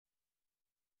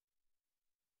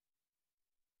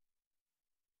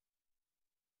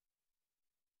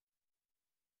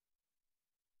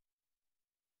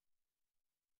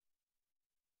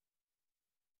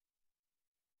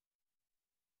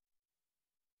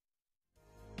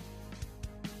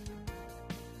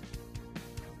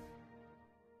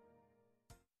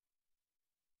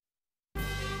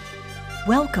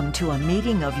Welcome to a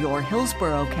meeting of your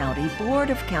Hillsborough County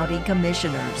Board of County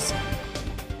Commissioners.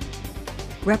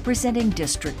 Representing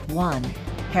District 1,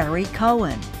 Harry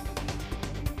Cohen.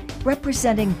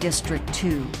 Representing District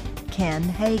 2, Ken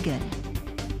Hagan.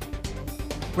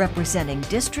 Representing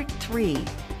District 3,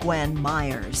 Gwen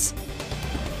Myers.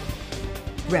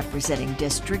 Representing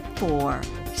District 4,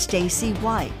 Stacy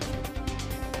White.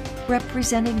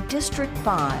 Representing District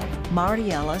 5,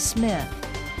 Mariella Smith.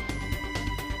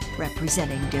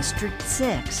 Representing District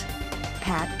 6,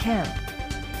 Pat Kemp.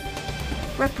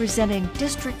 Representing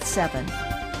District 7,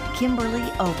 Kimberly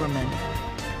Overman.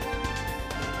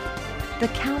 The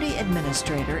County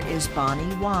Administrator is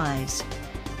Bonnie Wise.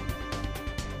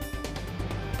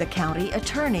 The County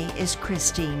Attorney is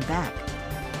Christine Beck.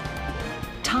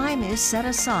 Time is set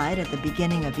aside at the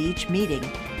beginning of each meeting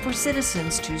for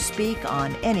citizens to speak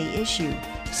on any issue,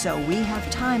 so we have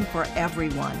time for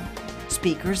everyone.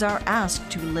 Speakers are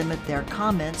asked to limit their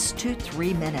comments to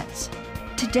 3 minutes.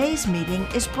 Today's meeting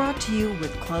is brought to you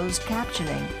with closed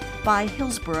captioning by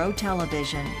Hillsborough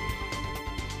Television.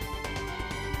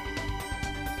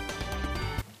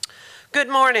 Good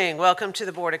morning. Welcome to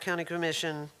the Board of County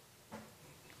Commission.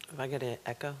 Have I got an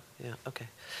echo? Yeah, okay.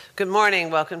 Good morning.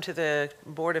 Welcome to the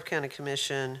Board of County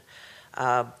Commission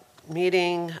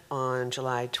meeting on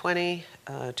July 20,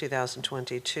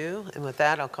 2022. And with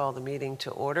that, I'll call the meeting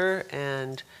to order.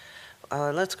 And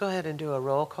let's go ahead and do a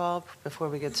roll call before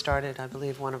we get started. I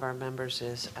believe one of our members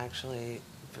is actually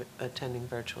attending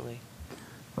virtually.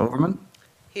 Overman?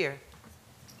 Here.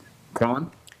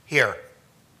 Cohen? Here.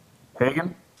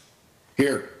 Hagan?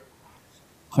 Here.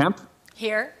 Kemp?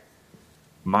 Here.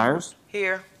 Myers?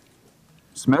 Here.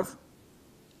 Smith?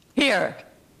 Here.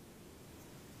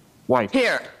 White?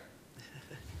 Here.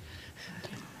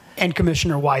 And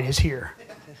Commissioner White is here.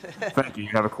 Thank you. You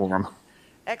have a quorum.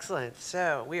 Excellent.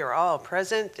 So we are all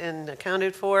present and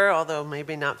accounted for, although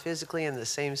maybe not physically in the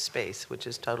same space, which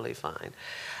is totally fine.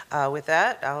 With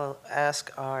that, I'll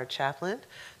ask our chaplain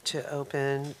to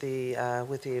open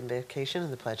with the invocation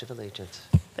and the Pledge of Allegiance.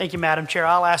 Thank you, Madam Chair.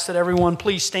 I'll ask that everyone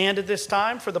please stand at this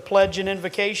time for the pledge and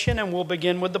invocation, and we'll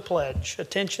begin with the pledge.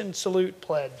 Attention, salute,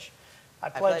 pledge. I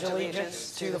pledge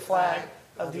allegiance to the flag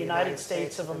of the United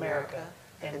States of America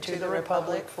and to the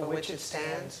republic for which it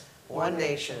stands, one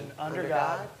nation, under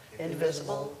God,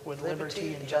 indivisible, with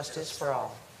liberty and justice for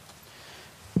all.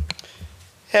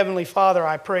 Heavenly Father,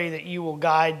 I pray that you will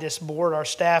guide this board, our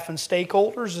staff and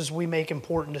stakeholders as we make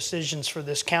important decisions for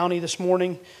this county this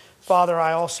morning. Father,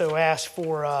 I also ask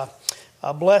for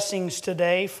blessings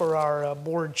today for our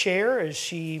board chair as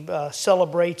she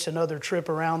celebrates another trip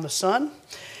around the sun.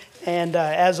 And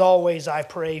as always, I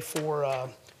pray for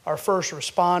our first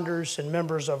responders and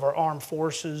members of our armed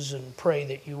forces, and pray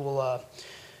that you will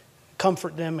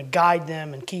comfort them and guide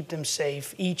them and keep them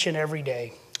safe each and every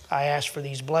day. I ask for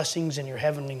these blessings in your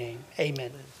heavenly name.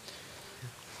 Amen.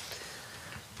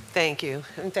 Thank you,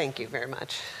 and thank you very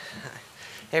much.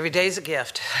 Every day's a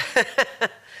gift.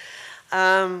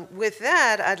 With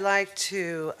that, I'd like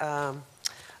to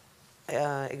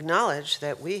acknowledge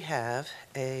that we have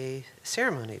a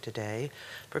ceremony today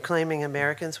proclaiming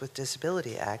Americans with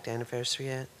Disability Act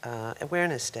Anniversary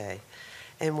Awareness Day.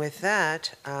 And with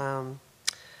that,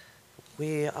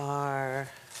 we are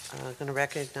going to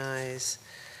recognize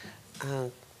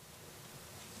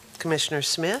Commissioner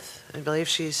Smith. I believe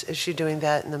is she doing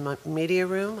that in the media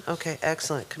room? Okay,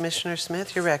 excellent. Commissioner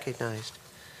Smith, you're recognized.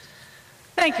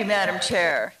 Thank you, Madam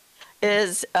Chair.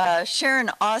 Is Sharon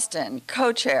Austin,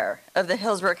 co-chair of the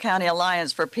Hillsborough County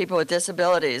Alliance for People with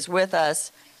Disabilities, with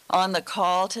us on the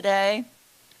call today?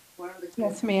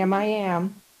 Yes, ma'am, I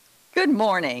am. Good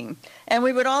morning. And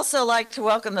we would also like to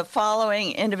welcome the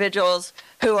following individuals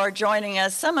who are joining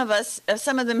us, some of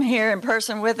them here in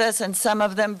person with us and some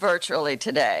of them virtually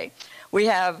today. We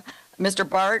have Mr.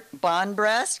 Bart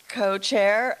Bonbrest,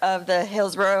 co-chair of the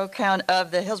Hillsborough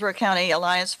County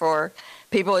Alliance for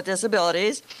People with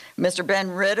Disabilities, Mr.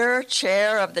 Ben Ritter,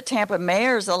 chair of the Tampa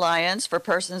Mayor's Alliance for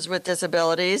Persons with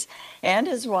Disabilities, and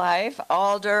his wife,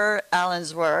 Alder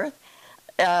Allensworth,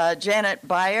 Janet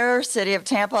Beyer, City of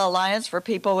Tampa Alliance for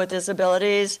People with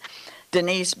Disabilities,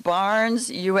 Denise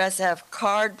Barnes, USF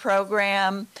Card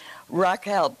Program,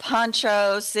 Raquel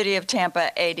Pancho, City of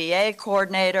Tampa ADA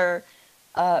Coordinator,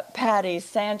 Patty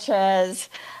Sanchez,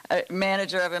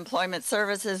 Manager of Employment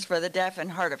Services for the Deaf and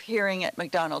Hard of Hearing at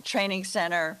McDonald Training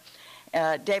Center,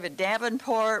 David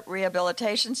Davenport,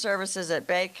 Rehabilitation Services at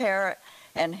Baycare,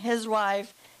 and his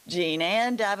wife, Jean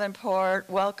Ann Davenport.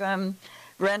 Welcome.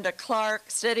 Brenda Clark,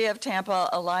 City of Tampa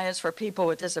Alliance for People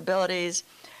with Disabilities,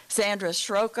 Sandra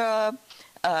Schroka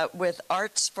with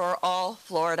Arts for All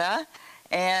Florida,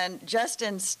 and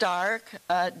Justin Stark,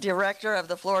 Director of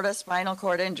the Florida Spinal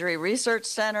Cord Injury Research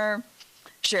Center,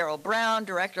 Cheryl Brown,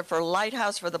 Director for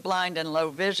Lighthouse for the Blind and Low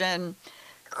Vision,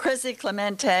 Chrissy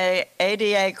Clemente,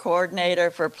 ADA Coordinator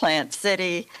for Plant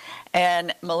City,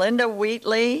 and Melinda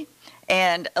Wheatley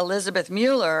and Elizabeth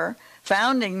Mueller,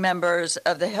 founding members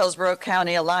of the Hillsborough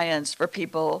County Alliance for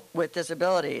People with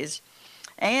Disabilities,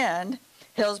 and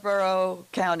Hillsborough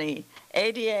County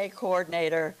ADA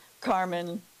Coordinator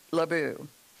Carmen LeBeau.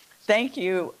 Thank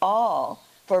you all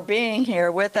for being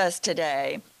here with us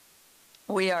today.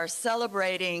 We are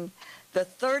celebrating the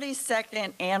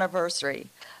 32nd anniversary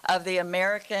of the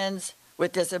Americans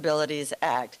with Disabilities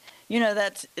Act. You know,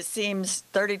 it seems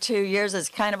 32 years is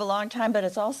kind of a long time, but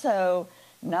it's also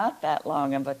not that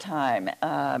long of a time,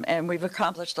 and we've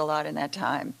accomplished a lot in that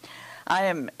time. I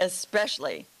am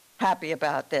especially happy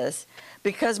about this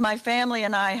because my family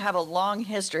and I have a long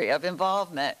history of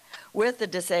involvement with the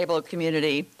disabled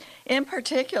community, in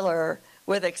particular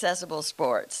with accessible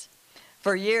sports.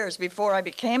 For years before I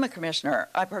became a commissioner,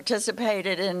 I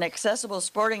participated in accessible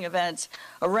sporting events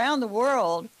around the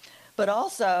world, but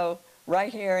also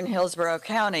right here in Hillsborough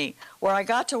County, where I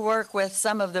got to work with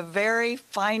some of the very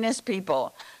finest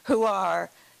people who are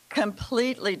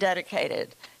completely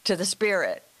dedicated to the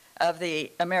spirit of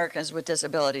the Americans with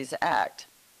Disabilities Act.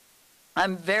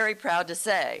 I'm very proud to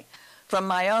say, from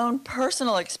my own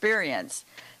personal experience,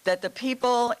 that the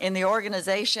people in the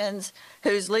organizations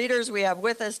whose leaders we have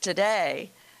with us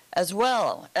today, as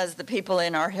well as the people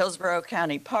in our Hillsborough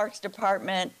County Parks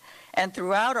Department and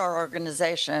throughout our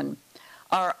organization,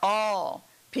 are all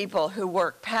people who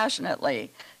work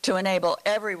passionately to enable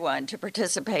everyone to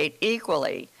participate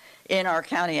equally in our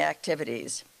county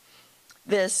activities.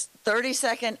 This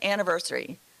 32nd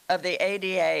anniversary of the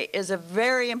ADA is a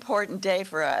very important day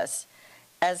for us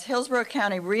as Hillsborough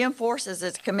County reinforces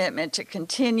its commitment to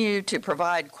continue to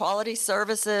provide quality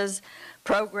services,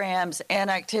 programs, and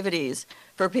activities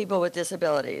for people with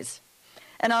disabilities.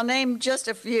 And I'll name just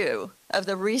a few of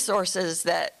the resources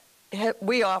that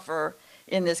we offer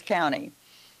in this county.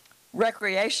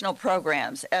 Recreational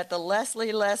programs at the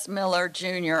Leslie Les Miller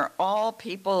Jr. All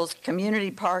People's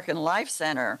Community Park and Life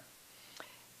Center,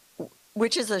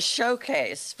 which is a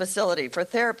showcase facility for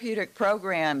therapeutic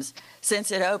programs since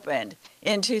it opened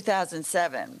in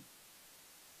 2007.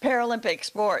 Paralympic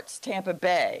Sports Tampa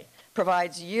Bay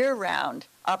provides year-round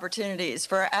opportunities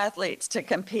for athletes to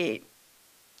compete.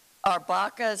 Our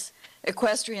Bacchus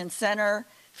Equestrian Center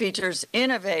features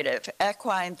innovative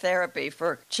equine therapy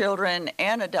for children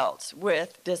and adults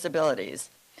with disabilities.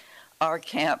 Our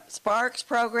Camp Sparks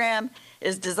program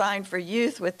is designed for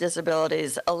youth with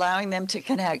disabilities, allowing them to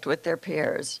connect with their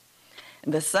peers.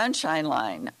 The Sunshine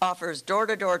Line offers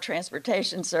door-to-door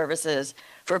transportation services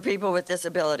for people with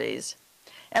disabilities.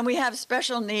 And we have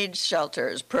special needs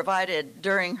shelters provided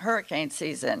during hurricane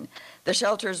season. The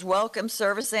shelters welcome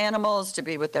service animals to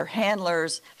be with their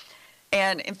handlers.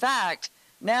 And in fact,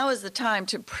 now is the time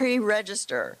to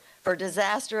pre-register for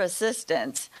disaster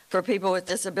assistance for people with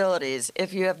disabilities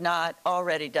if you have not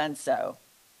already done so.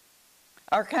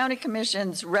 Our County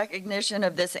Commission's recognition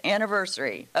of this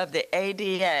anniversary of the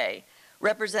ADA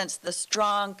represents the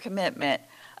strong commitment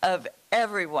of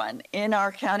everyone in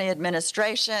our county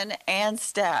administration and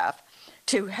staff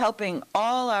to helping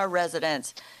all our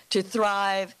residents to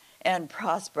thrive and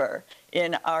prosper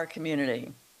in our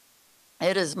community.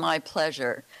 It is my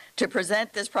pleasure to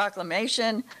present this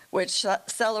proclamation, which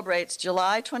celebrates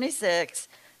July 26,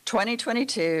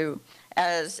 2022,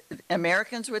 as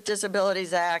Americans with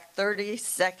Disabilities Act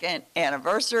 32nd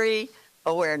Anniversary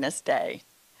Awareness Day.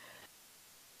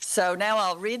 So now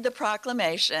I'll read the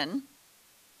proclamation,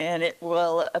 and it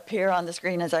will appear on the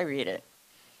screen as I read it.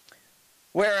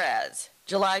 Whereas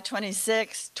July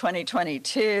 26,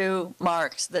 2022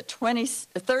 marks the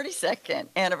 32nd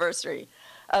anniversary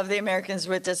of the Americans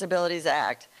with Disabilities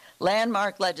Act,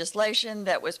 landmark legislation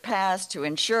that was passed to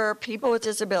ensure people with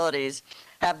disabilities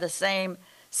have the same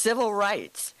civil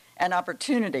rights and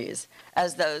opportunities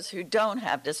as those who don't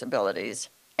have disabilities.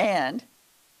 And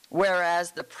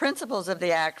whereas the principles of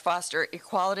the Act foster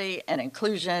equality and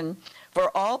inclusion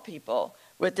for all people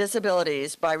with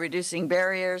disabilities by reducing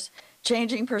barriers,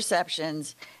 changing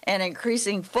perceptions, and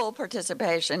increasing full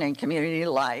participation in community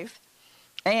life.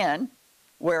 And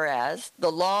whereas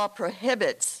the law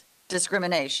prohibits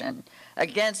discrimination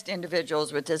against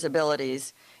individuals with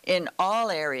disabilities in all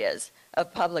areas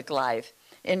of public life,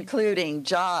 including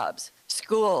jobs,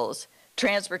 schools,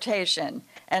 transportation,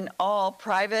 and all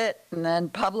private and then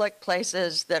public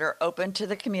places that are open to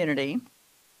the community.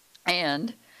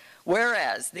 And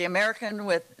Whereas the American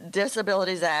with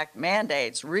Disabilities Act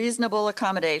mandates reasonable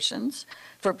accommodations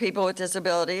for people with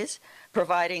disabilities,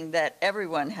 providing that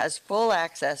everyone has full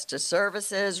access to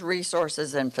services,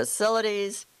 resources, and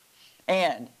facilities.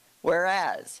 And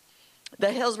whereas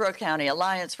the Hillsborough County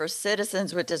Alliance for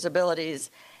Citizens with Disabilities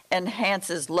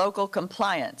enhances local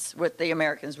compliance with the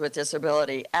Americans with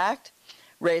Disability Act,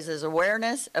 raises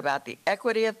awareness about the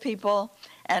equity of people,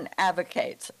 and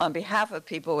advocates on behalf of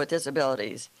people with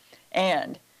disabilities.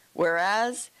 And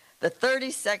whereas the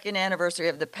 32nd anniversary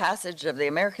of the passage of the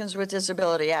Americans with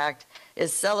Disability Act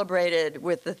is celebrated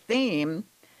with the theme,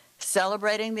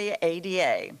 Celebrating the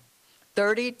ADA,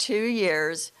 32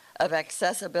 years of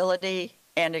accessibility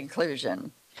and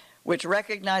inclusion, which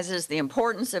recognizes the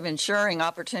importance of ensuring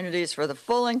opportunities for the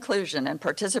full inclusion and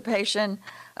participation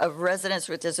of residents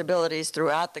with disabilities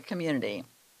throughout the community.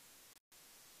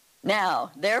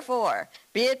 Now, therefore,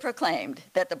 be it proclaimed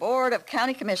that the Board of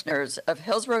County Commissioners of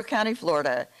Hillsborough County,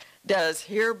 Florida, does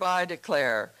hereby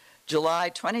declare July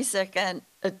 26,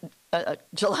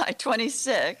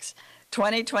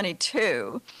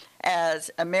 2022 as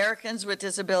Americans with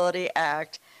Disability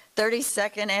Act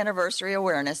 32nd Anniversary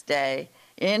Awareness Day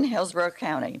in Hillsborough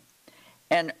County,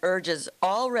 and urges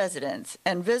all residents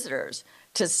and visitors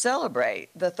to celebrate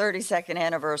the 32nd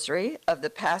anniversary of the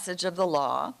passage of the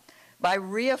law by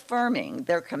reaffirming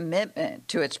their commitment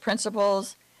to its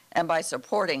principles and by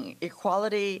supporting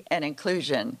equality and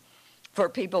inclusion for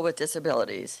people with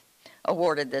disabilities,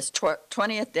 awarded this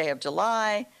 20th day of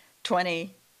July,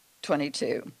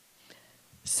 2022.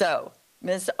 So,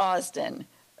 Ms. Austin,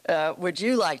 would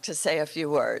you like to say a few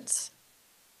words?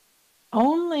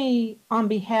 Only on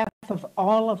behalf of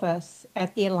all of us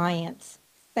at the Alliance,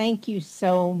 thank you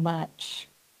so much.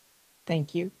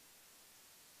 Thank you.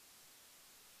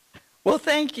 Well,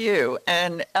 thank you.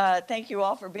 And thank you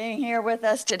all for being here with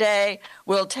us today.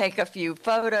 We'll take a few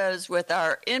photos with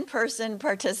our in-person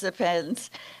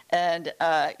participants and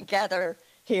gather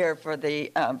here for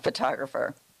the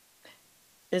photographer.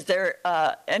 Is there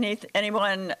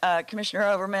anyone, Commissioner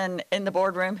Overman, in the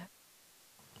boardroom?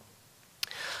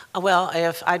 Well,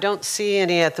 if I don't see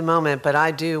any at the moment, but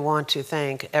I do want to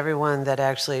thank everyone that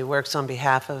actually works on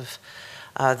behalf of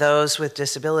those with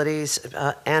disabilities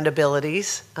and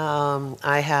abilities.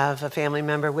 I have a family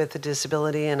member with a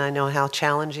disability, and I know how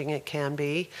challenging it can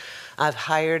be. I've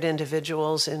hired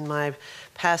individuals in my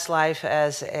past life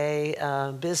as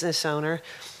a business owner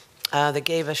that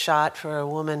gave a shot for a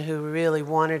woman who really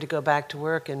wanted to go back to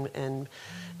work and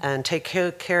take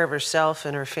care of herself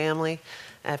and her family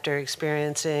after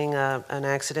experiencing an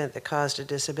accident that caused a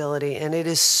disability. And it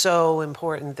is so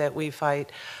important that we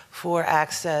fight for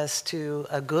access to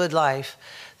a good life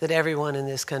that everyone in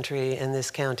this country and this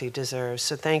county deserves.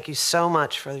 So thank you so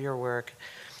much for your work.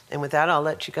 And with that, I'll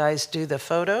let you guys do the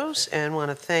photos, and want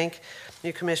to thank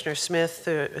you, Commissioner Smith,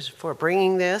 for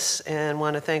bringing this, and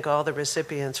want to thank all the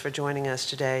recipients for joining us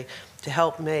today to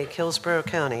help make Hillsborough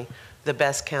County the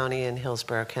best county in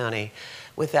Hillsborough County.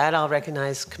 With that, I'll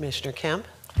recognize Commissioner Kemp.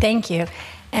 Thank you.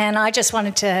 And I just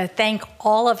wanted to thank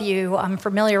all of you. I'm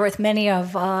familiar with many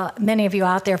of you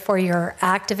out there for your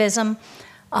activism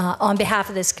on behalf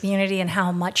of this community and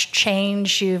how much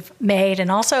change you've made,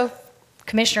 and also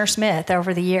Commissioner Smith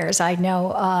over the years. I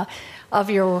know of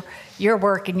your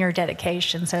work and your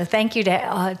dedication. So thank you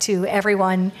to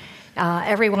everyone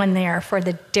there for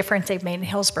the difference they've made in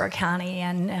Hillsborough County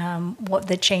and what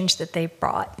the change that they've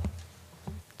brought.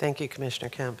 Thank you, Commissioner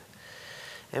Kemp.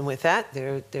 And with that,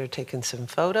 they're taking some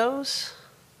photos.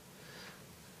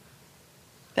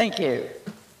 Thank you.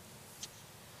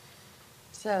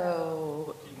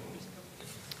 So,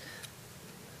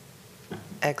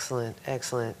 excellent,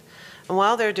 excellent. And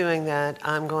while they're doing that,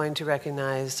 I'm going to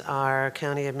recognize our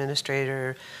County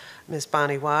Administrator, Ms.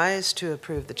 Bonnie Wise, to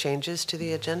approve the changes to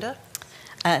the agenda.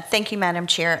 Thank you, Madam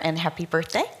Chair, and happy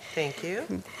birthday. Thank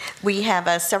you. We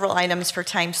have several items for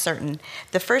time certain.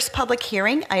 The first public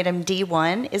hearing, item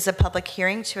D1, is a public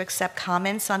hearing to accept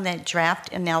comments on the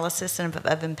draft analysis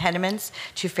of impediments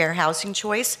to fair housing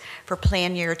choice for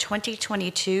plan year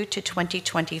 2022 to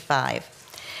 2025.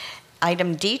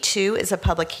 Item D2 is a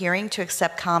public hearing to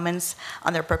accept comments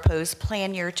on the proposed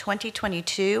plan year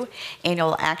 2022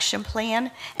 annual action plan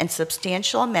and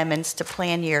substantial amendments to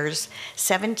plan years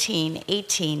 17,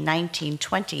 18, 19,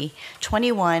 20,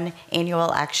 21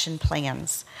 annual action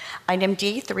plans. Item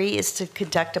D3 is to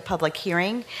conduct a public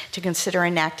hearing to consider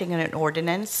enacting an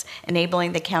ordinance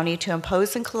enabling the county to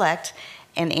impose and collect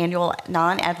an annual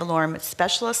non-ad valorem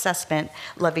special assessment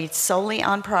levied solely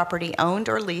on property owned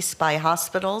or leased by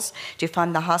hospitals to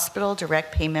fund the hospital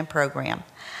direct payment program.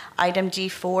 Item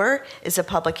D4 is a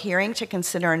public hearing to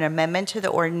consider an amendment to the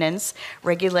ordinance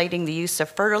regulating the use of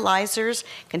fertilizers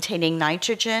containing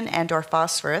nitrogen and/or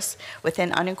phosphorus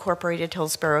within unincorporated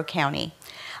Hillsborough County.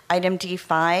 Item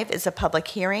D5 is a public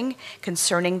hearing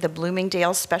concerning the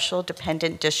Bloomingdale Special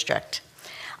Dependent District.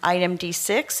 Item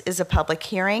D6 is a public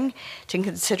hearing to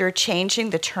consider changing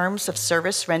the terms of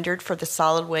service rendered for the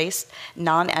solid waste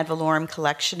non-ad valorem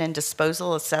collection and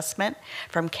disposal assessment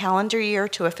from calendar year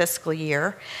to a fiscal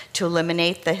year to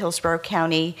eliminate the Hillsborough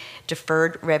County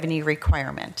deferred revenue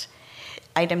requirement.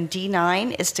 Item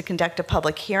D9 is to conduct a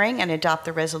public hearing and adopt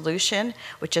the resolution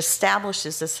which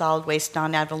establishes the solid waste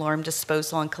non-ad valorem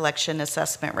disposal and collection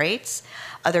assessment rates,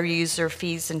 other user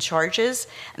fees and charges,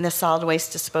 and the solid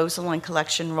waste disposal and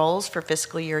collection rolls for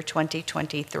fiscal year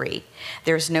 2023.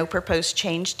 There is no proposed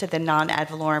change to the non-ad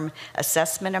valorem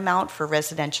assessment amount for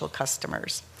residential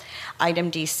customers.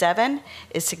 Item D7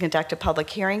 is to conduct a public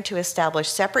hearing to establish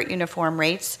separate uniform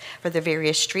rates for the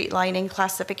various street lighting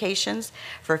classifications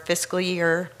for the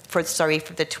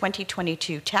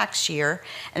 2022 tax year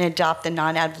and adopt the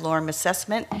non-ad valorem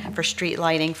assessment for street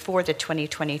lighting for the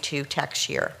 2022 tax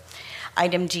year.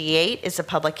 Item D8 is a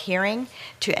public hearing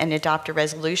and adopt a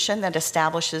resolution that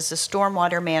establishes the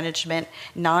stormwater management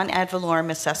non-ad valorem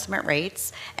assessment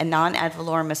rates and non-ad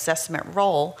valorem assessment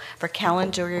roll for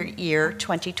calendar year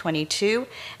 2022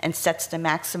 and sets the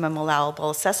maximum allowable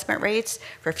assessment rates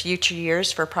for future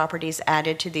years for properties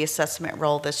added to the assessment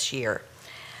roll this year.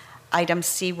 Item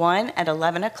C1 at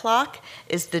 11 o'clock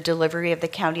is the delivery of the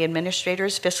county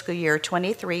administrator's fiscal year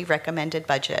 23 recommended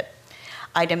budget.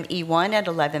 Item E1 at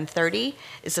 11:30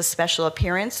 is a special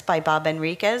appearance by Bob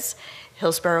Enriquez,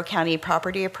 Hillsborough County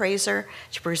property appraiser,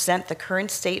 to present the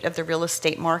current state of the real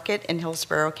estate market in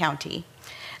Hillsborough County.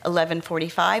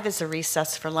 11:45 is a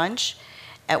recess for lunch.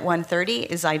 At 1:30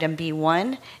 is item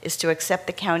B1, is to accept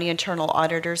the County Internal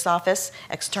Auditor's Office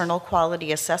External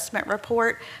Quality Assessment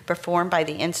Report performed by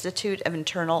the Institute of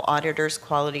Internal Auditors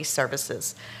Quality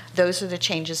Services. Those are the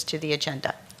changes to the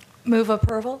agenda. Move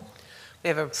approval. We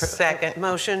have a second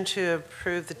motion to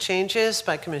approve the changes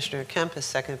by Commissioner Kemp, a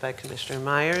second by Commissioner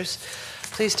Myers.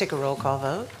 Please take a roll call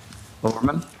vote.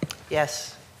 Overman,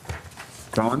 Yes.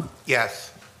 Cohen,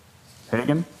 Yes.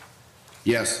 Hagan,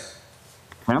 Yes.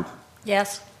 Kemp,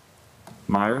 Yes.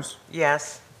 Myers,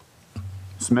 Yes.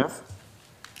 Smith,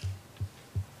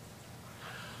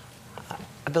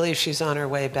 I believe she's on her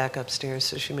way back upstairs,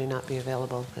 so she may not be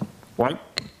available. But White.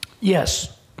 Yes.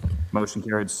 Motion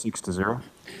carried 6-0.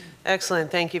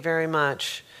 excellent, thank you very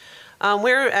much.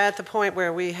 We're at the point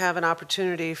where we have an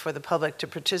opportunity for the public to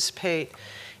participate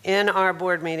in our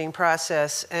board meeting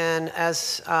process. And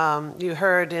as you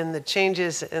heard in the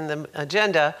changes in the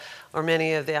agenda, or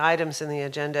many of the items in the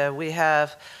agenda, we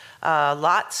have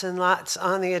lots and lots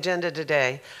on the agenda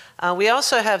today. We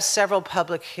also have several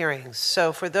public hearings.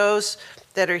 So for those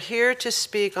that are here to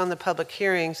speak on the public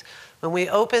hearings, when we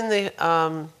open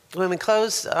the when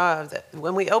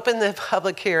we open the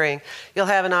public hearing, you'll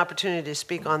have an opportunity to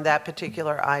speak on that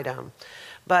particular item.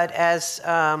 But as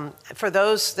for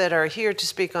those that are here to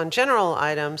speak on general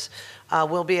items,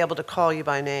 we'll be able to call you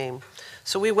by name.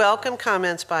 So we welcome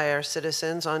comments by our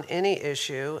citizens on any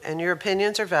issue, and your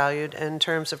opinions are valued in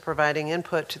terms of providing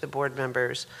input to the board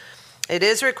members. It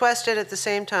is requested at the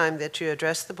same time that you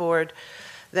address the board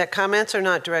that comments are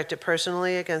not directed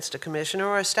personally against a commissioner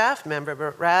or a staff member,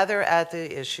 but rather at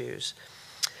the issues.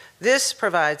 This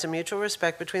provides a mutual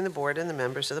respect between the board and the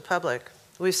members of the public.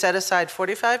 We've set aside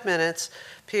 45 minutes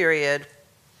period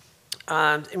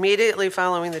immediately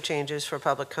following the changes for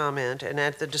public comment, and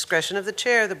at the discretion of the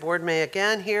chair, the board may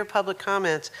again hear public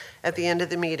comments at the end of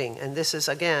the meeting. And this is,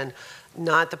 again,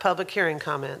 not the public hearing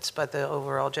comments, but the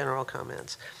overall general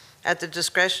comments. At the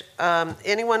discretion,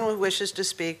 anyone who wishes to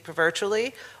speak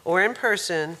virtually or in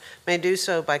person may do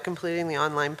so by completing the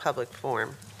online public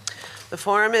form. The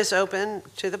forum is open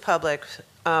to the public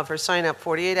for sign up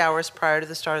 48 hours prior to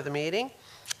the start of the meeting,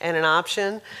 and an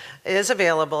option is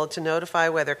available to notify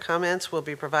whether comments will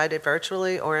be provided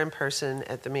virtually or in person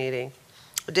at the meeting.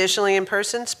 Additionally,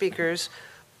 in-person speakers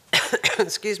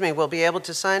will be able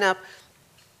to sign up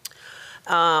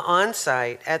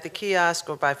on-site at the kiosk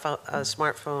or by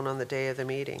smartphone on the day of the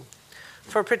meeting.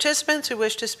 For participants who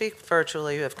wish to speak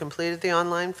virtually who have completed the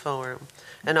online form,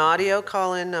 an audio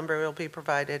call-in number will be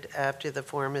provided after the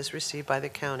form is received by the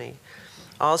county.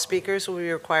 All speakers will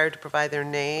be required to provide their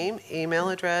name, email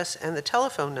address, and the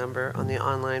telephone number on the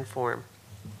online form.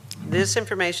 This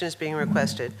information is being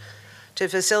requested to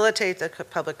facilitate the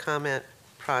public comment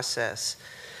process.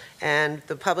 And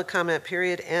the public comment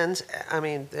period ends,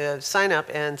 the sign up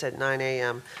ends at 9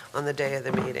 a.m. on the day of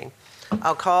the meeting.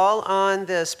 I'll call on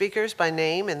the speakers by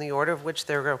name in the order of which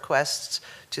their requests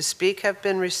to speak have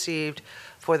been received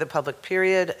for the public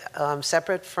period,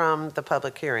 separate from the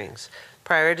public hearings.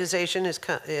 Prioritization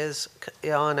is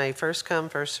on a first-come,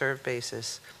 first-served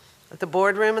basis. The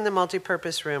boardroom and the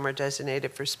multipurpose room are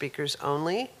designated for speakers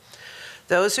only.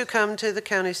 Those who come to the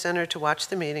county center to watch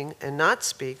the meeting and not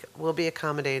speak will be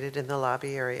accommodated in the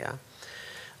lobby area.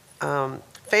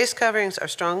 Face coverings are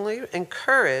strongly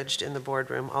encouraged in the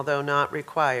boardroom, although not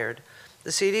required. The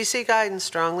CDC guidance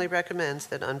strongly recommends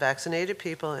that unvaccinated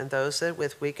people and those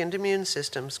with weakened immune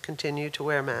systems continue to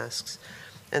wear masks.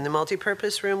 And the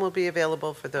multipurpose room will be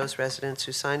available for those residents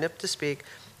who signed up to speak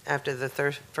after the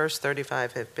first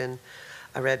 35 have been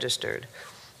registered.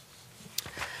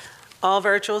 All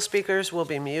virtual speakers will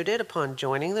be muted upon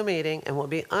joining the meeting and will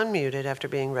be unmuted after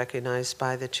being recognized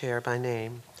by the chair by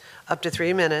name. Up to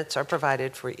 3 minutes are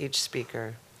provided for each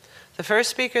speaker. The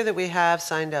first speaker that we have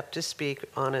signed up to speak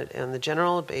on the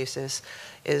general basis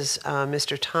is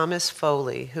Mr. Thomas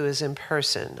Foley, who is in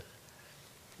person.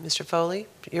 Mr. Foley,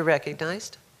 you're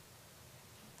recognized.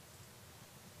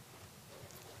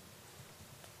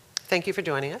 Thank you for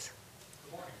joining us.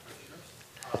 Good morning,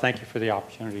 Commissioners. Thank you for the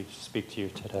opportunity to speak to you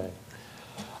today.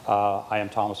 I am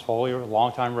Thomas Foley, a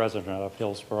longtime resident of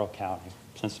Hillsborough County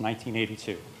since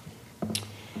 1982.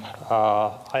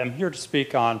 I am here to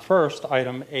speak on first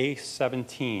item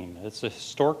A17. It's a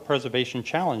Historic Preservation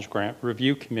Challenge Grant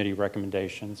Review Committee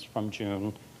recommendations from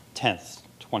June 10th,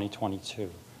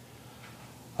 2022.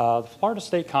 The Florida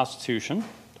State Constitution,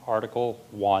 Article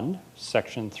 1,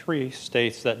 Section 3,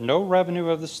 states that no revenue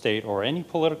of the state or any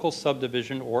political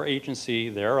subdivision or agency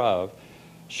thereof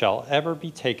shall ever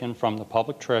be taken from the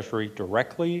public treasury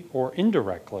directly or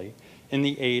indirectly in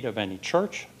the aid of any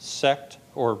church, sect,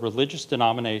 or religious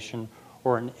denomination,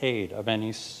 or in aid of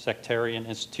any sectarian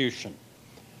institution.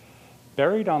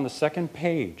 Buried on the second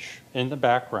page in the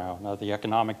background of the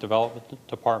Economic Development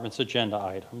Department's agenda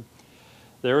item,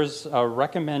 there is a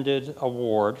recommended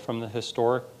award from the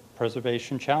Historic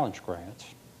Preservation Challenge Grant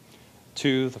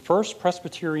to the First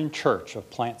Presbyterian Church of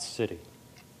Plant City.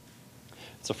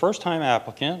 It's a first-time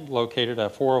applicant located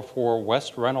at 404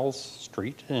 West Reynolds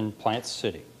Street in Plant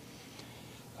City.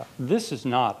 This is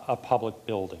not a public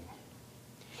building.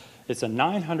 It's a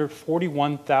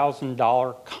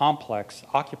 $941,000 complex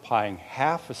occupying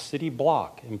half a city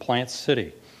block in Plant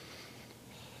City.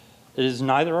 It is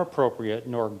neither appropriate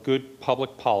nor good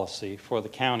public policy for the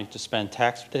county to spend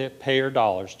taxpayer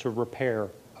dollars to repair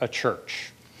a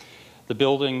church. The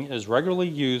building is regularly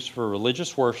used for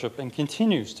religious worship and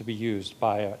continues to be used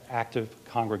by an active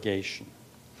congregation.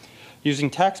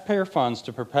 Using taxpayer funds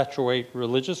to perpetuate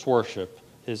religious worship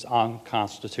is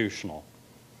unconstitutional.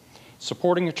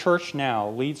 Supporting a church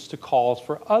now leads to calls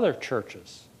for other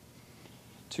churches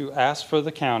to ask for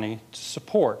the county to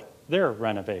support their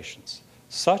renovations,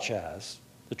 such as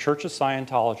the Church of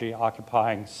Scientology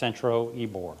occupying Centro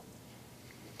Ybor.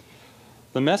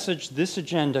 The message this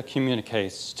agenda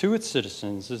communicates to its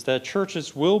citizens is that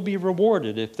churches will be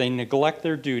rewarded if they neglect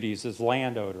their duties as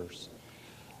landowners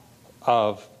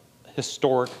of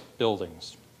historic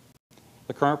buildings.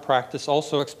 The current practice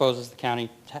also exposes the county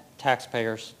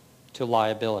taxpayers to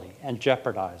liability and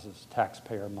jeopardizes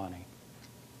taxpayer money.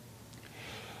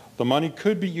 The money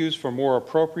could be used for more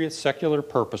appropriate secular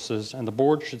purposes, and the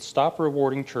board should stop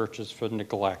rewarding churches for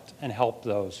neglect and help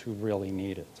those who really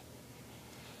need it.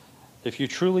 If you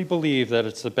truly believe that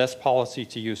it's the best policy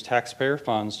to use taxpayer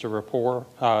funds to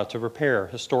repair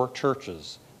historic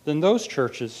churches, then those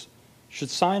churches should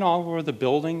sign over the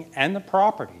building and the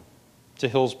property to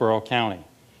Hillsborough County,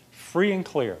 free and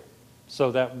clear,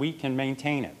 so that we can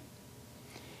maintain it.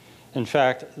 In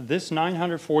fact, this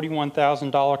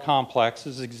 $941,000 complex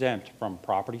is exempt from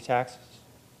property taxes,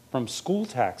 from school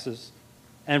taxes,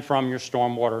 and from your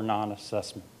stormwater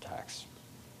non-assessment tax,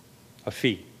 a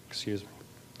fee, excuse me.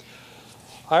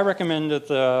 I recommend that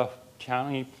the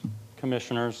county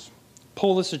commissioners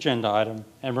pull this agenda item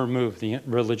and remove the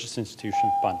religious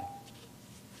institution funding.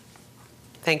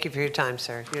 Thank you for your time,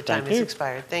 sir. Your time has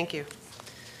expired. Thank you.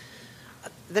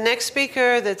 The next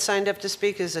speaker that signed up to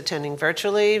speak is attending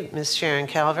virtually, Ms. Sharon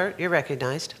Calvert. You're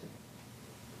recognized.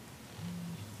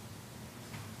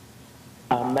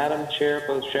 Madam Chair,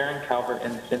 both Sharon Calvert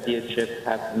and Cynthia Chip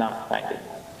have not signed in.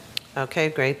 Okay,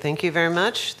 great. Thank you very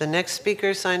much. The next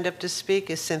speaker signed up to speak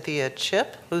is Cynthia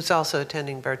Chip, who's also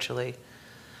attending virtually.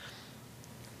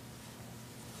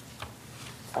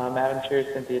 Madam Chair,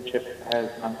 Cynthia Chip has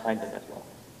not signed in as well.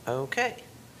 Okay.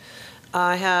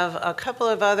 I have a couple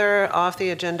of other off the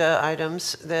agenda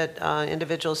items that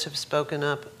individuals have spoken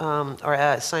up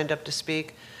or signed up to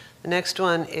speak. The next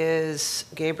one is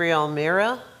Gabriel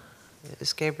Mira.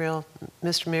 Is Gabriel,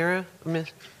 Mr. Mira?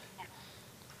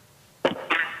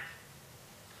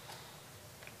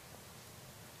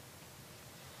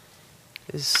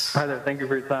 Hi there. Thank you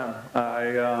for your time.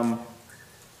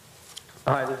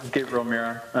 Hi, this is Gabriel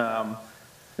Mira.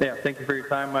 Yeah, thank you for your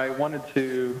time. I wanted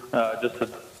to just to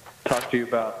talk to you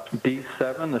about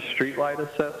D7, the streetlight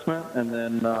assessment, and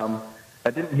then I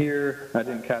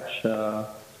didn't catch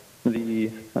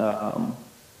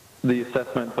the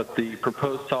assessment, but the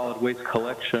proposed solid waste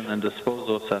collection and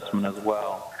disposal assessment as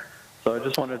well. So I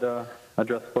just wanted to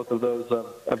address both of those.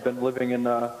 I've been living in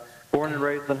born and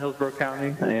raised in Hillsborough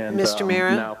County, and Mr.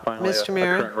 Mira? now finally Mr. a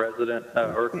Mira? current resident.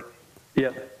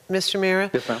 Yes. Mr.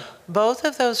 Mira? Yes, ma'am. Both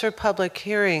of those are public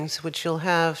hearings, which you'll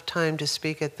have time to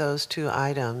speak at those two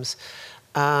items.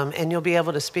 And you'll be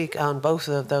able to speak on both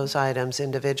of those items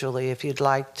individually if you'd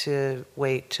like to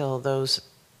wait till those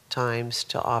times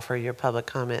to offer your public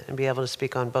comment and be able to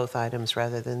speak on both items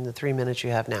rather than the 3 minutes you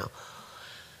have now.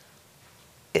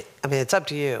 I mean, it's up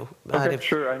to you. Okay,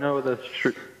 sure. I know that's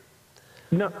true.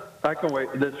 No, I can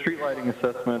wait. The street lighting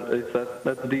assessment,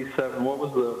 that's D7. What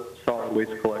was the solid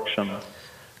waste collection?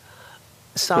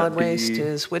 Solid waste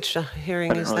is, which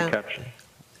hearing is that? Catch.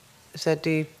 Is that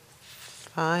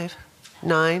D5?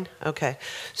 9? Okay.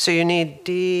 So you need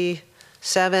D7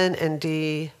 and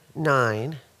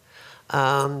D9.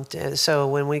 So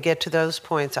when we get to those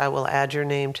points, I will add your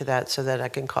name to that so that I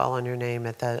can call on your name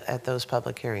at those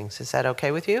public hearings. Is that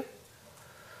okay with you?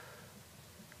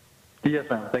 Yes,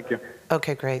 ma'am. Thank you.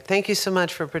 Okay, great. Thank you so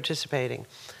much for participating.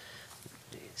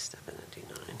 D7 and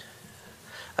D9.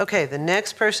 Okay, the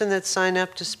next person that's signed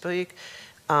up to speak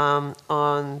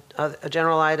on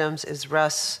general items is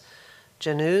Russ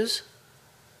Januz.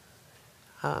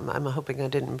 I'm hoping I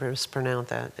didn't mispronounce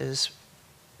that. Is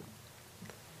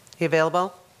he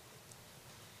available?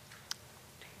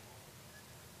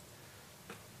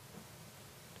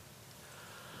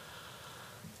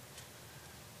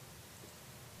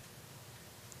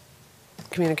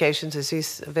 Communications, is he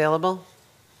available?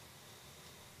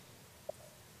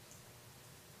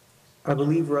 I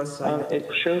believe Russ. It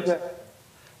shows that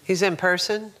He's in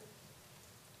person?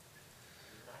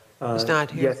 He's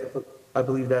not here? Yes, I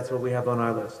believe that's what we have on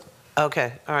our list.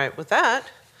 Okay, all right. With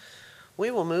that, we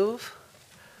will move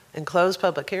and close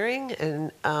public hearing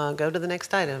and go to the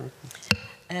next item.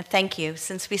 Thank you.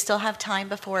 Since we still have time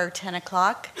before 10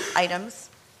 o'clock, items.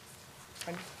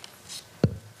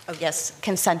 Oh, yes,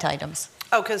 consent items.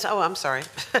 I'm sorry.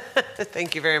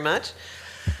 Thank you very much.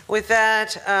 With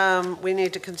that, we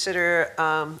need to consider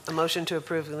a motion to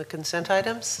approve the consent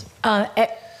items.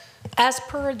 As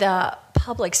per the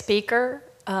public speaker,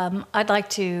 I'd like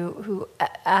to, who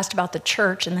asked about the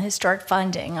church and the historic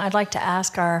funding, I'd like to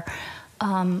ask our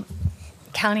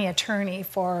county attorney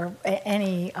for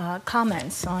any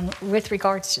comments with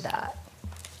regards to that.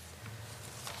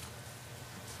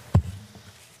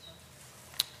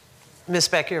 Ms.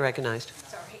 Beck, you're recognized.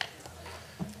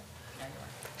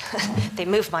 They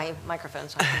moved my microphone,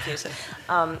 so I'm confused.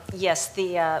 Yes,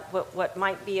 what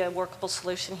might be a workable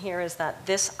solution here is that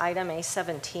this item,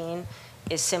 A17,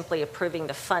 is simply approving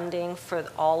the funding for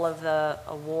all of the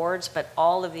awards, but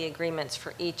all of the agreements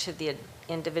for each of the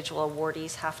individual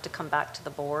awardees have to come back to the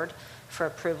board for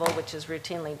approval, which is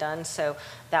routinely done. So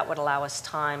that would allow us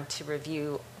time to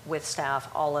review with staff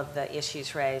all of the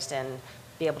issues raised and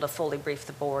be able to fully brief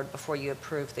the board before you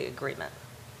approve the agreement.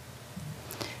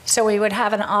 So we would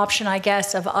have an option, I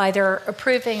guess, of either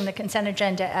approving the consent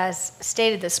agenda as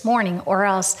stated this morning, or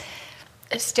else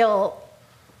still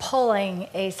pulling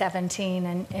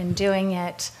A17 and doing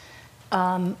it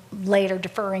later,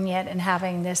 deferring it and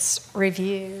having this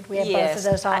reviewed. We have both of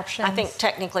those options. I think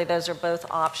technically those are both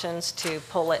options, to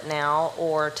pull it now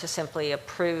or to simply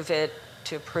approve it,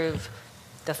 to approve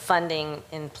the funding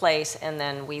in place, and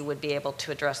then we would be able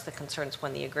to address the concerns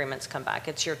when the agreements come back.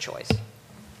 It's your choice.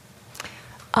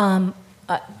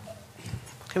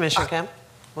 Commissioner Kemp,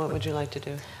 what would you like to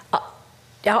do?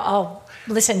 I'll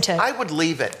listen to. I would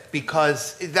leave it,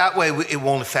 because that way it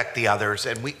won't affect the others,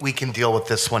 and we can deal with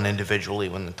this one individually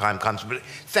when the time comes. But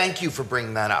thank you for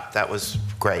bringing that up. That was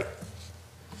great.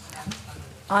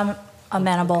 I'm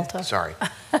amenable to. Sorry.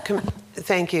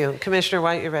 Thank you. Commissioner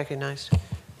White, you're recognized.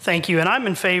 Thank you, and I'm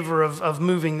in favor of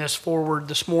moving this forward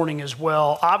this morning as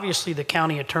well. Obviously, the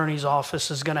county attorney's office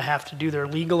is going to have to do their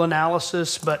legal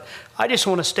analysis, but I just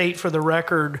want to state for the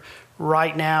record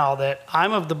right now that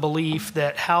I'm of the belief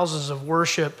that houses of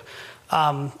worship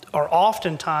are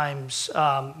oftentimes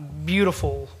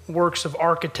beautiful works of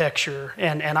architecture,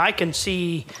 and I can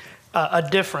see a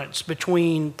difference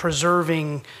between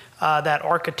preserving that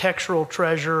architectural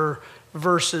treasure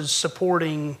versus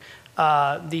supporting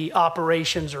the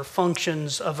operations or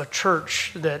functions of a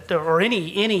church or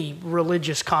any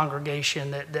religious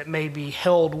congregation that may be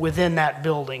held within that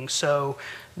building. So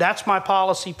that's my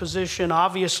policy position.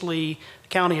 Obviously, the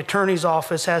county attorney's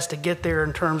office has to get there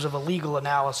in terms of a legal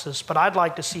analysis, but I'd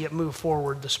like to see it move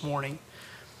forward this morning.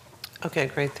 Okay,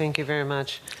 great. Thank you very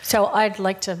much. So I'd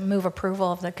like to move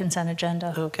approval of the consent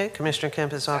agenda. Okay, Commissioner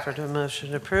Kemp has offered a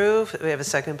motion to approve. We have a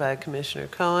second by Commissioner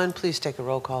Cohen. Please take a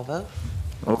roll call vote.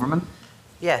 Overman?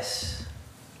 Yes.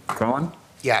 Cohen?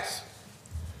 Yes.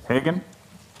 Hagan?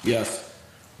 Yes.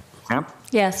 Kemp?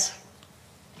 Yes.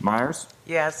 Myers?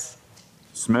 Yes.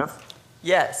 Smith?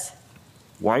 Yes.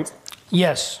 White?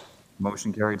 Yes.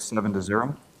 Motion carried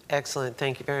 7-0. Excellent.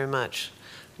 Thank you very much.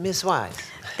 Ms. Wise.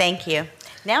 Thank you.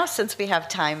 Now, since we have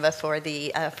time before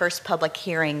the first public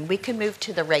hearing, we can move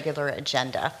to the regular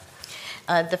agenda.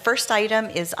 The first item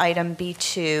is item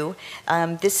B2.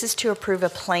 This is to approve a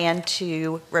plan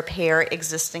to repair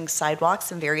existing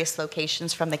sidewalks in various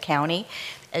locations from the county.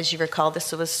 As you recall,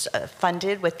 this was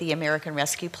funded with the American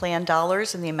Rescue Plan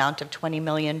dollars in the amount of $20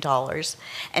 million.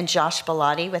 And Josh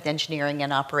Bellotti with Engineering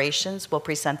and Operations will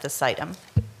present this item.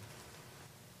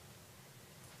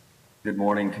 Good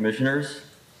morning, Commissioners.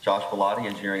 Josh Bellotti,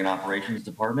 Engineering and Operations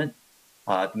Department.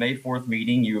 At the May 4th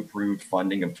meeting, you approved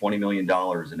funding of $20 million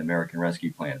in American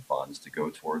Rescue Plan funds to go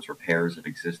towards repairs of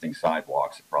existing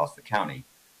sidewalks across the county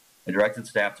and directed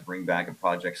staff to bring back a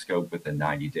project scope within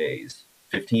 90 days.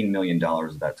 $15 million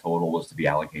of that total was to be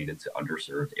allocated to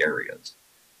underserved areas.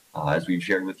 As we've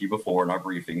shared with you before in our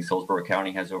briefings, Hillsborough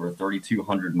County has over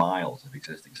 3,200 miles of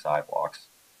existing sidewalks,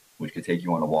 which could take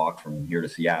you on a walk from here to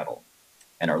Seattle.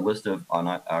 And our list of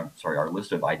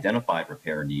identified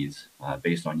repair needs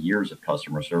based on years of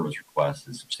customer service requests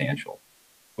is substantial.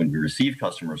 When we receive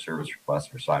customer service requests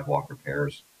for sidewalk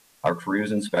repairs, our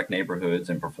crews inspect neighborhoods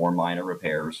and perform minor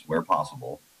repairs where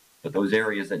possible, but those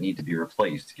areas that need to be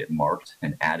replaced get marked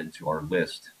and added to our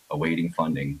list awaiting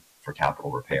funding for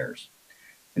capital repairs.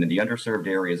 And in the underserved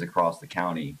areas across the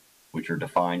county, which are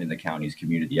defined in the county's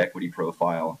community equity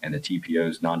profile and the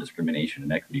TPO's non-discrimination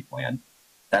and equity plan,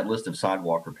 that list of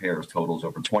sidewalk repairs totals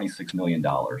over $26 million.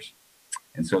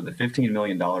 And so the $15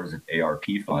 million of ARP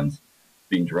funds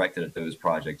being directed at those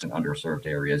projects in underserved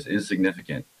areas is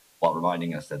significant, while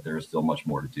reminding us that there is still much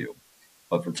more to do.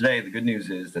 But for today, the good news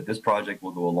is that this project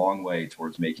will go a long way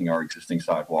towards making our existing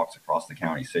sidewalks across the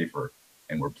county safer,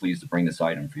 and we're pleased to bring this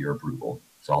item for your approval.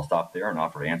 So I'll stop there and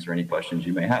offer to answer any questions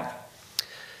you may have.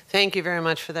 Thank you very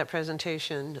much for that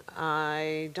presentation.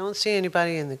 I don't see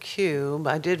anybody in the queue,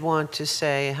 but I did want to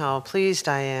say how pleased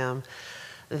I am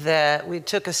that we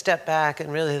took a step back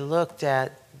and really looked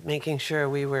at making sure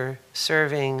we were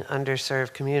serving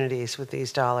underserved communities with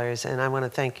these dollars. And I want to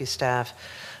thank you, staff,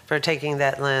 for taking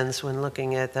that lens when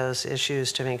looking at those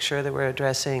issues to make sure that we're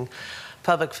addressing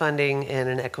public funding in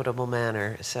an equitable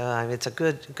manner. So it's a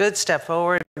good step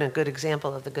forward and a good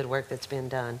example of the good work that's been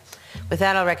done. With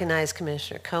that, I'll recognize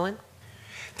Commissioner Cohen.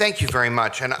 Thank you very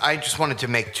much. And I just wanted to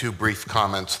make two brief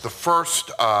comments. The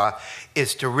first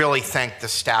is to really thank the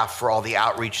staff for all the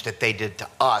outreach that they did to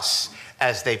us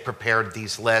as they prepared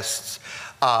these lists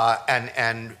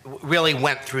and really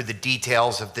went through the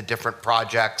details of the different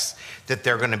projects that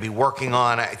they're going to be working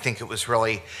on. I think it was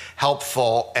really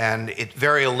helpful and it's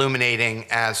very illuminating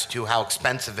as to how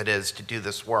expensive it is to do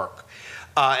this work.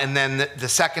 And then the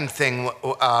second thing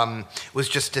was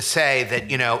just to say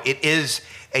that, it is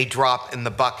a drop in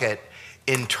the bucket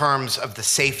in terms of the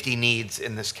safety needs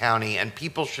in this county, and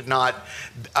people should not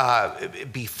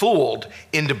be fooled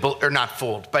into, or not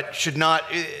fooled, but should not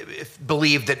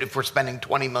believe that if we're spending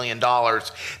 $20 million,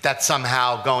 that's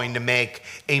somehow going to make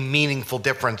a meaningful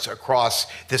difference across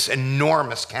this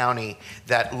enormous county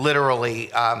that literally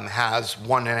has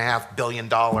 $1.5 billion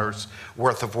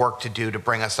worth of work to do to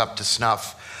bring us up to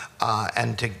snuff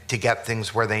and to get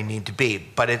things where they need to be.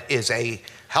 But it is a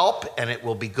help, and it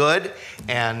will be good,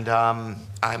 and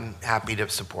I'm happy to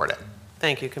support it.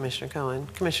 Thank you, Commissioner Cohen.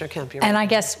 Commissioner Kemp, you're And right. I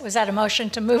guess, was that a motion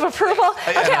to move approval?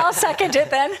 Okay, I'll second it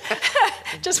then.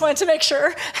 Just wanted to make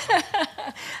sure.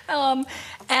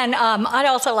 I'd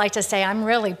also like to say I'm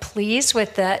really pleased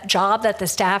with the job that the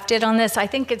staff did on this. I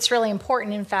think it's really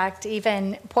important, in fact,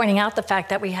 even pointing out the fact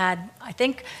that we had, I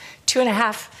think,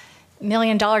 $2.5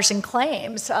 million in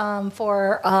claims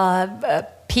for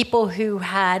people who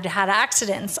had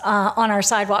accidents on our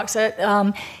sidewalks. It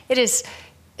is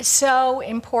so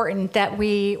important that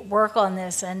we work on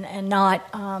this and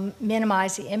not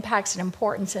minimize the impacts and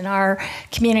importance in our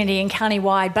community and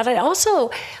countywide. But I'd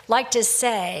also like to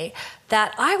say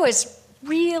that I was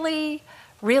really,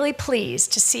 really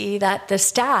pleased to see that the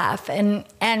staff and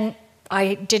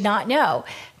I did not know.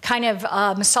 Kind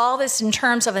of saw this in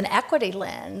terms of an equity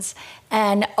lens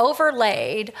and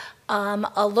overlaid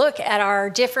a look at our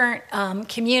different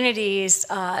communities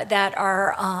that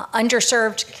are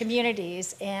underserved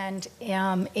communities and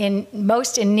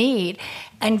most in need,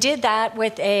 and did that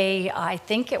with I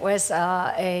think it was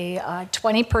a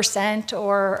 20%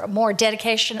 or more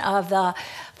dedication of the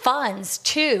funds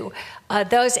to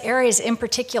those areas in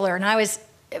particular. And I was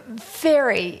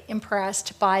very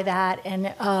impressed by that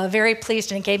and very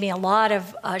pleased, and it gave me a lot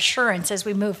of assurance as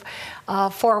we move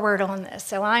forward on this.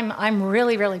 So I'm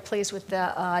really, really pleased with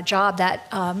the job that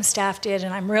staff did,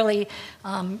 and I'm really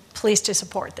pleased to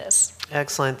support this.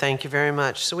 Excellent, thank you very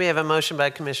much. So we have a motion by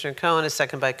Commissioner Cohen, a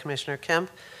second by Commissioner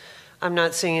Kemp. I'm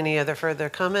not seeing any other further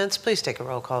comments. Please take a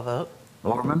roll call vote.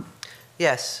 Alderman?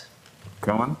 Yes.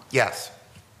 Cohen? Yes.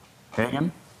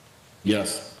 Hagan?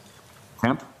 Yes.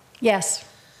 Kemp? Yes.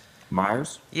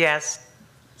 Myers? Yes.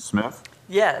 Smith?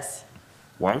 Yes.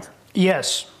 White?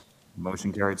 Yes.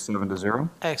 Motion carried 7-0.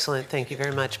 Excellent, thank you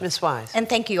very much. Ms. Wise. And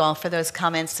thank you all for those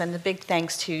comments, and a big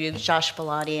thanks to Josh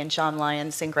Bellotti and John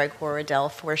Lyons and Greg Horadell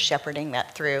for shepherding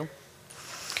that through.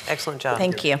 Excellent job.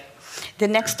 Thank you. The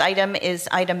next item is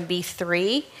item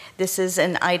B3. This is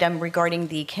an item regarding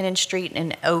the Kinnan Street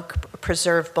and Oak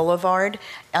Preserve Boulevard.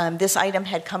 This item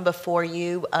had come before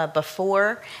you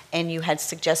before, and you had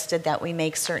suggested that we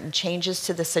make certain changes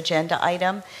to this agenda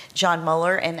item. John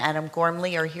Muller and Adam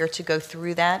Gormley are here to go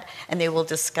through that, and they will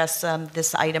discuss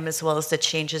this item as well as the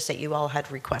changes that you all had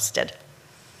requested.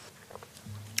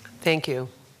 Thank you.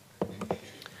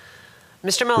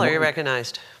 Mr. Muller, you're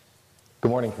recognized.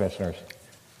 Good morning, Commissioners.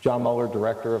 John Muller,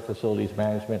 Director of Facilities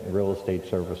Management and Real Estate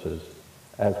Services.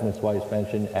 As Ms. Weiss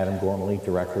mentioned, Adam Gormley,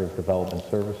 Director of Development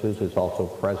Services, is also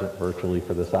present virtually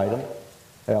for this item.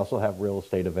 I also have real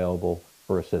estate available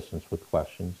for assistance with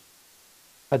questions.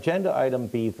 Agenda item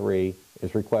B3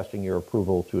 is requesting your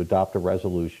approval to adopt a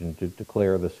resolution to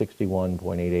declare the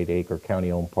 61.88 acre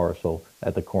county-owned parcel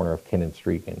at the corner of Kinnan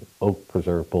Street and Oak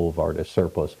Preserve Boulevard as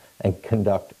surplus and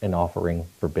conduct an offering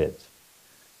for bids.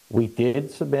 We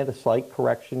did submit a slight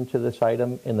correction to this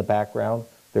item in the background.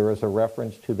 There is a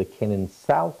reference to the Kinnan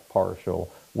South parcel,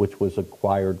 which was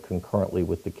acquired concurrently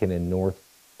with the Kinnan North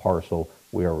parcel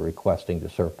we are requesting to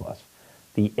surplus.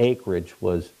 The acreage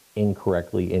was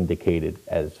incorrectly indicated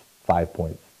as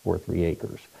 5.43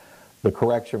 acres. The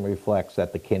correction reflects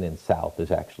that the Kinnan South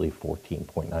is actually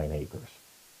 14.9 acres.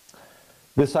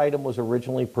 This item was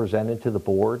originally presented to the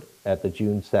board at the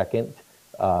June 2nd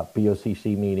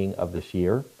BOCC meeting of this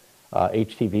year.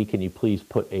 HTV, can you please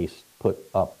put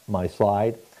up my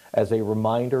slide? As a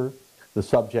reminder, the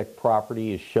subject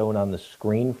property is shown on the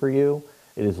screen for you.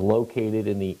 It is located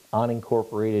in the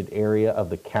unincorporated area of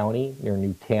the county near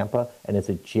New Tampa, and it's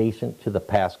adjacent to the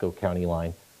Pasco County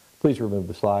line. Please remove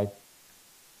the slide.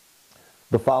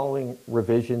 The following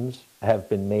revisions have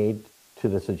been made to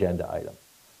this agenda item.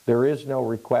 There is no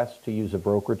request to use a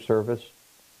brokerage service.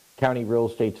 County real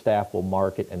estate staff will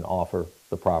market and offer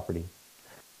the property.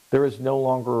 There is no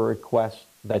longer a request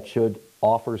that should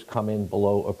offers come in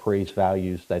below appraised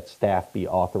values that staff be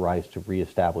authorized to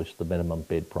reestablish the minimum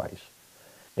bid price.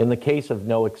 In the case of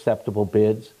no acceptable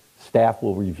bids, staff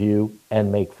will review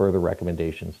and make further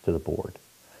recommendations to the board.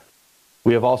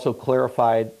 We have also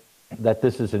clarified that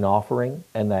this is an offering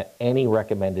and that any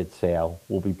recommended sale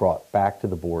will be brought back to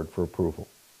the board for approval.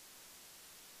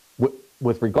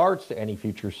 With regards to any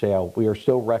future sale, we are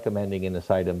still recommending in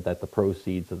this item that the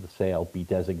proceeds of the sale be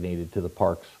designated to the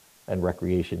Parks and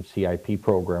Recreation CIP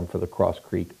program for the Cross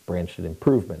Creek Branchton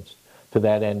improvements. To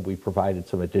that end, we provided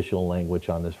some additional language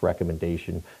on this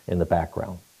recommendation in the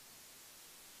background.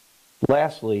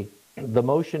 Lastly, the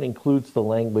motion includes the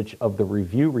language of the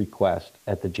review request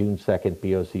at the June 2nd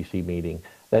BOCC meeting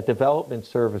that Development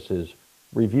Services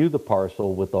review the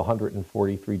parcel with the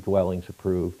 143 dwellings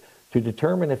approved to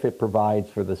determine if it provides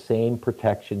for the same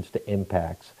protections to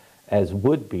impacts as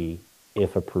would be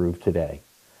if approved today.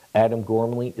 Adam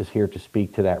Gormley is here to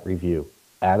speak to that review.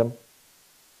 Adam?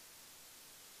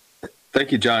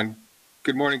 Thank you, John.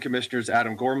 Good morning, Commissioners.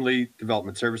 Adam Gormley,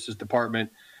 Development Services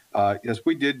Department. Yes,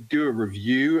 we did do a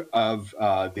review of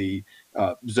the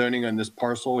zoning on this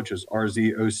parcel, which is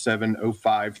RZ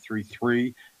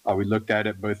 070533. We looked at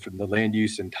it both from the land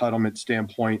use entitlement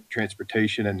standpoint,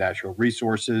 transportation, and natural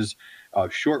resources.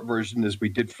 Short version is we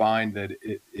did find that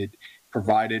it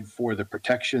provided for the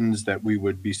protections that we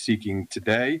would be seeking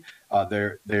today.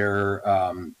 Their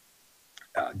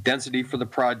density for the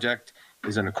project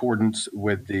is in accordance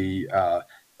with the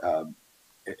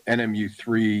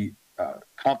NMU3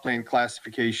 comp plan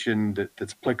classification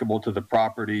that's applicable to the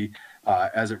property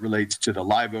as it relates to the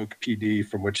Live Oak PD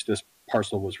from which this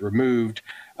parcel was removed.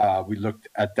 We looked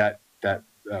at that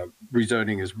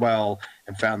rezoning as well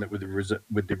and found that with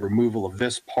the removal of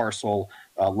this parcel,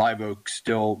 Live Oak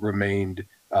still remained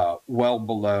well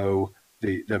below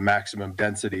the maximum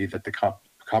density that the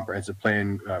comprehensive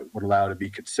plan would allow to be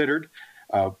considered.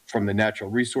 From the natural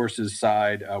resources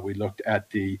side, we looked at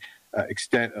the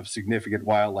extent of significant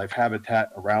wildlife habitat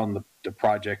around the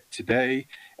project today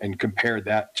and compared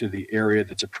that to the area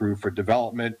that's approved for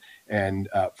development, and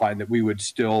find that we would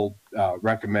still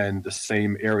recommend the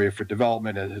same area for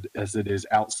development as it is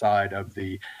outside of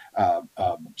the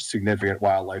significant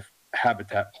wildlife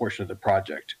habitat portion of the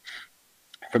project.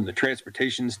 From the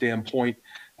transportation standpoint,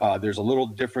 there's a little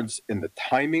difference in the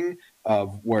timing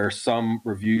of where some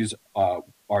reviews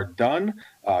are done.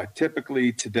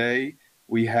 Typically today,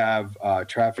 we have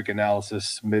traffic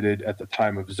analysis submitted at the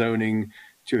time of zoning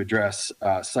to address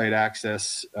site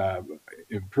access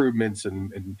improvements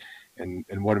and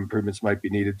what improvements might be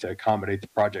needed to accommodate the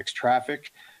project's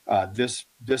traffic. This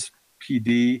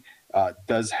PD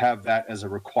does have that as a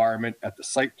requirement at the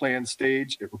site plan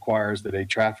stage. It requires that a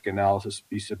traffic analysis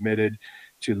be submitted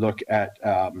to look at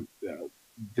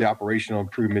the operational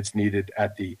improvements needed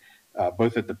at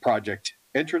both at the project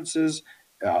entrances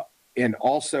and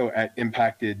also at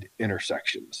impacted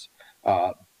intersections.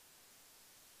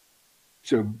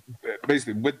 So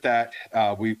basically with that,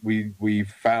 we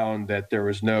found that there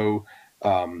was no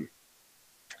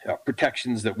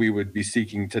protections that we would be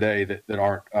seeking today that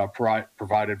aren't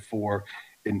provided for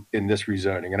in this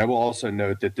rezoning. And I will also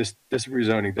note that this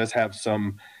rezoning does have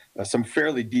some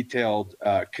fairly detailed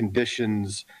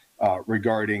conditions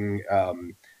regarding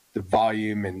the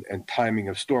volume and timing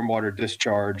of stormwater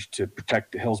discharge to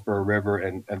protect the Hillsborough River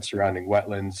and surrounding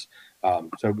wetlands.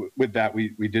 So with that,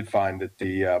 we did find that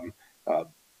the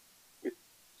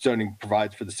zoning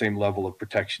provides for the same level of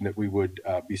protection that we would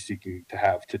be seeking to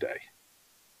have today.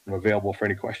 I'm available for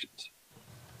any questions.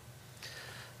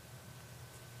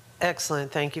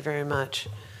 Excellent. Thank you very much.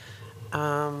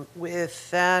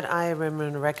 With that, I am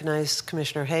going to recognize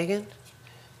Commissioner Hagan.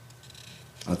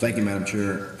 Thank you, Madam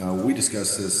Chair. We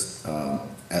discussed this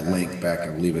at length back, I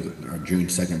believe, at our June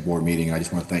 2nd board meeting. I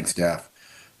just want to thank staff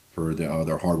for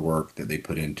their hard work that they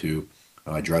put into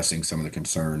addressing some of the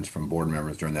concerns from board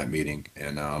members during that meeting,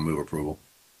 and I'll move approval.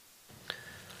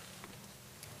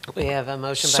 We have a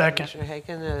motion by Commissioner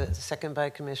Hagan, a second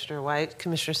by Commissioner White.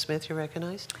 Commissioner Smith, you're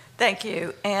recognized. Thank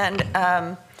you. And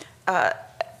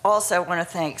also want to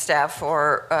thank staff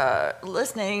for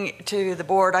listening to the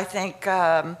board. I think,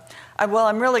 I'm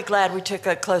really glad we took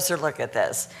a closer look at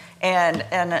this and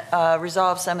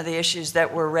resolved some of the issues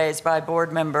that were raised by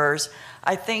board members.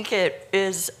 I think it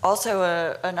is also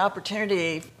an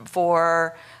opportunity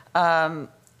for,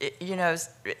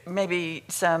 maybe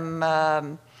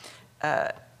some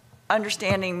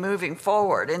understanding moving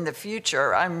forward in the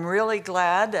future. I'm really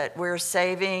glad that we're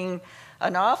saving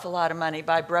an awful lot of money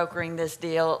by brokering this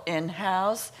deal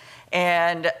in-house,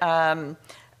 and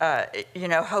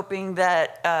hoping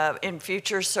that in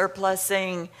future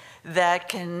surplusing that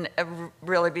can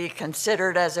really be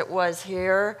considered as it was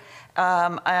here.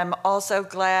 I'm also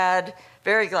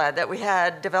very glad that we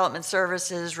had Development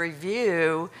Services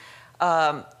review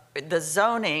the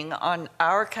zoning on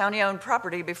our county-owned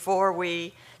property before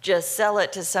we just sell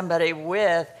it to somebody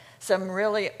with some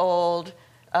really old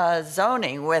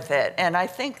zoning with it. And I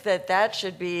think that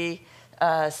should be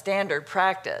standard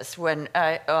practice when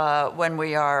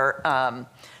we are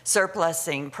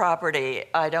surplusing property.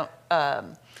 I don't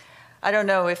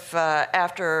know if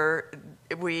after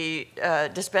we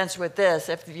dispense with this,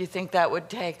 if you think that would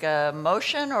take a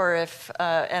motion, or if,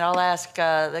 and I'll ask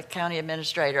the county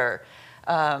administrator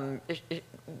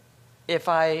if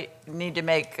I need to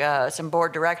make some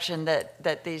board direction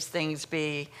that these things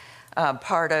be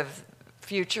part of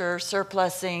future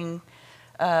surplusing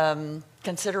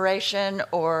consideration,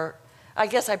 or I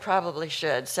guess I probably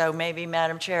should. So maybe,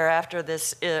 Madam Chair, after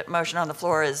this motion on the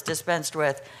floor is dispensed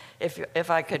with, if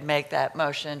I could make that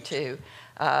motion to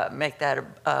make that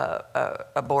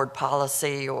a board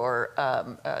policy or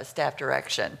staff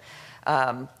direction.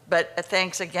 But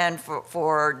thanks again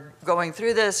for going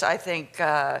through this. I think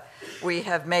we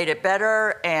have made it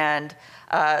better, and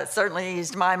certainly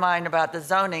eased my mind about the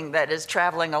zoning that is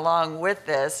traveling along with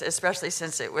this, especially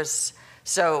since it was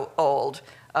so old.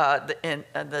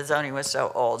 The zoning was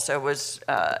so old, so it was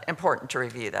important to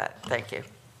review that. Thank you.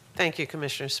 Thank you,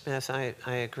 Commissioner Smith. I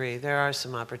agree. There are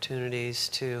some opportunities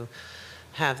to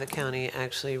have the county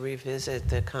actually revisit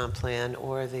the comp plan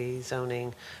or the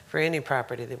zoning for any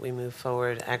property that we move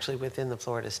forward actually within the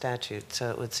Florida statute. So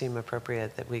it would seem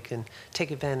appropriate that we can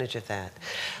take advantage of that.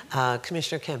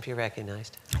 Commissioner Kemp, you're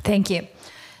recognized. Thank you.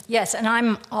 Yes, and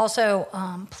I'm also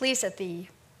pleased that the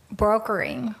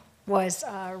brokering was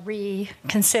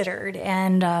reconsidered,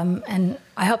 and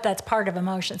I hope that's part of a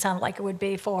motion. It sounded like it would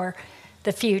be for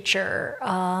the future.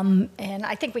 And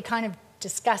I think we kind of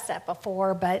discussed that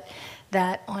before, but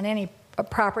that on any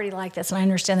property like this, and I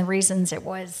understand the reasons it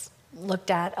was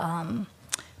looked at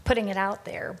putting it out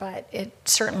there, but it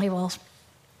certainly will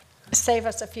save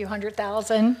us a few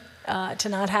 $100,000 to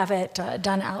not have it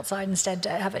done outside, instead to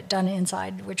have it done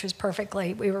inside, which was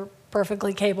we were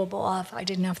perfectly capable of. I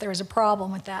didn't know if there was a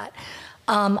problem with that.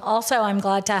 Also, I'm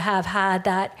glad to have had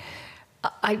that.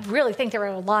 I really think there were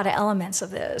a lot of elements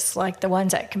of this, like the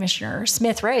ones that Commissioner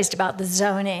Smith raised about the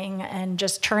zoning and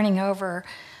just turning over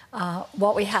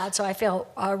what we had. So I feel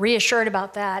reassured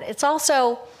about that. It's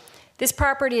also, this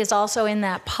property is also in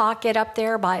that pocket up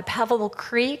there by Pebble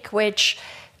Creek, which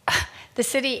the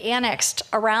city annexed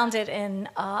around it in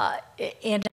a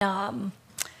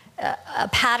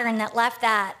pattern that left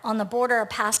that on the border of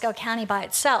Pasco County by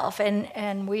itself.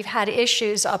 And we've had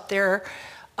issues up there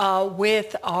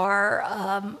with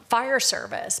our fire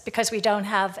service because we don't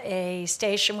have a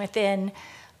station within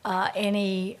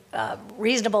any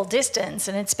reasonable distance,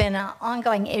 and it's been an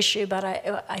ongoing issue, but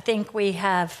I think we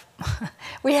have,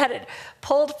 we had it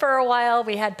pulled for a while.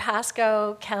 We had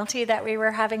Pasco County that we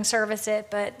were having service it,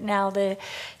 but now the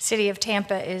city of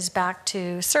Tampa is back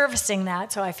to servicing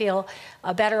that, so I feel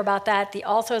better about that.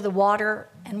 Also the water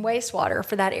and wastewater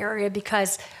for that area,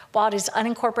 because while it is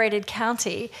unincorporated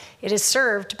county, it is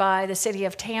served by the city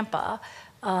of Tampa.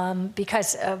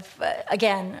 Because of,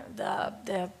 again,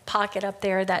 the pocket up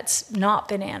there that's not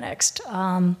been annexed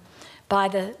by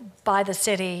the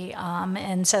city.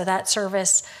 And so that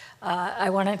service I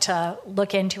wanted to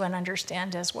look into and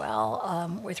understand as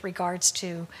well with regards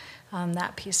to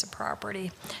that piece of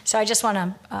property. So I just want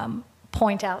to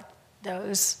point out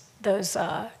those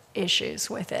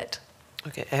issues with it.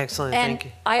 Okay, excellent, and thank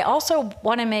you. I also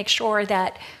want to make sure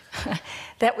that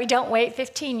that we don't wait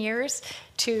 15 years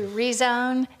to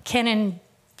rezone Kennan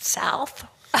South,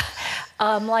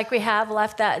 like we have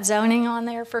left that zoning on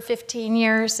there for 15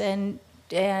 years and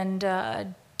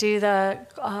do the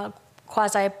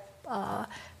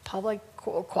quasi-public,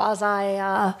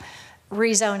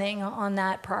 rezoning on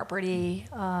that property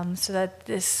so that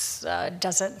this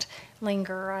doesn't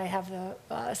linger. I have the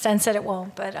sense that it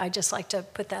won't, but I just like to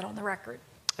put that on the record.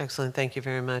 Excellent, thank you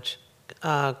very much.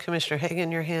 Commissioner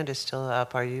Hagan, your hand is still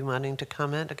up. Are you wanting to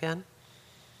comment again?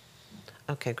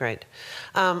 Okay, great.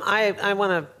 I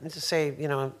want to say,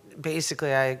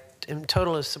 basically I am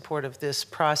totally support of this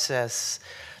process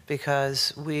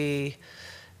because we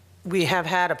have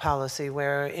had a policy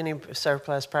where any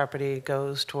surplus property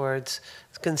goes towards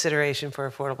consideration for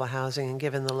affordable housing, and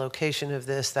given the location of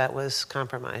this, that was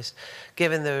compromised.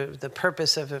 Given the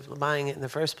purpose of buying it in the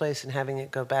first place and having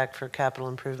it go back for capital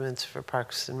improvements for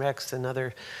parks and recs and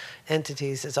other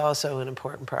entities is also an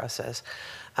important process.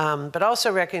 But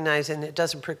also recognizing it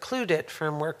doesn't preclude it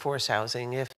from workforce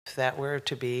housing if that were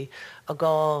to be a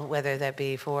goal, whether that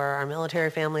be for our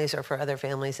military families or for other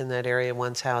families in that area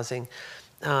once housing.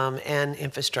 And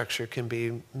infrastructure can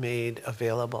be made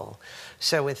available.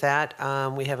 So with that,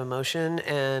 we have a motion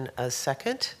and a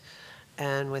second.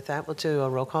 And with that, we'll do a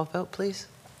roll call vote, please.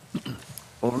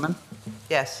 Overman?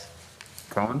 Yes.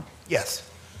 Cohen? Yes.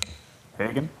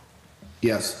 Hagan?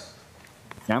 Yes.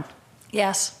 Kemp?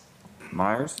 Yes.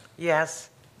 Myers?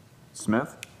 Yes.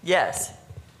 Smith? Yes.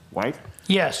 White?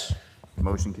 Yes.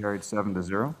 Motion carried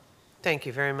 7-0. Thank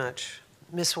you very much.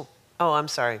 I'm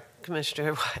sorry.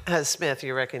 Commissioner Smith,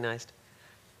 you're recognized.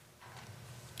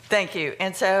 Thank you.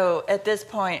 And so at this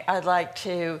point, I'd like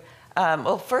to,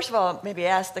 well, first of all, maybe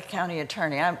ask the county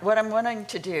attorney. What I'm wanting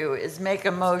to do is make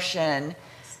a motion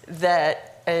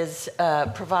that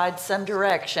provides some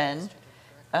direction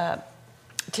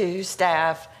to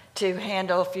staff to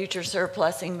handle future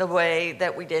surplusing the way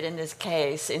that we did in this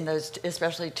case, in those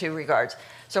especially two regards.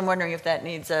 So I'm wondering if that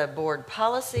needs a board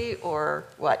policy or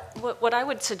what? What I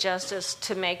would suggest is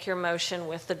to make your motion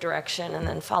with the direction, and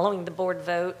then following the board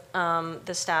vote,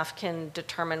 the staff can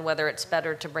determine whether it's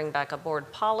better to bring back a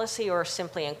board policy or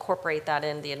simply incorporate that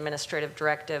in the administrative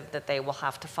directive that they will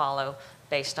have to follow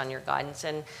based on your guidance.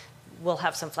 And we'll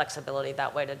have some flexibility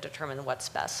that way to determine what's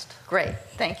best. Great,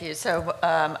 thank you. So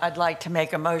I'd like to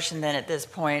make a motion then at this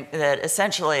point that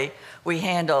essentially we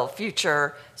handle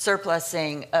future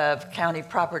surplusing of county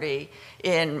property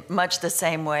in much the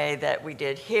same way that we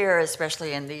did here,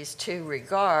 especially in these two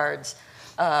regards.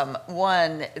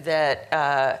 One,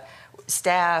 that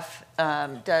staff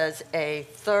does a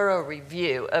thorough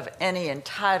review of any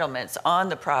entitlements on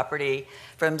the property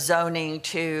from zoning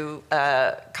to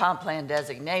comp plan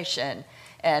designation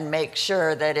and make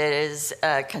sure that it is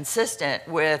consistent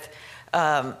with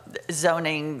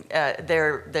zoning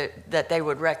that they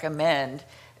would recommend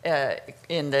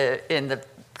in the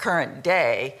current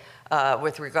day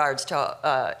with regards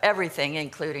to everything,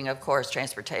 including, of course,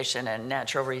 transportation and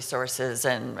natural resources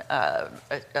and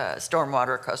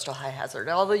stormwater, coastal high hazard,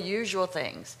 all the usual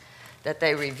things that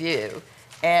they review.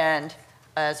 And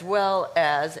as well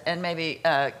as, and maybe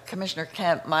Commissioner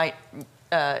Kemp might,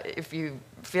 if you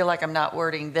feel like I'm not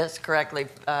wording this correctly,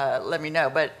 let me know,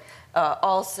 but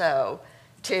also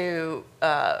to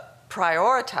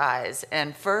prioritize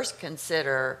and first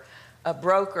consider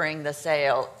brokering the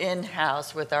sale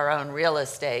in-house with our own real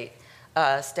estate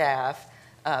staff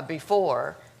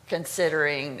before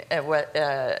considering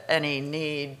any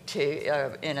need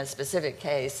to, in a specific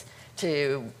case,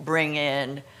 to bring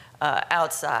in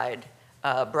outside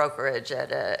brokerage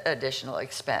at an additional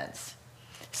expense.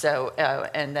 So,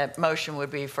 and that motion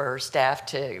would be for staff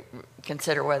to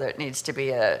consider whether it needs to be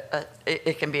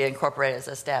it can be incorporated as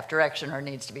a staff direction or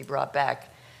needs to be brought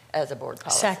back as a board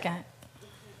policy. Second.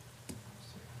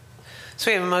 So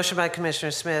we have a motion by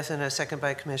Commissioner Smith and a second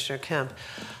by Commissioner Kemp.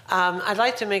 I'd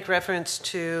like to make reference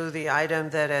to the item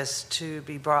that is to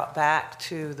be brought back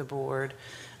to the board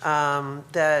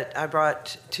that I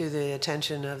brought to the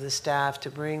attention of the staff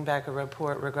to bring back a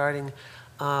report regarding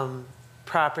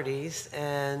properties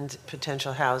and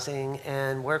potential housing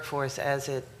and workforce as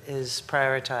it is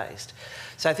prioritized.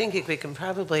 So I think we can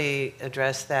probably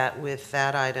address that with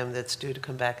that item that's due to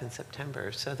come back in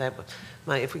September. So that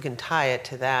if we can tie it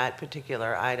to that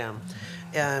particular item.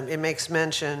 It makes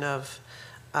mention of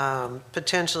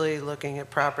potentially looking at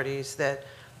properties that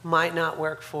might not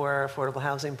work for affordable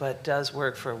housing, but does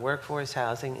work for workforce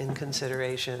housing in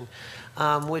consideration,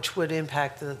 which would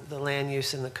impact the land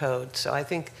use in the code. So I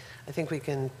think we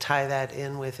can tie that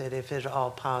in with it if at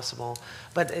all possible.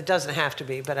 But it doesn't have to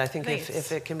be, but I think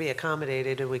if it can be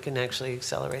accommodated, we can actually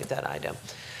accelerate that item.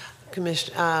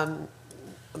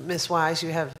 Ms. Wise,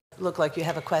 look like you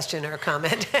have a question or a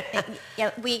comment.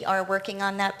 Yeah, we are working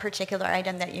on that particular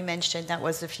item that you mentioned. That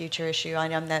was a future issue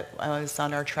item that was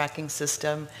on our tracking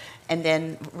system. And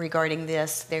then regarding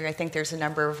this, I think there's a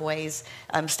number of ways.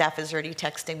 Staff is already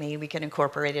texting me. We can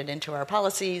incorporate it into our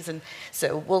policies. And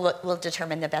so we'll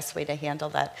determine the best way to handle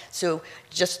that. So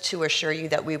just to assure you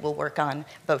that we will work on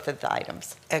both of the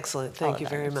items. Excellent. Thank you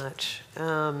very much.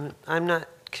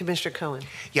 Commissioner Cohen.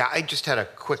 Yeah, I just had a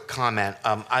quick comment.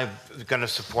 I'm going to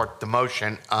support the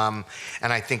motion, and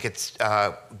I think it's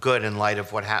good in light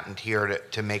of what happened here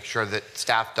to make sure that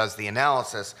staff does the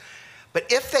analysis. But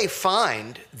if they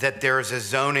find that there is a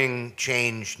zoning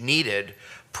change needed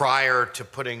prior to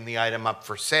putting the item up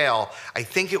for sale, I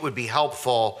think it would be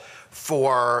helpful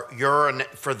for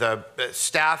the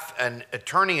staff and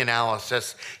attorney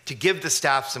analysis to give the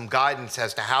staff some guidance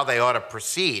as to how they ought to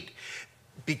proceed.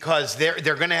 Because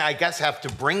they're going to, I guess, have to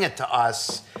bring it to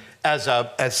us as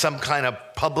some kind of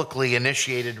publicly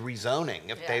initiated rezoning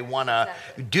if they want to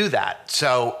do that.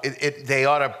 So they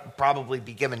ought to probably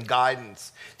be given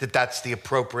guidance that that's the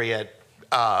appropriate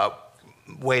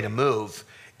way to move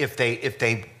if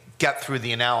they get through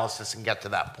the analysis and get to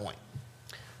that point.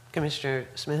 Commissioner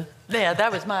Smith? Yeah,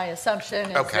 that was my assumption,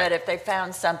 is that if they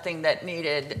found something that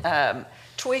needed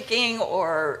tweaking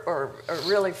or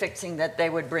really fixing, that they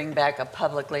would bring back a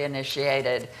publicly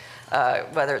initiated,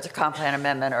 whether it's a comp plan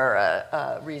amendment or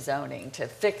a rezoning, to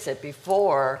fix it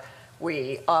before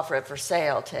we offer it for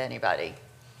sale to anybody.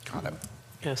 Got it.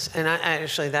 Yes, and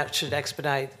actually that should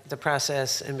expedite the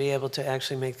process and be able to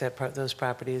actually make those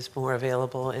properties more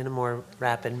available in a more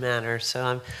rapid manner.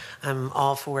 So I'm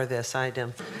all for this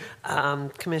item.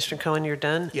 Commissioner Cohen, you're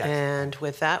done? Yes. And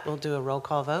with that, we'll do a roll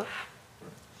call vote.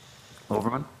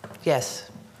 Overman? Yes.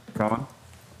 Cohen?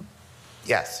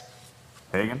 Yes.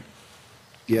 Hagan?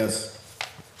 Yes.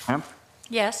 Kemp?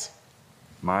 Yes.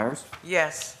 Myers?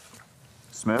 Yes.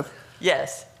 Smith?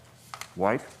 Yes.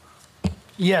 White?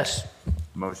 Yes.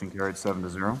 Motion carried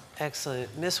 7-0.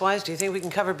 Excellent. Ms. Wise, do you think we can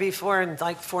cover B4 in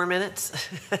like 4 minutes?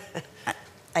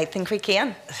 I think we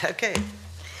can. Okay.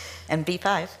 And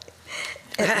B5.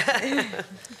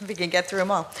 We can get through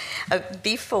them all.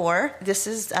 B4, this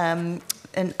is an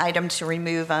item to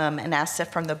remove an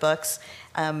asset from the books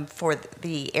for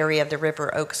the area of the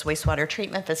River Oaks Wastewater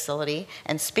Treatment Facility.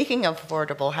 And speaking of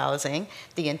affordable housing,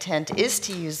 the intent is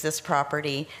to use this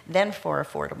property then for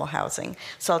affordable housing.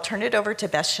 So I'll turn it over to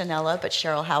Beth Chanella, but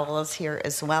Cheryl Howell is here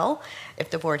as well, if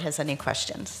the board has any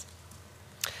questions.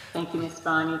 Thank you, Ms.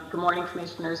 Bonnie. Good morning,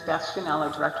 Commissioners. Beth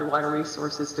Schinella, Director, Water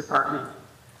Resources Department.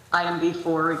 Item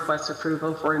B4 requests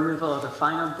approval for removal of the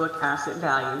final book asset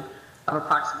value of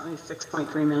approximately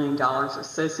 $6.3 million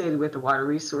associated with the Water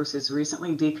Resources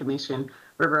recently decommissioned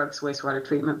River Oaks Wastewater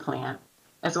Treatment Plant,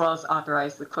 as well as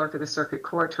authorize the Clerk of the Circuit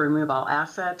Court to remove all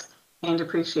assets and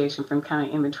depreciation from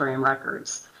county inventory and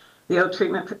records. The old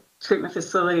treatment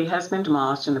facility has been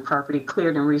demolished and the property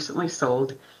cleared and recently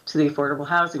sold to the Affordable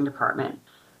Housing Department.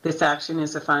 This action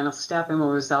is a final step and will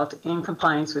result in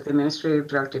compliance with Administrative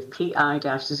Directive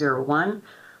PI-01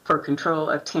 for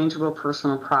control of tangible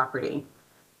personal property.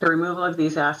 The removal of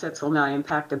these assets will not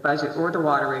impact the budget or the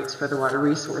water rates for the Water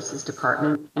Resources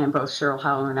Department, and both Cheryl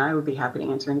Howell and I would be happy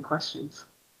to answer any questions.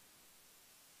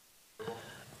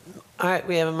 All right,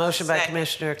 we have a motion by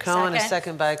Commissioner Cohen, a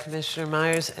second by Commissioner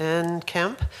Myers and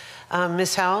Kemp.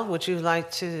 Ms. Howell, would you like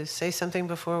to say something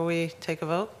before we take a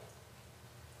vote?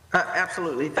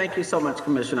 Absolutely. Thank you so much,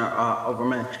 Commissioner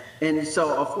Overman. And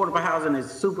so Affordable Housing is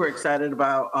super excited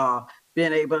about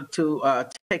being able to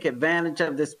take advantage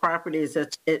of this property.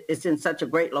 It's in such a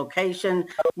great location.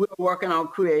 We're working on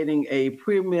creating a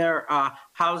premier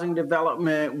housing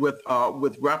development with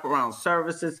wraparound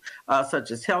services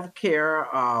such as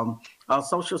healthcare,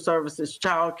 social services,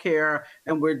 childcare,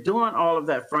 and we're doing all of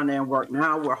that front end work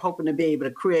now. We're hoping to be able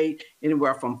to create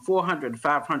anywhere from 400 to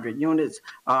 500 units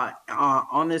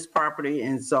on this property.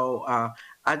 And so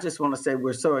I just want to say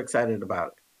we're so excited about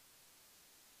it.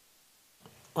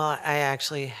 Well, I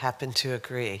actually happen to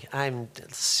agree. I'm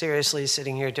seriously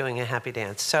sitting here doing a happy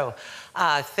dance. So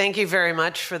thank you very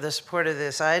much for the support of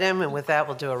this item. And with that,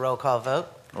 we'll do a roll call vote.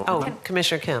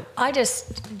 Commissioner Kemp. I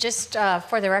just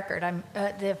for the record,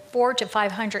 the 400 to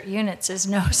 500 units is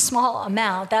no small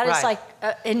amount. That is like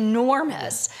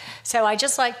enormous. So I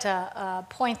just like to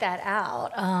point that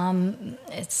out. I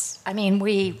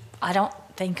don't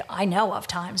think I know of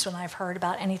times when I've heard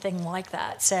about anything like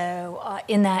that. So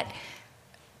in that,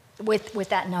 with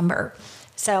that number.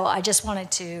 So I just wanted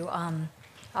to,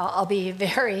 I'll be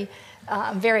very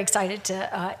excited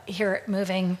to hear it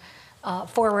moving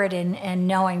forward and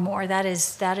knowing more. That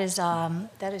is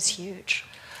huge.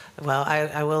 Well,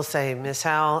 I will say Ms.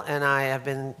 Howell and I have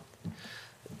been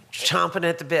chomping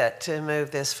at the bit to move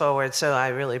this forward, so I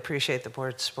really appreciate the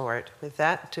board's support. With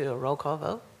that, to a roll call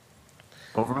vote.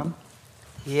 Overman?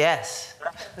 Yes.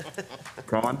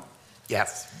 Cohen?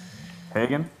 Yes.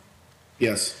 Hagan?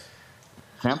 Yes.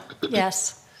 Kemp?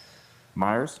 Yes.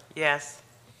 Myers? Yes.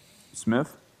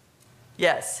 Smith?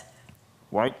 Yes.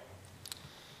 White?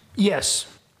 Yes.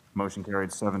 Motion carried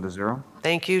 7-0.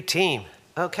 Thank you, team.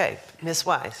 Okay, Ms.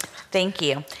 Wise. Thank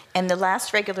you. And the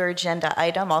last regular agenda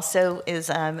item also is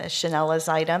Shanella's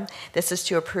item. This is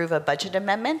to approve a budget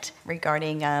amendment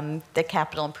regarding the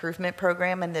capital improvement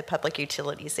program in the public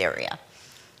utilities area.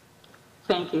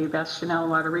 Thank you. Beth Schinella,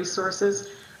 Water Resources.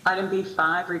 Item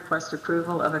B5, request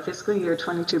approval of a fiscal year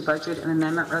 22 budget and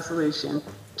amendment resolution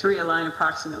to realign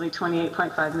approximately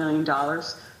 $28.5 million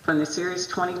from the Series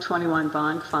 2021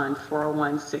 Bond Fund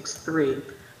 40163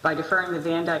 by deferring the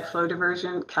Van Dyke Flow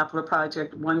Diversion Capital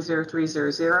Project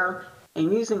 10300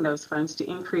 and using those funds to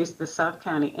increase the South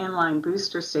County Inline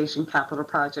Booster Station Capital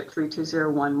Project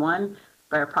 32011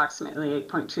 by approximately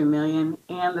 $8.2 million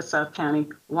and the South County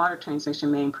Water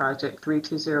Transmission Main Project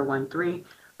 32013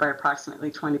 by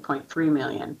approximately $20.3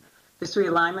 million. This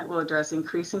realignment will address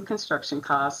increasing construction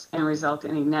costs and result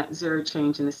in a net zero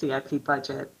change in the CIP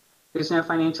budget. There's no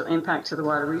financial impact to the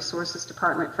Water Resources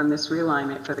Department from this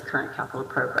realignment for the current capital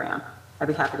program. I'd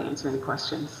be happy to answer any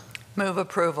questions. Move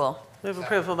approval. Move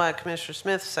approval by Commissioner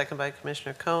Smith, second by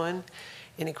Commissioner Cohen.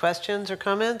 Any questions or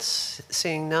comments?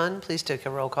 Seeing none, please take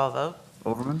a roll call vote.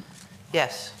 Overman?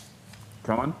 Yes.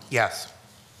 Cohen? Yes.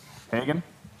 Hagan?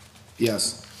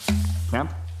 Yes.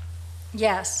 Kemp?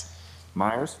 Yes.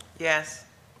 Myers? Yes.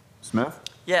 Smith?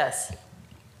 Yes.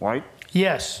 White?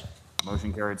 Yes.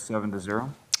 Motion carried 7-0.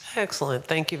 Excellent.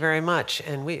 Thank you very much.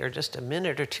 And we are just a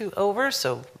minute or two over,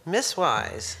 so Ms.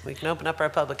 Wise, we can open up our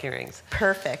public hearings.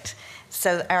 Perfect.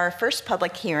 So our first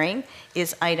public hearing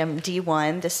is item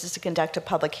D1. This is to conduct a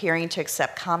public hearing to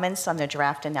accept comments on the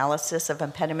draft analysis of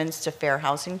impediments to fair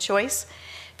housing choice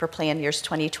for plan years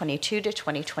 2022 to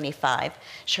 2025.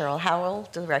 Cheryl Howell,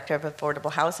 Director of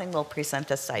Affordable Housing, will present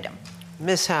this item.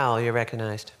 Ms. Howell, you're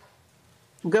recognized.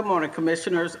 Good morning,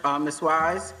 Commissioners. Ms.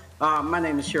 Wise, my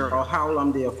name is Cheryl Howell.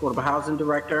 I'm the Affordable Housing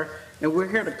Director, and we're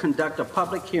here to conduct a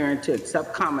public hearing to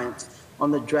accept comments on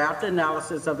the draft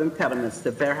analysis of impediments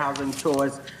to fair housing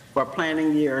choice for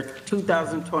planning year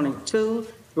 2022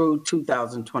 through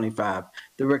 2025.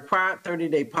 The required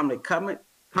 30-day public comment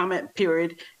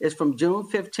period is from June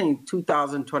 15,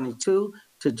 2022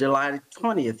 to July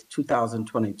 20th,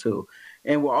 2022.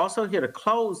 And we're also here to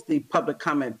close the public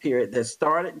comment period that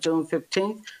started June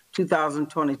 15th,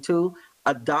 2022,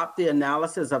 adopt the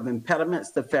analysis of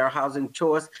impediments to fair housing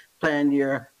choice plan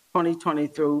year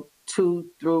 2022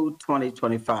 through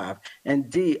 2025. And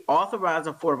D, authorize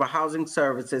Affordable Housing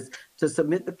Services to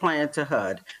submit the plan to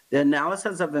HUD. The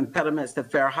analysis of impediments to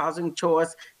fair housing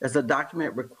choice is a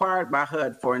document required by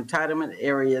HUD for entitlement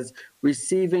areas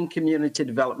receiving community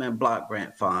development block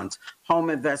grant funds, home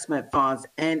investment funds,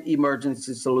 and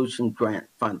emergency solution grant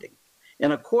funding.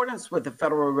 In accordance with the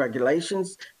federal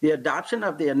regulations, the adoption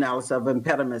of the analysis of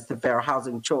impediments to fair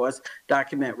housing choice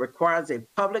document requires a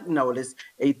public notice,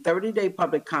 a 30-day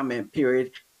public comment period,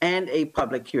 and a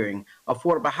public hearing.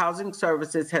 Affordable Housing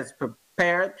Services has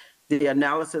prepared the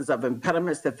analysis of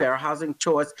impediments to fair housing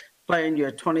choice plan year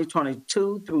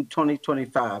 2022 through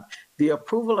 2025. The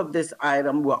approval of this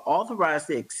item will authorize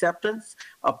the acceptance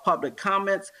of public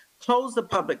comments, close the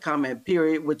public comment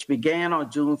period, which began on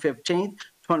June 15th,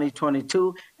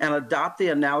 2022, and adopt the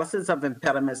analysis of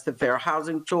impediments to fair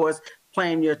housing choice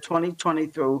plan year 2020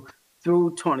 through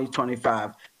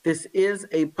 2025. This is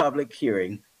a public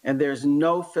hearing, and there's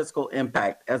no fiscal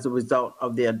impact as a result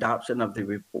of the adoption of the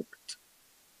report.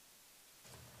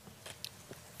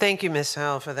 Thank you, Ms.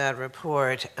 Howell, for that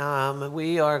report.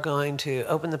 We are going to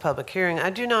open the public hearing. I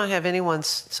do not have anyone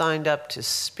signed up to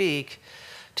speak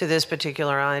to this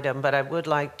particular item, but I would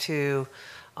like to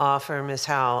offer Ms.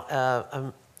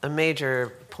 Howell a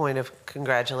major point of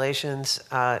congratulations.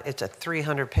 It's a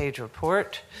 300-page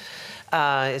report.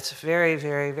 It's very,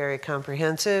 very, very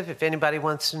comprehensive. If anybody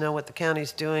wants to know what the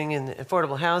county's doing in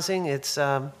affordable housing, it's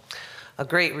a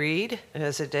great read,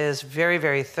 as it is very,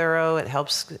 very thorough. It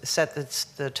helps set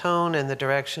the tone and the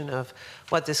direction of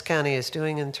what this county is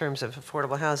doing in terms of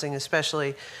affordable housing,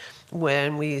 especially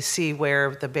when we see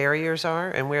where the barriers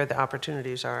are and where the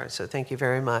opportunities are. So thank you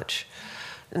very much.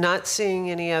 Not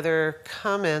seeing any other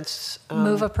comments.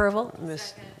 Move approval.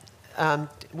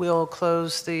 We'll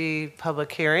close the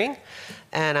public hearing.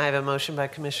 And I have a motion by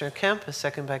Commissioner Kemp, a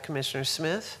second by Commissioner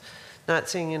Smith. Not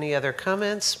seeing any other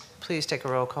comments, please take a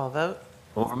roll call vote.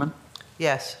 Overman?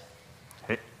 Yes.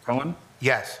 Cohen?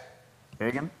 Yes.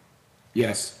 Hagan?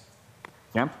 Yes.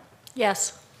 Kemp?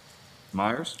 Yes.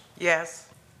 Myers? Yes.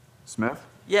 Smith?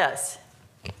 Yes.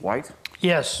 White?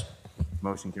 Yes.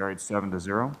 Motion carried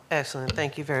 7-0. Excellent.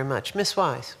 Thank you very much. Ms.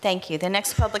 Wise. Thank you. The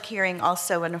next public hearing,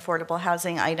 also an affordable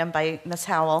housing item by Ms.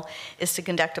 Howell, is to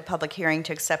conduct a public hearing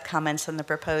to accept comments on the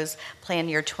proposed plan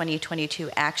year 2022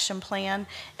 action plan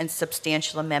and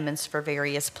substantial amendments for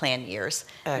various plan years.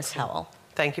 Ms. Howell.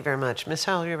 Thank you very much. Ms.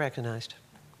 Howell, you're recognized.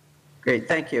 Great,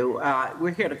 thank you.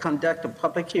 We're here to conduct a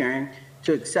public hearing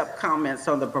to accept comments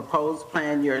on the proposed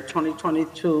plan year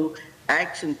 2022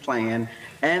 action plan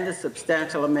and the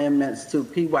substantial amendments to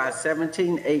PY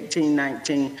 17, 18,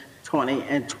 19, 20,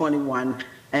 and 21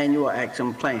 annual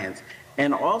action plans.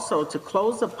 And also to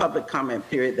close the public comment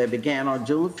period that began on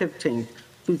June 15,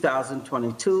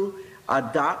 2022,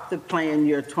 adopt the plan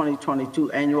year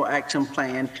 2022 annual action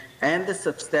plan and the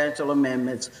substantial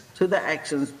amendments to the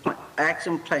action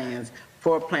plans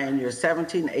for plan year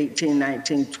 17, 18,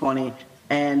 19, 20,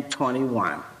 and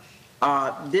 21.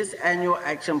 This annual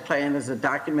action plan is a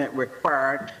document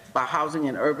required by Housing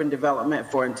and Urban Development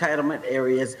for entitlement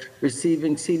areas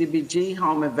receiving CDBG,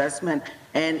 home investment,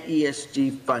 and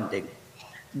ESG funding.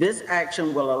 This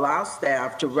action will allow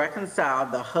staff to reconcile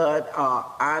the HUD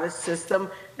IDA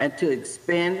system and to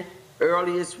expend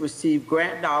earliest received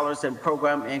grant dollars and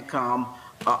program income.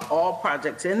 All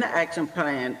projects in the action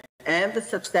plan and the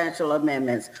substantial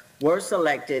amendments were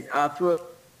selected through.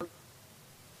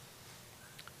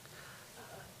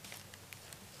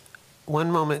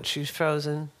 One moment, she's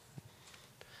frozen.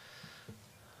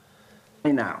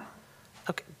 Now.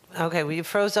 Okay, well, you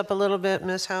froze up a little bit,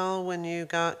 Ms. Howell, when you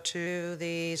got to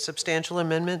the substantial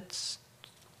amendments.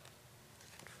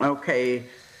 Okay.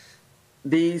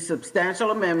 The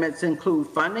substantial amendments include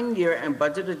funding year and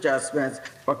budget adjustments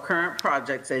for current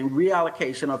projects and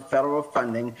reallocation of federal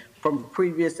funding from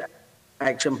previous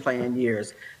action plan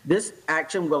years. This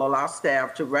action will allow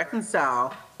staff to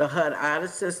reconcile the HUD IDA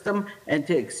system and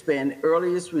to expend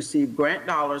earliest received grant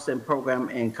dollars and program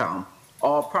income.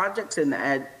 All projects in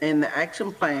the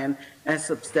action plan and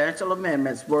substantial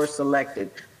amendments were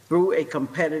selected through a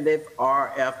competitive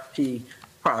RFP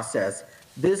process.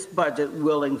 This budget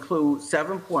will include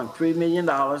 $7.3 million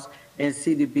in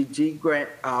CDBG grant,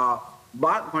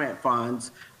 block grant funds,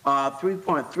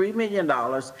 $3.3 million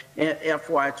in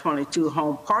FY22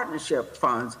 home partnership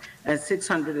funds, and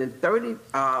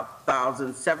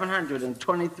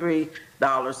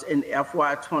 $630,723 in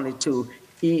FY22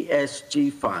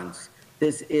 ESG funds.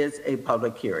 This is a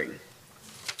public hearing.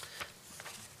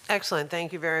 Excellent,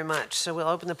 thank you very much. So we'll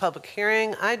open the public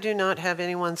hearing. I do not have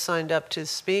anyone signed up to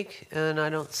speak, and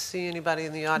I don't see anybody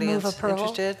in the audience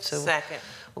interested. So Second.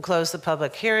 we'll close the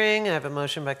public hearing. I have a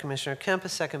motion by Commissioner Kemp, a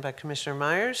second by Commissioner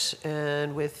Myers.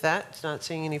 And with that, not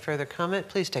seeing any further comment,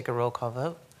 please take a roll call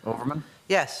vote. Overman?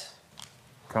 Yes.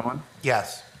 Cohen?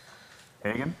 Yes.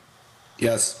 Hagan?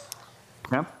 Yes.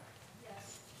 Kemp?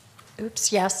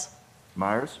 Oops, yes.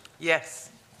 Myers? Yes.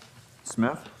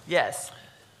 Smith? Yes.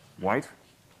 White?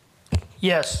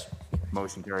 Yes.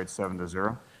 Motion carried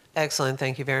 7-0. Excellent,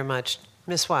 thank you very much.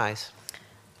 Ms. Wise.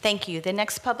 Thank you. The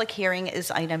next public hearing is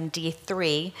item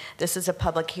D3. This is a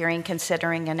public hearing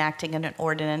considering enacting an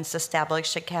ordinance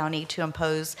established a county to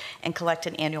impose and collect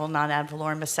an annual non-ad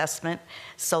valorem assessment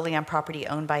solely on property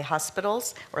owned by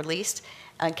hospitals or leased.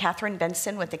 Catherine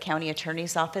Benson with the County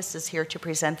Attorney's Office is here to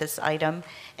present this item,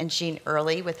 and Jean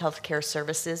Early with Healthcare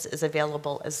Services is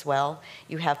available as well.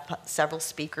 You have several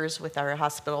speakers with our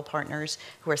hospital partners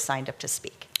who are signed up to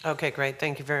speak. Okay, great.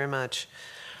 Thank you very much.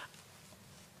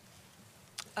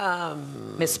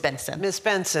 Ms. Benson. Ms.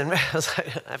 Benson.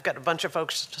 I've got a bunch of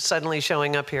folks suddenly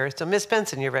showing up here. So Ms.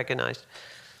 Benson, you're recognized.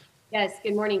 Yes,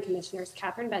 good morning, Commissioners.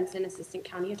 Catherine Benson, Assistant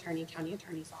County Attorney, County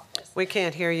Attorney's Office. We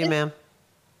can't hear you, ma'am.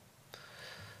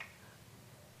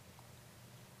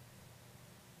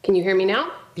 Can you hear me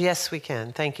now? Yes, we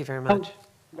can. Thank you very much.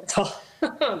 Oh,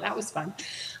 that was fun.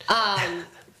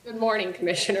 Good morning,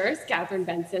 Commissioners. Catherine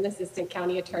Benson, Assistant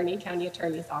County Attorney, County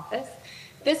Attorney's Office.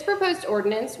 This proposed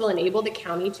ordinance will enable the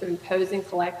county to impose and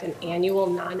collect an annual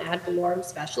non-ad valorem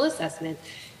special assessment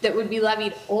that would be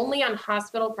levied only on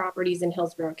hospital properties in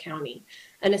Hillsborough County.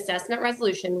 An assessment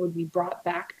resolution would be brought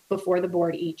back before the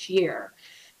board each year.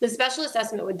 The special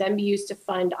assessment would then be used to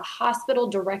fund a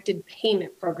hospital-directed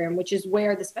payment program, which is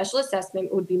where the special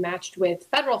assessment would be matched with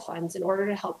federal funds in order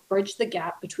to help bridge the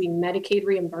gap between Medicaid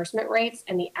reimbursement rates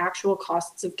and the actual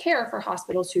costs of care for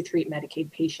hospitals who treat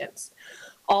Medicaid patients.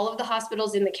 All of the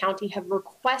hospitals in the county have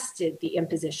requested the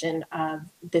imposition of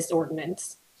this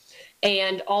ordinance,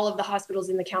 and all of the hospitals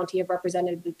in the county have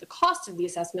represented that the cost of the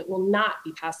assessment will not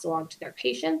be passed along to their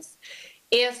patients.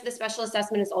 If the special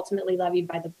assessment is ultimately levied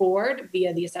by the board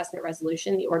via the assessment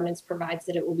resolution, the ordinance provides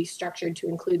that it will be structured to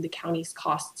include the county's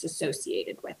costs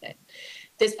associated with it.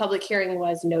 This public hearing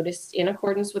was noticed in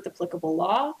accordance with applicable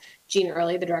law. Jean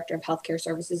Early, the Director of Healthcare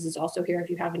Services, is also here if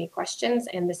you have any questions,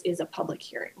 and this is a public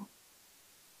hearing.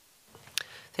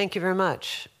 Thank you very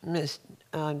much.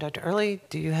 Dr. Early,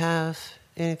 do you have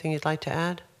anything you'd like to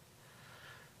add?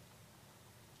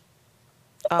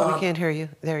 Oh, we can't hear you.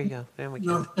 There you go. There we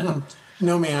go.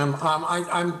 No, ma'am.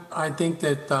 I think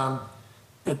that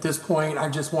at this point, I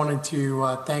just wanted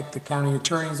to thank the County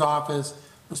Attorney's Office,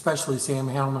 especially Sam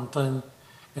Hamilton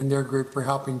and their group for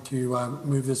helping to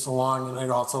move this along. And I'd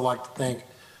also like to thank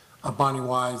Bonnie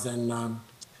Wise and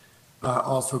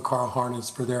also Carl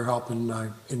Harness for their help in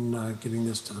getting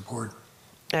this to the board.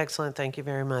 Excellent. Thank you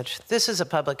very much. This is a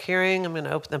public hearing. I'm going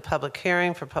to open the public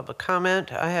hearing for public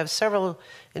comment. I have several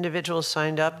individuals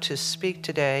signed up to speak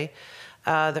today.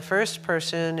 The first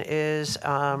person is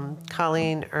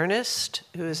Colleen Ernest,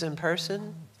 who is in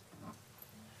person.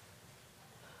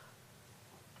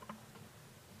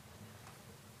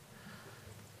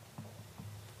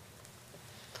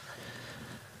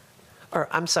 Or,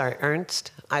 I'm sorry,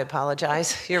 Ernst. I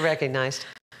apologize. You're recognized.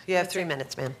 You have 3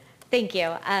 minutes, ma'am. Thank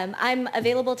you. I'm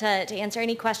available to answer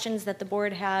any questions that the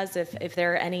board has. If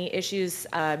there are any issues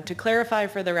to clarify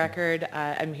for the record,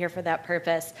 I'm here for that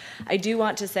purpose. I do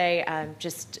want to say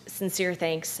just sincere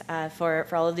thanks for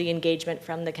all of the engagement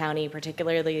from the county,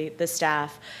 particularly the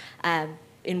staff,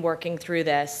 in working through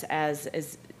this.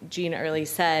 As Jean Early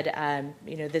said,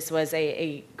 this was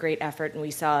a great effort, and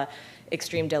we saw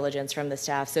extreme diligence from the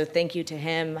staff. So thank you to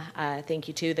him, thank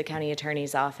you to the County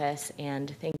Attorney's Office,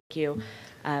 and thank you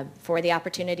for the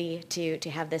opportunity to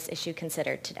have this issue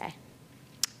considered today.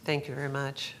 Thank you very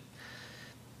much.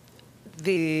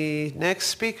 The next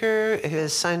speaker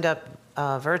has signed up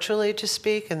virtually to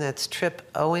speak, and that's Trip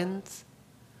Owings.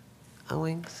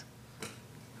 Owings?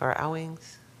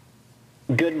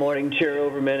 Good morning, Chair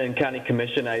Overman and County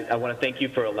Commission. I want to thank you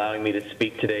for allowing me to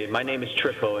speak today. My name is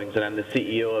Trip Owings, and I'm the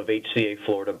CEO of HCA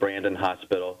Florida Brandon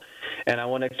Hospital. And I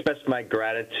want to express my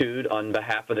gratitude on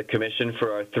behalf of the Commission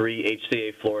for our 3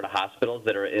 HCA Florida hospitals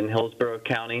that are in Hillsborough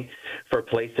County for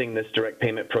placing this direct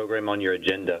payment program on your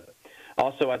agenda.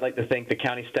 Also, I'd like to thank the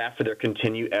county staff for their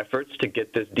continued efforts to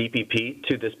get this DPP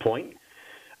to this point.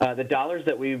 The dollars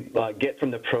that we get from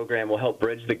the program will help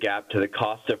bridge the gap to the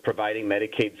cost of providing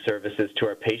Medicaid services to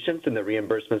our patients and the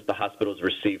reimbursements the hospitals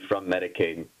receive from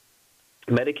Medicaid.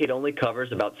 Medicaid only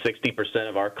covers about 60%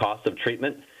 of our cost of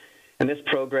treatment, and this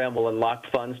program will unlock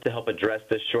funds to help address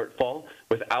this shortfall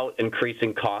without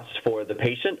increasing costs for the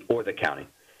patient or the county.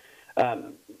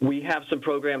 We have some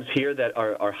programs here that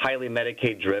are highly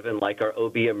Medicaid driven, like our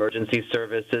OB emergency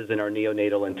services and our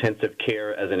neonatal intensive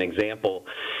care as an example,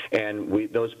 and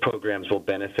those programs will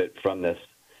benefit from this.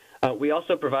 We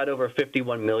also provide over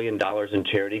 $51 million in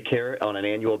charity care on an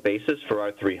annual basis for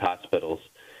our 3 hospitals.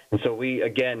 And so we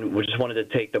just wanted to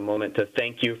take the moment to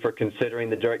thank you for considering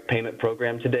the direct payment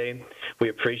program today. We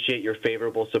appreciate your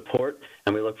favorable support,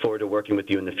 and we look forward to working with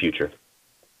you in the future.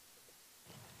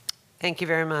 Thank you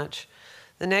very much.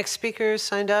 The next speaker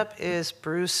signed up is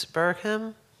Bruce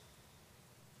Bergham.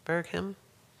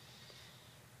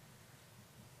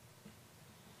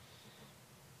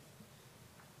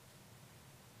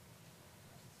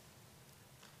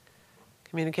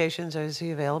 Communications, is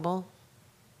he available?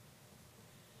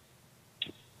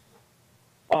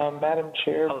 Madam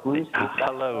Chair, Bruce.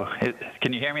 Hello.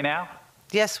 Can you hear me now?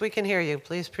 Yes, we can hear you.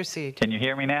 Please proceed. Can you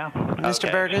hear me now? Mr.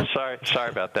 Okay. Bergen? Sorry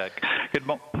about that.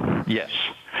 Yes.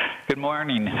 Good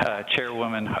morning,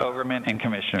 Chairwoman Overman and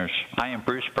Commissioners. I am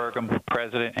Bruce Bergham,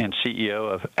 President and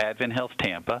CEO of Advent Health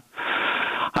Tampa.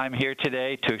 I'm here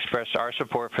today to express our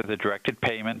support for the Directed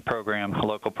Payment Program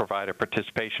Local Provider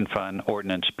Participation Fund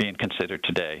ordinance being considered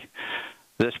today.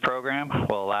 This program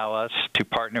will allow us to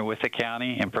partner with the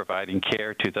county in providing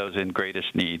care to those in greatest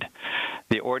need.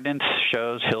 The ordinance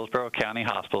shows Hillsborough County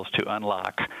Hospitals to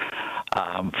unlock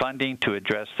funding to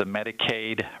address the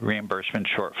Medicaid reimbursement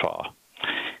shortfall.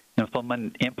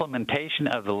 Implementation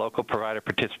of the Local Provider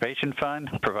Participation Fund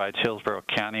provides Hillsborough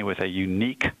County with a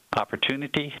unique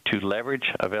opportunity to leverage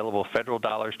available federal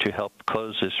dollars to help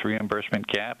close this reimbursement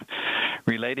gap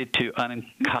related to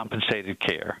uncompensated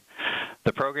care.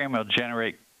 The program will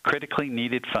generate critically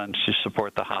needed funds to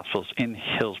support the hospitals in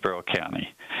Hillsborough County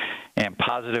and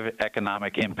positive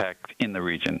economic impact in the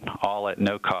region, all at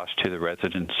no cost to the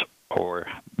residents or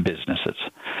businesses.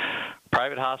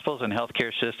 Private hospitals and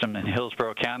healthcare systems in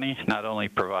Hillsborough County not only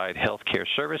provide healthcare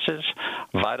services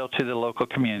vital to the local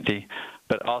community,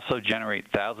 but also generate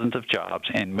thousands of jobs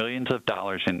and millions of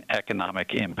dollars in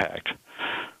economic impact.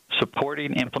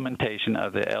 Supporting implementation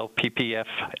of the LPPF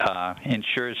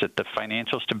ensures that the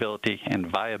financial stability and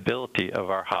viability of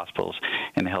our hospitals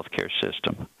and healthcare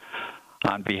system.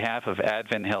 On behalf of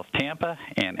Advent Health Tampa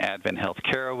and Advent Health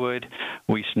Carrollwood,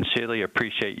 we sincerely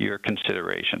appreciate your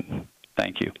consideration.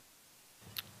 Thank you.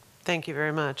 Thank you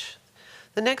very much.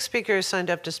 The next speaker who signed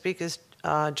up to speak is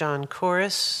John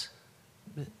Corus.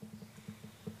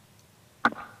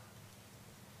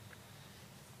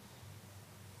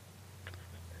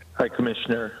 Hi,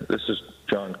 Commissioner. This is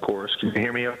John Corus. Can you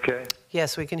hear me okay?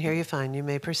 Yes, we can hear you fine. You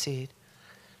may proceed.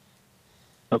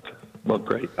 Okay. Well,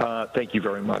 great. Thank you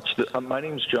very much. My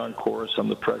name is John Corus. I'm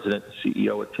the President and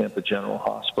CEO at Tampa General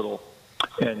Hospital.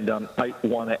 And I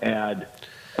want to add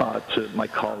to my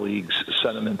colleagues'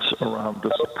 sentiments around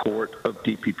the support of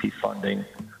DPP funding.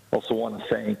 Also want to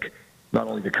thank not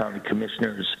only the county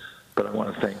commissioners, but I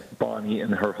want to thank Bonnie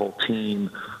and her whole team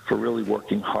for really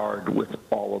working hard with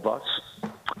all of us.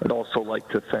 I'd also like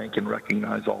to thank and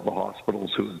recognize all the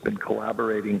hospitals who have been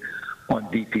collaborating on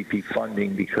DPP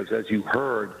funding, because as you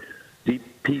heard,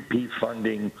 DPP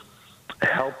funding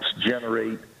helps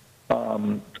generate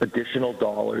additional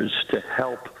dollars to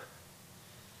help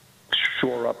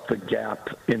shore up the gap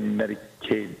in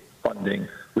Medicaid funding,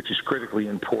 which is critically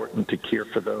important to care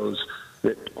for those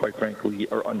that, quite frankly,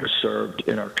 are underserved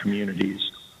in our communities.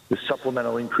 The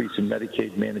supplemental increase in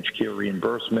Medicaid managed care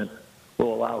reimbursement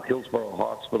will allow Hillsborough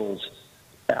hospitals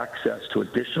access to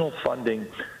additional funding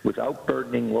without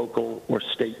burdening local or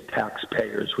state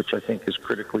taxpayers, which I think is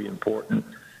critically important.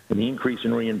 And the increase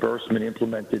in reimbursement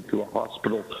implemented through a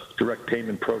hospital direct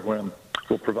payment program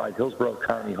will provide Hillsborough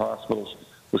County hospitals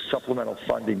with supplemental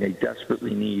funding they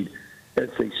desperately need as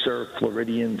they serve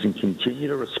Floridians and continue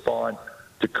to respond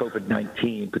to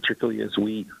COVID-19, particularly as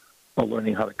we are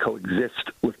learning how to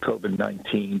coexist with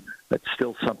COVID-19. That's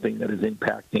still something that is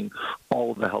impacting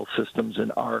all of the health systems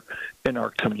in our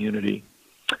community.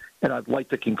 And I'd like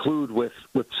to conclude with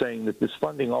saying that this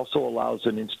funding also allows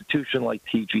an institution like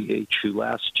TGH, who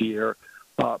last year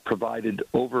provided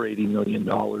over $80 million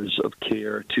of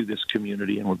care to this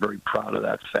community, and we're very proud of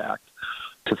that fact,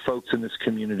 to folks in this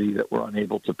community that were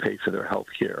unable to pay for their health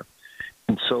care.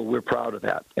 And so we're proud of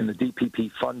that. And the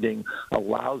DPP funding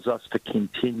allows us to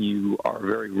continue our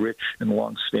very rich and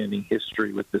long-standing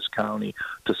history with this county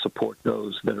to support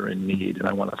those that are in need. And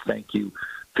I want to thank you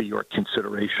for your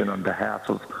consideration on behalf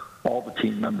of all the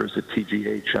team members at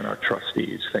TGH and our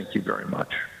trustees. Thank you very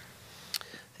much.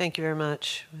 Thank you very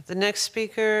much. The next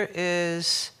speaker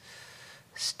is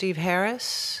Steve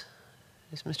Harris.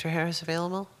 Is Mr. Harris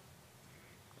available?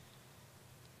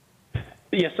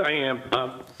 Yes, I am.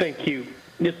 Thank you.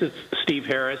 This is Steve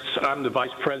Harris. I'm the Vice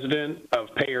President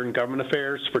of Payer and Government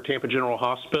Affairs for Tampa General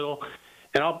Hospital.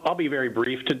 And I'll be very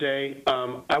brief today.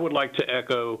 I would like to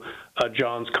echo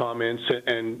John's comments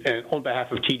and on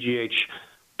behalf of TGH,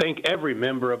 thank every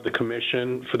member of the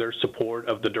Commission for their support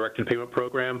of the Directed Payment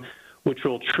Program, which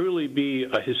will truly be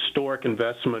a historic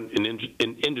investment in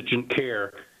indigent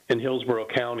care in Hillsborough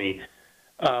County.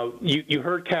 You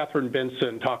heard Catherine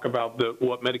Benson talk about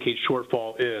what Medicaid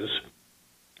shortfall is.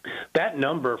 That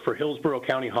number for Hillsborough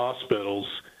County hospitals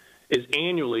is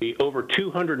annually over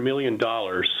 $200 million.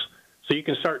 So you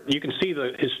can see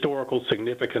the historical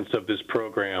significance of this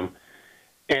program.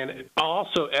 And I'll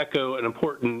also echo an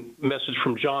important message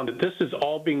from John that this is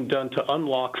all being done to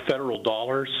unlock federal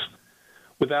dollars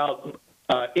without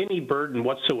any burden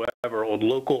whatsoever on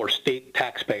local or state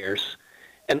taxpayers.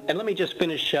 And let me just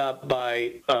finish up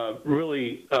by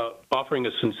really offering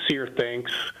a sincere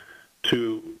thanks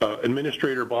to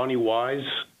Administrator Bonnie Wise,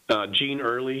 Jean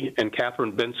Early, and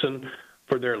Catherine Benson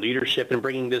for their leadership in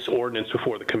bringing this ordinance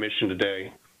before the Commission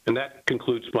today. And that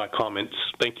concludes my comments.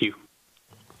 Thank you.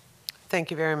 Thank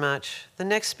you very much. The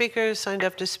next speaker signed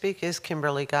up to speak is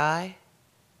Kimberly Guy.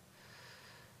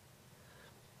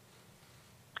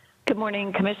 Good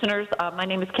morning, Commissioners. My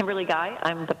name is Kimberly Guy.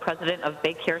 I'm the president of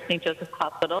Baycare St. Joseph's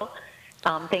Hospital.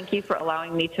 Thank you for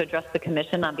allowing me to address the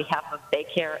Commission on behalf of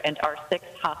Baycare and our 6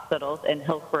 hospitals in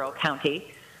Hillsborough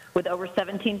County. With over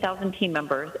 17,000 team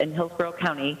members in Hillsborough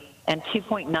County and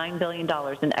 $2.9 billion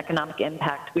in economic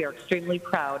impact, we are extremely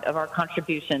proud of our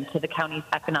contribution to the county's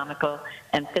economical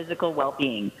and physical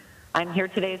well-being. I'm here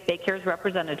today as Baycare's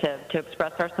representative to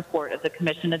express our support of the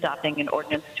Commission adopting an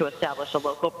ordinance to establish a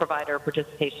local provider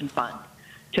participation fund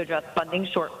to address funding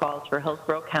shortfalls for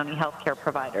Hillsborough County healthcare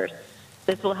providers.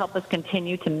 This will help us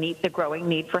continue to meet the growing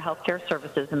need for healthcare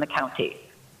services in the county.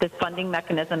 This funding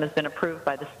mechanism has been approved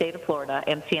by the state of Florida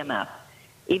and CMS.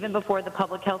 Even before the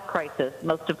public health crisis,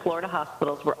 most of Florida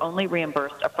hospitals were only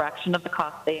reimbursed a fraction of the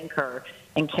cost they incur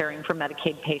in caring for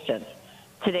Medicaid patients.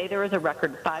 Today, there is a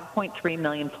record 5.3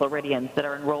 million Floridians that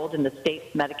are enrolled in the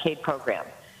state's Medicaid program.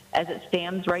 As it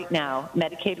stands right now,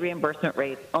 Medicaid reimbursement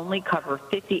rates only cover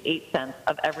 58 cents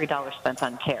of every dollar spent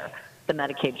on care, the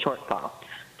Medicaid shortfall.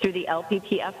 Through the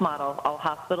LPPF model, all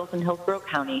hospitals in Hillsborough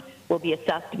County will be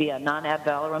assessed via non-ad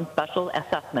valorem special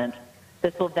assessment.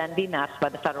 This will then be matched by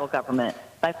the federal government.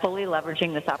 By fully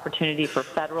leveraging this opportunity for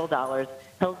federal dollars,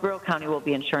 Hillsborough County will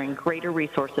be ensuring greater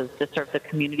resources to serve the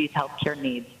community's healthcare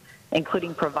needs,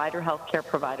 including provider healthcare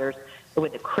providers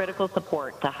with the critical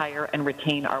support to hire and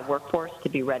retain our workforce to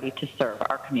be ready to serve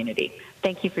our community.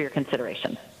 Thank you for your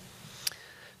consideration.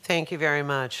 Thank you very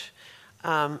much.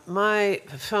 My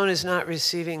phone is not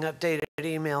receiving updated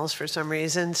emails for some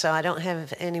reason, so I don't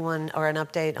have anyone or an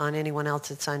update on anyone else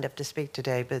that signed up to speak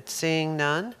today, but seeing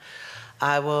none,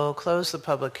 I will close the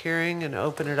public hearing and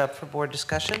open it up for board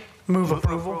discussion. Move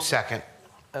approval. Second.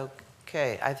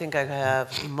 Okay, I think I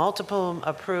have multiple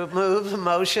move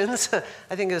motions.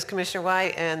 I think it was Commissioner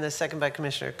White and the second by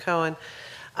Commissioner Cohen.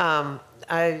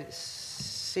 I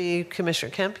see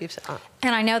Commissioner Kemp.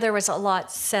 And I know there was a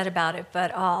lot said about it,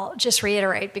 but I'll just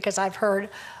reiterate because I've heard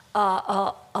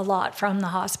a lot from the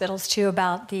hospitals too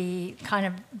about the kind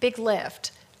of big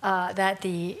lift that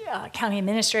the county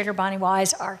administrator, Bonnie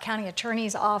Wise, our county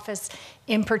attorney's office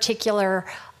in particular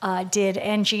did,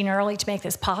 and Jean Early to make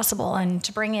this possible and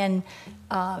to bring in,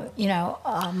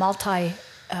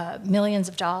 millions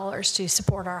of dollars to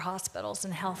support our hospitals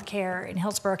and healthcare in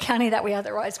Hillsborough County that we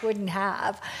otherwise wouldn't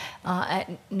have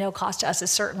at no cost to us is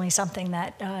certainly something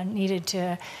that needed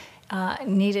to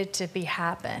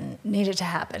happen.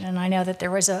 And I know that there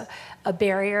was a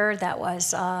barrier that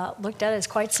was looked at as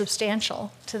quite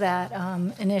substantial to that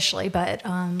initially, but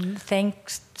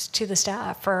thanks to the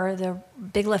staff for the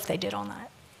big lift they did on that.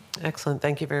 Excellent.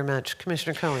 Thank you very much.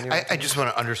 Commissioner Cohen. I just want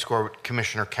to underscore what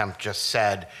Commissioner Kemp just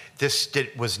said. This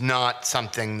was not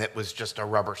something that was just a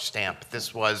rubber stamp.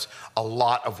 This was a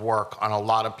lot of work on a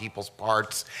lot of people's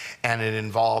parts, and it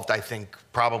involved, I think,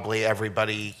 probably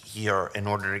everybody here in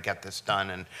order to get this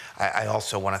done. And I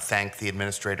also want to thank the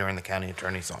administrator and the county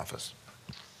attorney's office.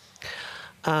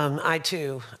 I,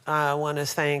 too, want to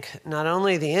thank not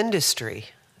only the industry,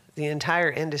 the entire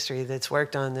industry that's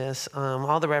worked on this,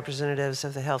 all the representatives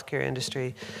of the healthcare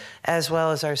industry, as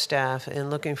well as our staff in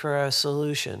looking for a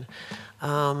solution.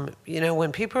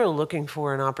 When people are looking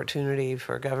for an opportunity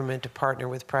for government to partner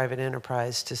with private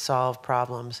enterprise to solve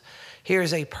problems,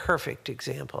 here's a perfect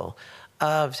example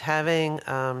of having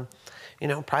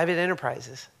private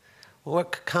enterprises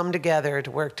come together to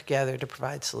work together to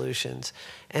provide solutions,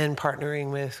 and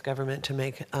partnering with government to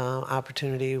make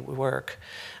opportunity work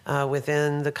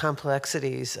within the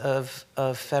complexities of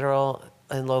federal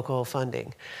and local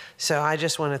funding. So I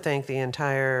just want to thank the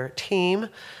entire team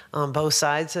on both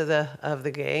sides of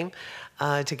the game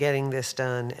to getting this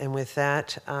done. And with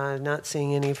that, not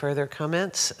seeing any further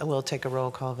comments, we'll take a roll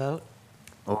call vote.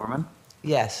 Overman?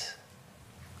 Yes.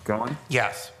 Cohen?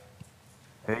 Yes.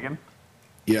 Hagan?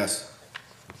 Yes.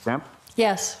 Kemp?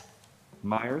 Yes.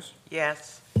 Myers?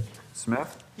 Yes.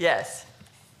 Smith? Yes.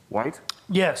 White?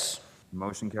 Yes.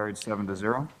 Motion carried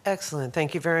 7-0. Excellent.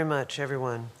 Thank you very much,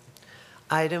 everyone.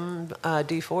 Item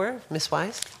D4, Ms.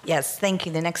 Weiss? Yes, thank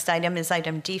you. The next item is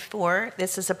item D4.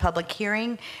 This is a public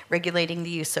hearing regulating the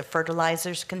use of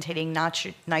fertilizers containing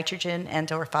nitrogen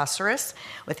and/or phosphorus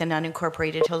within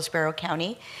unincorporated Hillsborough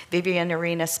County. Vivian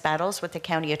Arena Spattles with the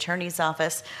County Attorney's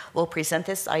Office will present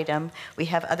this item. We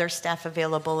have other staff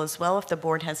available as well if the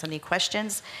board has any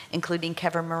questions, including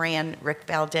Kevin Moran, Rick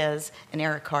Valdez, and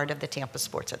Eric Hart of the Tampa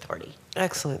Sports Authority.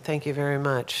 Excellent. Thank you very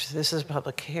much. This is a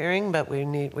public hearing, but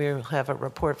we'll have a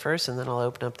report first, and then I'll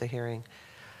open up the hearing.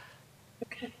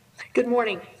 Okay. Good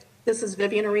morning. This is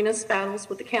Vivian Arenas Battles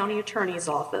with the County Attorney's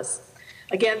Office.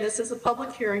 Again, this is a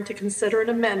public hearing to consider an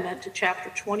amendment to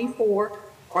Chapter 24,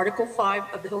 Article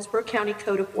 5 of the Hillsborough County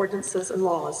Code of Ordinances and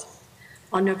Laws.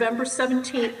 On November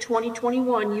 17,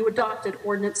 2021, you adopted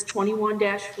Ordinance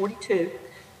 21-42,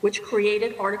 which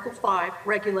created Article 5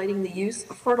 regulating the use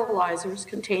of fertilizers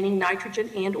containing nitrogen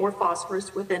and/or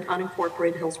phosphorus within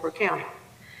unincorporated Hillsborough County.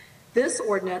 This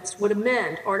ordinance would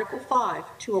amend Article 5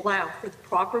 to allow for the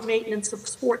proper maintenance of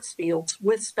sports fields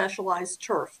with specialized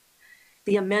turf.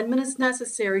 The amendment is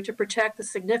necessary to protect the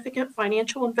significant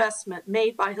financial investment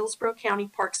made by Hillsborough County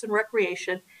Parks and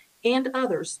Recreation and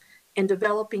others in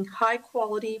developing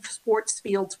high-quality sports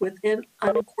fields within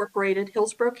unincorporated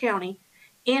Hillsborough County,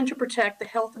 and to protect the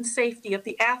health and safety of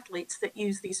the athletes that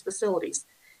use these facilities.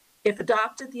 If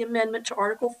adopted, the amendment to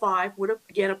Article 5 would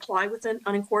again apply within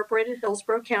unincorporated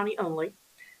Hillsborough County only.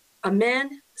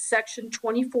 Amend Section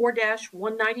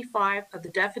 24-195 of the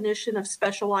definition of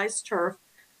specialized turf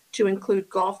to include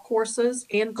golf courses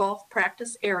and golf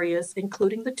practice areas,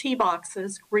 including the tee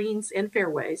boxes, greens, and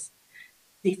fairways.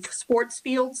 The sports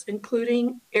fields,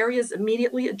 including areas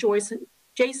immediately adjacent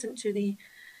to the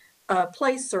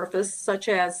play surface, such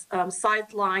as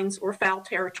sidelines or foul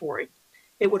territory.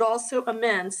 It would also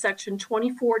amend Section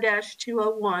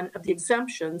 24-201 of the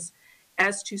exemptions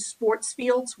as to sports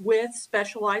fields with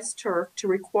specialized turf to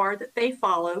require that they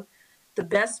follow the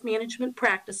best management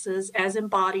practices as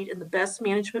embodied in the best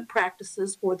management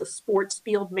practices for the sports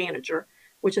field manager,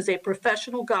 which is a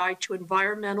professional guide to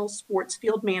environmental sports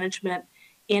field management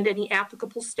and any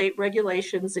applicable state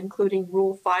regulations, including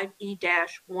Rule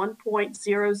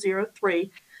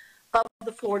 5E-1.003 of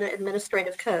the Florida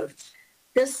Administrative Code.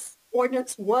 This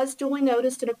ordinance was duly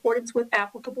noticed in accordance with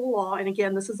applicable law, and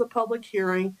again, this is a public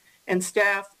hearing, and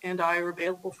staff and I are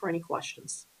available for any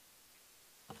questions.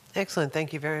 Excellent.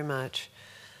 Thank you very much.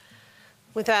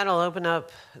 With that, I'll open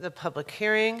up the public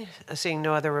hearing. Seeing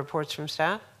no other reports from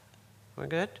staff, we're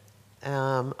good.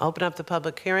 Open up the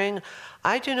public hearing.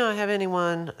 I do not have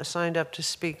anyone signed up to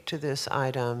speak to this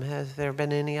item. Has there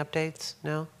been any updates?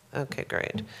 No? Okay,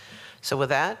 great. So with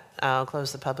that, I'll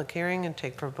close the public hearing and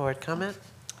take for board comment.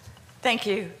 Thank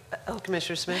you.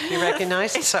 Commissioner Smith, you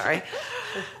recognized? Sorry.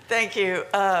 Thank you.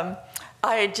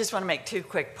 I just want to make 2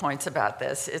 quick points about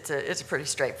this. It's a pretty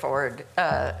straightforward,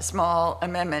 small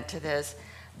amendment to this.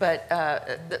 But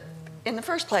in the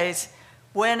first place,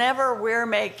 whenever we're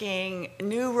making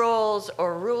new rules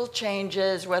or rule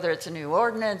changes, whether it's a new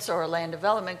ordinance or a land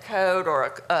development code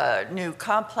or a new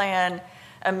comp plan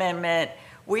amendment,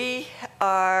 we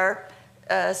are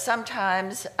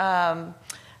sometimes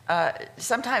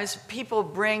people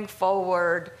bring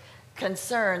forward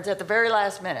concerns at the very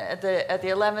last minute, at the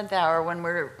 11th hour, when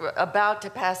we're about to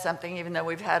pass something, even though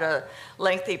we've had a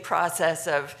lengthy process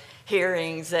of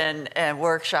hearings and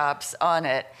workshops on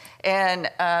it. And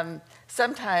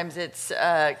sometimes it's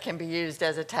can be used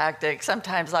as a tactic.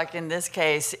 Sometimes, like in this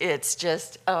case, it's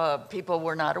just people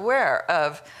were not aware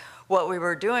of what we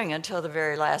were doing until the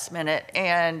very last minute.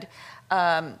 And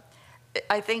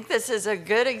I think this is a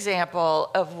good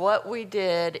example of what we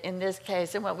did in this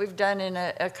case and what we've done in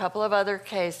a couple of other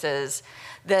cases,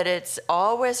 that it's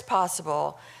always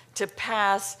possible to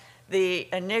pass the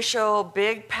initial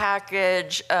big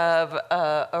package of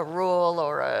a rule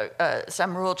or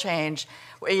some rule change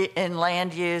in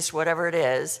land use, whatever it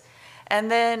is, and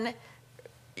then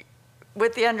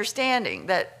with the understanding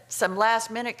that some last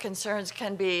minute concerns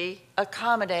can be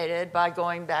accommodated by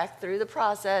going back through the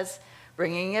process,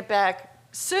 bringing it back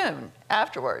soon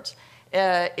afterwards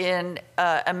in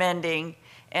amending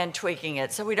and tweaking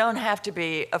it. So we don't have to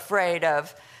be afraid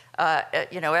of,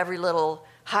 every little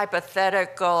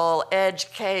hypothetical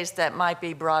edge case that might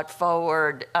be brought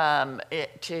forward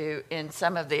in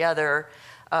some of the other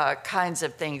kinds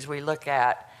of things we look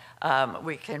at.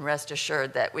 We can rest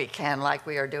assured that we can, like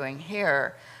we are doing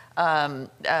here,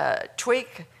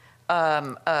 tweak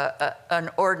an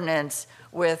ordinance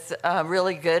with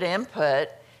really good input,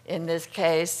 in this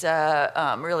case,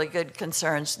 really good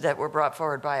concerns that were brought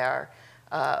forward by our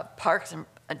Parks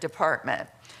Department.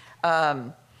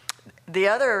 The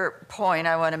other point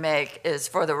I want to make is,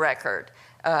 for the record,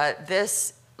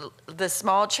 the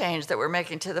small change that we're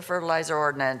making to the fertilizer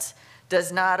ordinance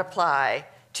does not apply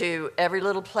to every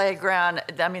little playground.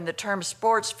 I mean, the term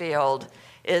sports field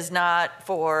is not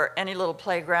for any little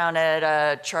playground at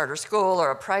a charter school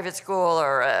or a private school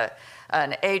or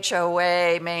an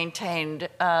HOA maintained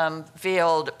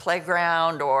field,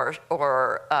 playground, or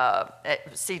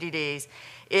CDDs.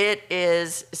 It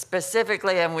is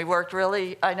specifically, and we worked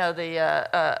really, I know the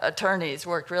attorneys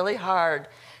worked really hard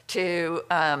to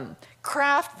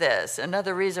craft this.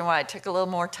 Another reason why it took a little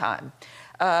more time,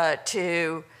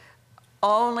 to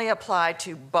only apply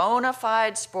to bona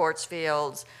fide sports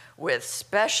fields with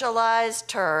specialized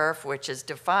turf, which is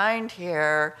defined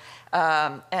here,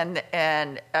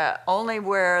 and only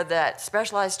where that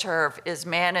specialized turf is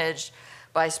managed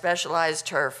by specialized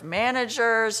turf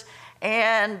managers,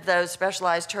 and those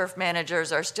specialized turf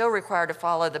managers are still required to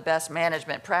follow the best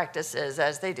management practices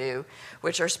as they do,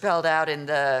 which are spelled out in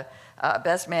the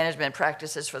best management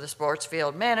practices for the sports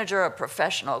field manager, a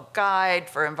professional guide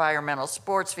for environmental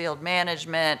sports field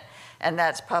management, and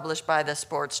that's published by the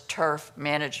Sports Turf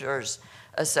Managers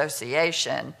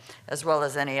Association, as well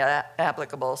as any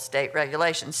applicable state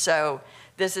regulations. So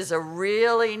this is a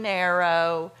really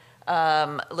narrow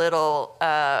little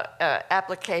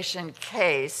application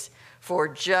case for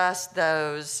just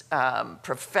those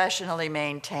professionally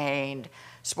maintained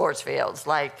sports fields,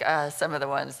 like some of the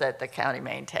ones that the county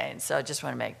maintains. So I just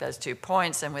want to make those 2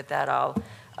 points, and with that, I'll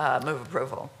move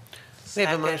approval. We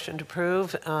have a motion to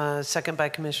approve, second by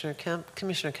Commissioner Kemp.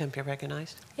 Commissioner Kemp, you're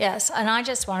recognized. Yes, and I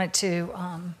just wanted to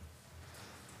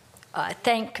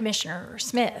thank Commissioner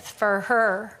Smith for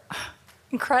her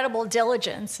incredible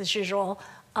diligence, as usual,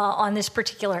 on this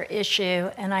particular issue.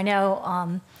 And I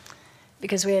know,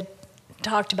 because we had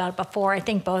talked about it before, I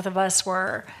think both of us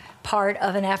were part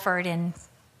of an effort in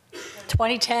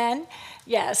 2010,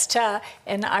 yes,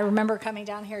 and I remember coming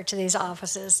down here to these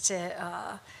offices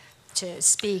to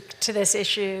speak to this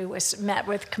issue, met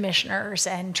with commissioners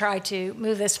and tried to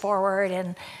move this forward,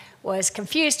 and was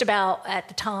confused about, at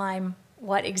the time,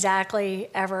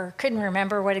 couldn't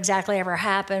remember what exactly ever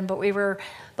happened, but we were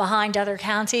behind other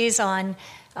counties on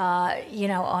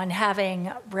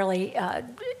having really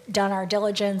done our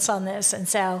diligence on this. And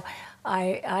so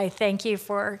I thank you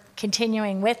for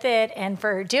continuing with it and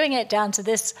for doing it down to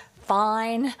this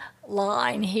fine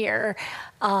line here,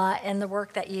 and the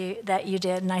work that you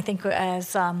did. And I think,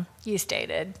 as you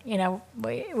stated,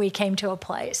 we came to a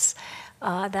place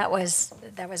that was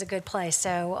a good place.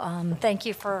 So thank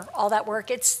you for all that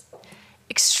work. It's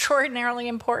extraordinarily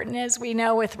important, as we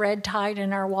know, with red tide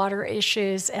and our water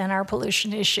issues and our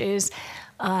pollution issues,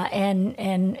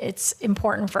 and it's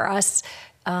important for us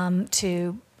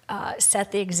to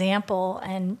set the example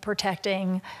and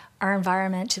protecting our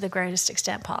environment to the greatest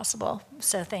extent possible.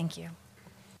 So thank you.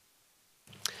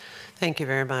 Thank you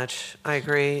very much. I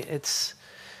agree. It's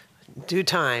due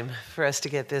time for us to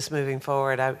get this moving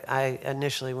forward. I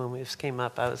initially, when we came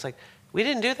up, I was like, we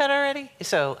didn't do that already?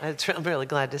 So I'm really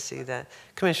glad to see that.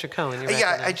 Commissioner Cohen, you're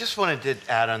Yeah, I just wanted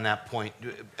to add on that point.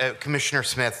 Commissioner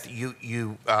Smith,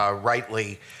 you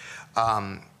rightly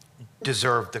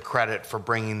deserve the credit for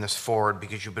bringing this forward,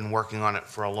 because you've been working on it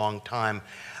for a long time.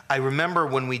 I remember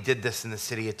when we did this in the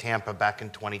city of Tampa back in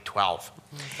 2012.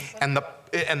 And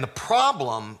the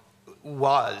problem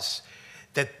was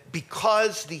that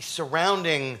because the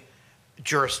surrounding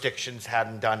jurisdictions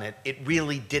hadn't done it, it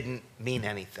really didn't mean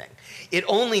anything. It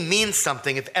only means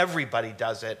something if everybody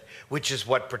does it, which is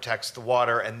what protects the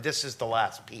water, and this is the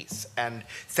last piece. And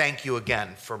thank you again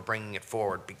for bringing it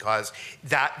forward, because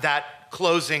that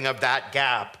closing of that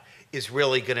gap is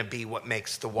really going to be what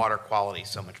makes the water quality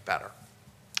so much better.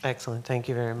 Excellent. Thank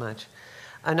you very much.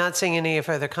 I'm not seeing any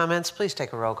further comments. Please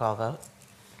take a roll call vote.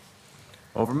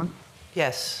 Overman?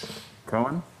 Yes.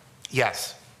 Cohen?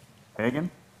 Yes. Hagan?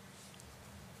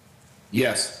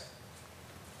 Yes.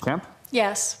 Kemp?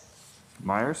 Yes.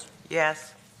 Myers?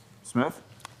 Yes. Smith?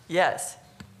 Yes.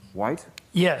 White?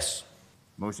 Yes.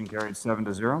 Motion carried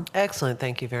 7-0. Excellent.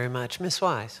 Thank you very much. Ms.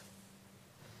 Wise.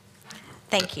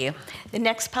 Thank you. The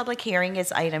next public hearing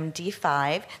is item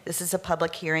D5. This is a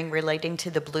public hearing relating to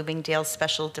the Bloomingdale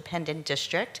Special Dependent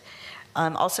District.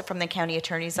 Also from the County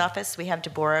Attorney's Office, we have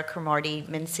Deborah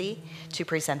Cromartie-Mincy to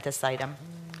present this item.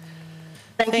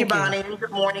 Thank you, Bonnie.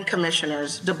 Good morning,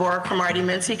 Commissioners. Deborah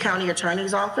Cromartie-Mincy, County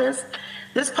Attorney's Office.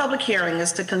 This public hearing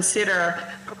is to consider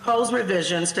proposed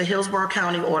revisions to Hillsborough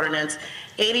County Ordinance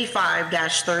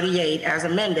 85-38 as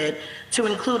amended to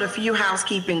include a few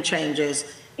housekeeping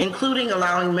changes, including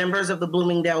allowing members of the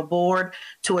Bloomingdale Board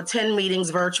to attend meetings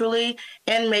virtually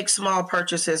and make small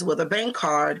purchases with a bank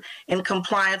card in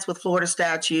compliance with Florida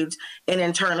statutes and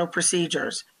internal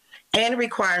procedures, and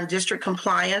requiring district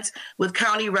compliance with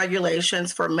county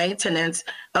regulations for maintenance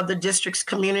of the district's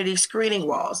community screening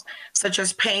walls, such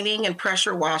as painting and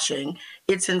pressure washing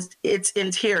its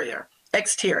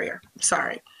exterior.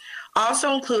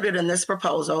 Also included in this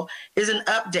proposal is an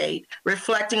update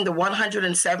reflecting the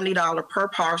 $170 per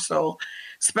parcel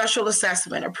special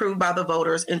assessment approved by the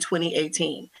voters in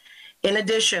 2018. In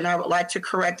addition, I would like to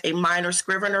correct a minor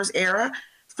scrivener's error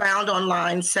found on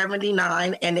lines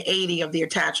 79 and 80 of the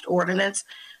attached ordinance.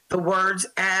 The words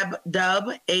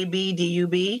abdub,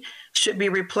 A-B-D-U-B, should be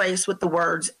replaced with the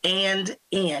words and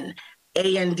in,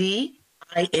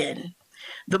 A-N-D-I-N.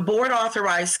 The board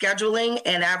authorized scheduling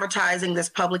and advertising this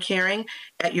public hearing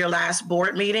at your last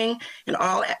board meeting, and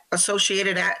all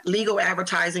associated legal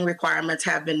advertising requirements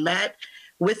have been met.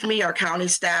 With me are county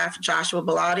staff Joshua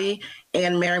Bellotti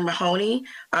and Mary Mahoney.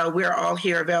 We are all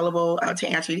here available to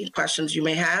answer any questions you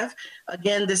may have.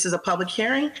 Again, this is a public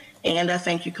hearing, and I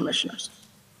thank you, Commissioners.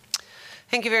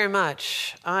 Thank you very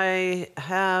much. I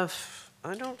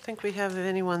don't think we have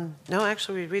anyone. No,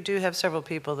 actually, we do have several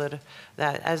people that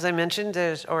as I mentioned,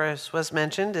 or as was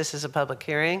mentioned, this is a public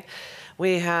hearing.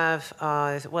 We have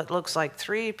what looks like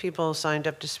 3 people signed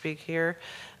up to speak here.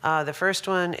 The first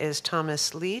one is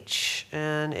Thomas Leach,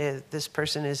 and this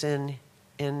person is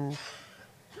in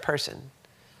person.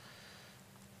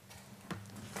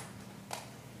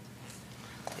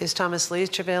 Is Thomas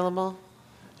Leach available?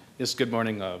 Yes, good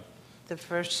morning. The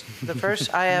first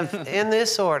I have in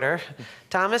this order,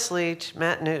 Thomas Leach,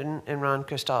 Matt Newton, and Ron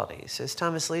Cristaldi. Is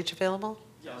Thomas Leach available?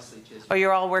 Yes, Leach is. Oh,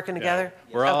 you're all working together?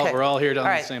 Yeah. We're all here on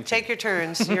the same team. Take your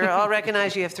turns. You're all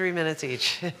recognized. You have 3 minutes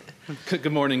each.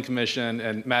 Good morning, Commission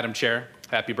and Madam Chair.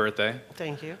 Happy birthday.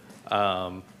 Thank you.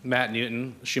 Matt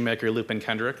Newton, Shoemaker, Loop and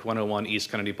Kendrick, 101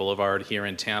 East Kennedy Boulevard here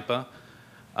in Tampa.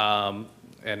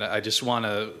 And I just want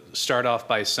to start off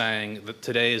by saying that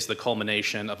today is the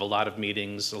culmination of a lot of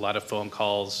meetings, a lot of phone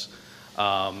calls.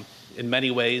 In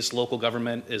many ways, local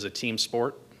government is a team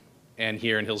sport. And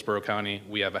here in Hillsborough County,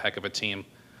 we have a heck of a team.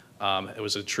 It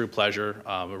was a true pleasure.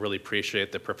 I really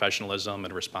appreciate the professionalism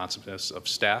and responsiveness of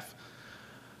staff.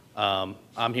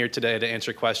 I'm here today to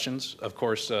answer questions. Of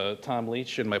course, Tom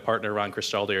Leach and my partner, Ron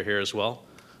Cristaldi, are here as well.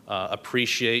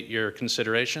 Appreciate your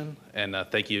consideration, and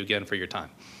thank you again for your time.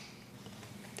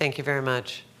 Thank you very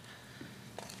much.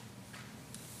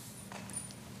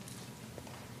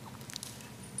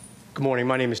 Good morning.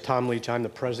 My name is Tom Leach. I'm the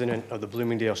president of the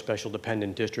Bloomingdale Special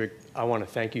Dependent District. I want to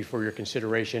thank you for your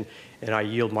consideration, and I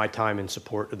yield my time in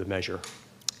support of the measure.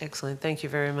 Excellent. Thank you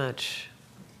very much.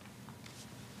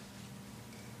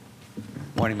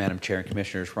 Morning, Madam Chair and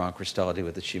Commissioners. Ron Cristaldi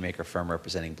with the Shoemaker firm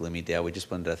representing Bloomingdale. We just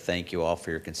wanted to thank you all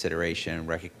for your consideration and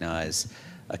recognize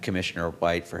Commissioner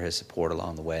White for his support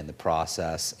along the way in the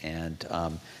process, and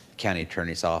the County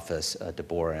Attorney's Office,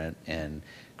 Deborah and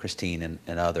Christine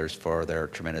and others for their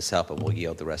tremendous help, and we'll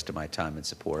yield the rest of my time in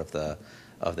support of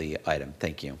the item.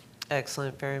 Thank you.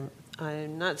 Excellent.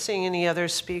 I'm not seeing any other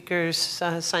speakers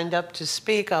signed up to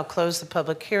speak. I'll close the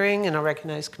public hearing, and I'll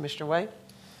recognize Commissioner White.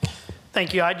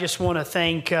 Thank you. I just want to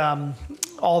thank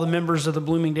all the members of the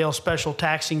Bloomingdale Special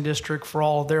Taxing District for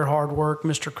all of their hard work,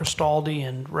 Mr. Cristaldi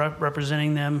and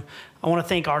representing them. I want to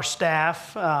thank our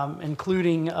staff,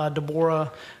 including Deborah,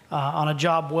 on a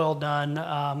job well done.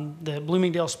 The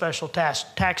Bloomingdale Special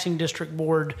Taxing District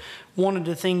Board, one of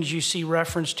the things you see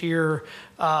referenced here,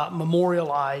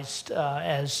 memorialized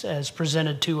as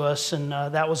presented to us, and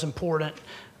that was important.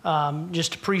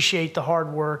 Just appreciate the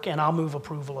hard work, and I'll move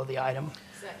approval of the item.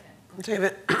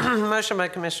 David, motion by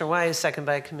Commissioner White, second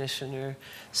by Commissioner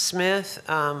Smith.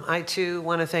 I too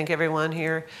want to thank everyone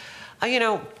here. You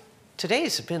know,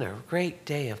 today's been a great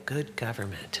day of good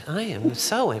government. I am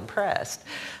so impressed.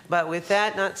 But with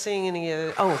that, not seeing any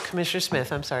other, Commissioner Smith,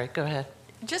 I'm sorry, go ahead.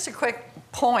 Just a quick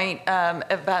point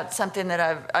about something that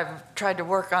I've tried to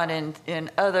work on in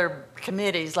other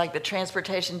committees, like the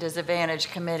Transportation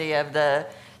Disadvantage Committee of the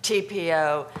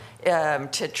TPO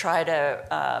to try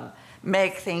to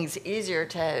make things easier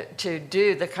to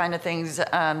do the kind of things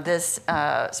this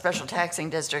special taxing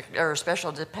district or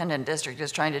special dependent district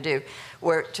is trying to do,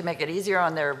 where to make it easier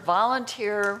on their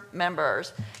volunteer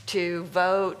members to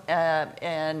vote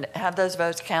and have those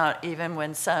votes count even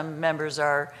when some members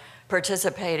are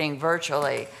participating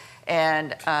virtually.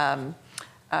 And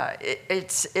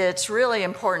it's really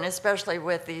important, especially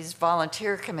with these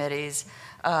volunteer committees.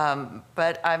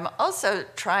 But I'm also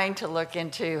trying to look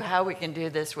into how we can do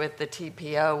this with the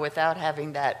TPO without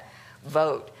having that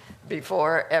vote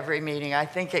before every meeting. I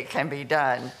think it can be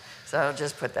done. So I'll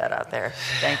just put that out there.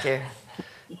 Thank you.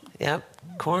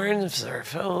 Yep, quorums are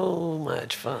so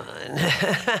much fun.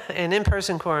 And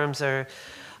in-person quorums are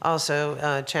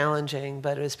also challenging,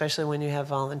 but especially when you have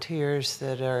volunteers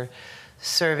that are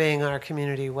serving our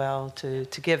community well, to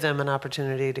give them an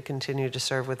opportunity to continue to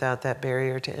serve without that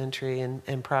barrier to entry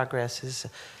and progress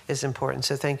is important.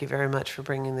 So thank you very much for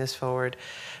bringing this forward.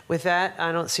 With that,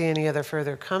 I don't see any other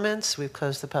further comments. We've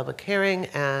closed the public hearing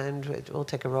and we'll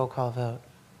take a roll call vote.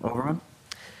 Overman?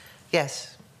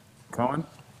 Yes. Cohen?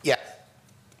 Yes.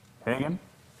 Hagan?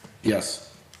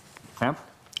 Yes. Hemp?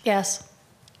 Yes.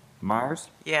 Myers?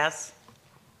 Yes.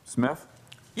 Smith?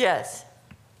 Yes.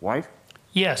 White?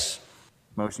 Yes.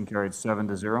 Motion carried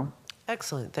 7-0.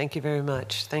 Excellent. Thank you very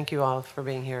much. Thank you all for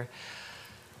being here.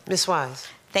 Ms. Wise.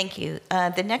 Thank you.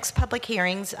 The next public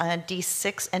hearings,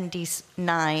 D6 and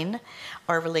D9,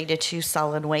 are related to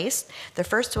solid waste. The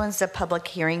first one is a public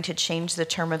hearing to change the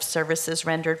term of services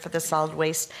rendered for the solid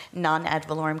waste non-ad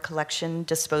valorem collection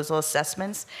disposal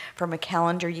assessments from a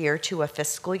calendar year to a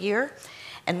fiscal year.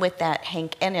 And with that,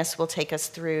 Hank Ennis will take us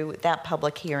through that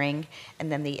public hearing,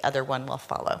 and then the other one will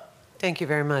follow. Thank you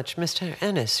very much. Mr.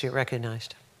 Ennis, you're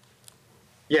recognized.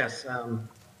 Yes,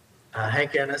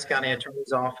 Hank Ennis, County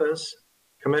Attorney's Office.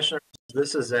 Commissioners,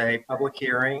 this is a public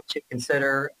hearing to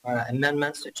consider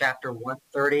amendments to Chapter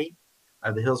 130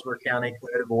 of the Hillsborough County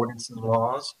Code of Ordinances and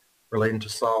Laws relating to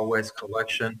solid waste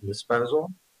collection and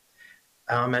disposal.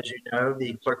 As you know,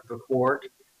 the clerk of the court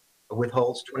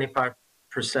withholds 25%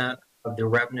 of the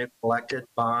revenue collected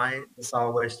by the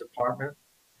solid waste department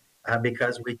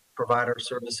because we provide our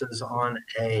services on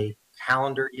a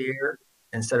calendar year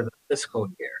instead of a fiscal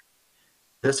year.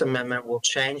 This amendment will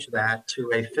change that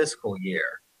to a fiscal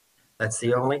year. That's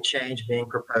the only change being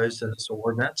proposed in this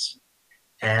ordinance,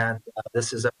 and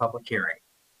this is a public hearing.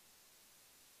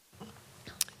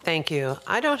 Thank you.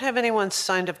 I don't have anyone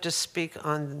signed up to speak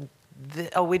on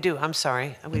oh, we do. I'm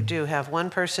sorry. We do have one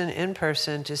person in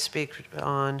person to speak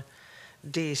on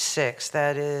D6.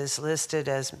 That is listed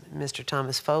as Mr.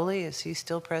 Thomas Foley. Is he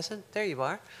still present? There you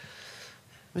are.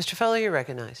 Mr. Foley, you're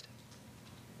recognized.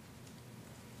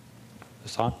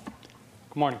 This on?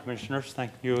 Good morning, Commissioners.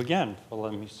 Thank you again for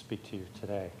letting me speak to you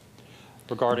today.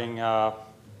 Regarding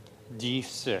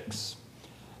D6,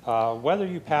 whether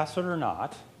you pass it or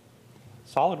not,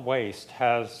 solid waste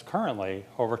has currently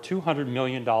over $200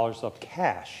 million of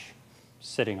cash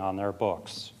sitting on their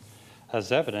books,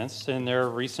 as evidenced in their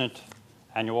recent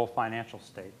annual financial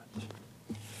statement.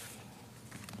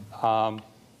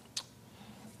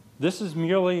 This is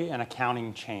merely an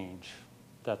accounting change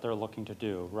that they're looking to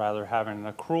do, rather having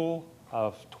an accrual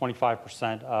of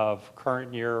 25% of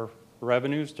current year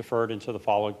revenues deferred into the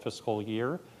following fiscal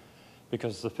year,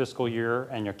 because the fiscal year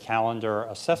and your calendar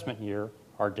assessment year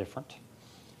are different.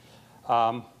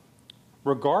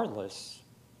 Regardless,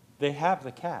 they have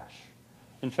the cash.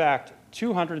 In fact,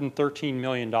 $213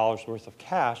 million worth of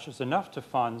cash is enough to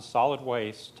fund solid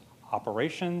waste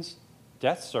operations,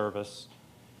 debt service,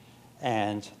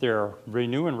 and their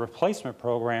renew and replacement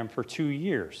program for 2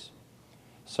 years.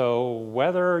 So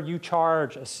whether you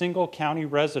charge a single county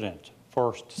resident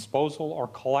for disposal or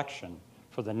collection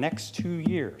for the next 2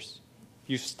 years,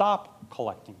 you stop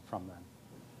collecting from them,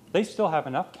 they still have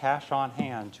enough cash on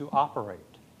hand to operate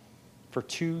for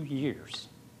 2 years.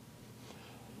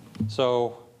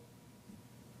 So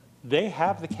they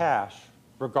have the cash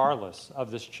regardless of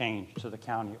this change to the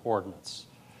county ordinance.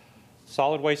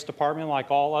 Solid Waste Department, like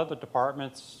all other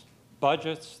departments,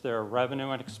 budgets their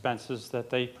revenue and expenses that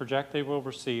they project they will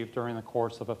receive during the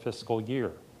course of a fiscal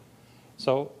year.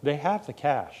 So they have the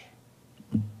cash.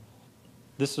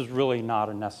 This is really not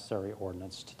a necessary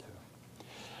ordinance to do,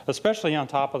 especially on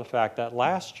top of the fact that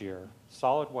last year,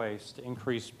 solid waste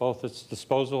increased both its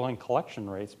disposal and collection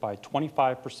rates by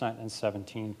 25% and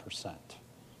 17%.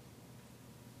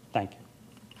 Thank you.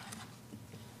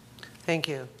 Thank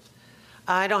you.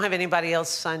 I don't have anybody else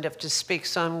signed up to speak,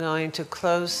 so I'm going to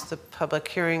close the public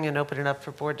hearing and open it up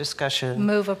for board discussion.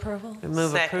 Move approval.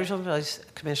 Move approval by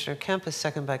Commissioner Kemp, a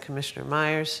second by Commissioner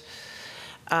Myers.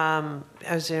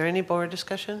 Is there any board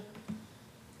discussion?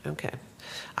 Okay.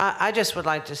 I just would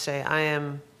like to say I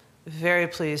am very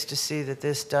pleased to see that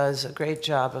this does a great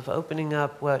job of opening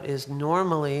up what is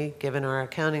normally, given our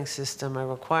accounting system, a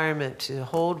requirement to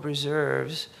hold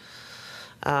reserves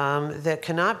that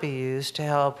cannot be used to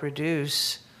help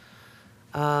reduce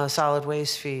solid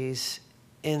waste fees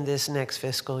in this next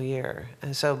fiscal year.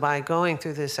 And so by going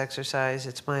through this exercise,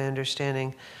 it's my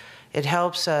understanding, it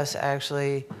helps us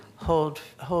actually hold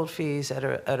fees at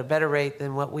a better rate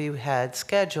than what we had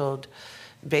scheduled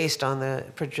based on the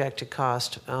projected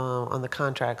cost on the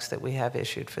contracts that we have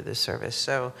issued for this service.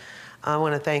 So I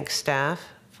want to thank staff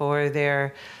for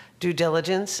their due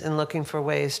diligence in looking for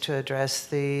ways to address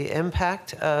the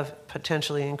impact of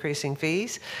potentially increasing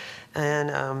fees.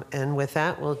 And with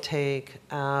that, we'll take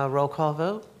a roll call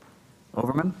vote.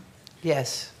 Overman?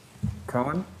 Yes.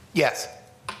 Cohen? Yes.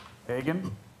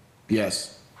 Hagan?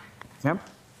 Yes. Kemp?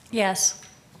 Yes.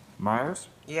 Myers?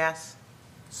 Yes.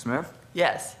 Smith?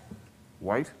 Yes.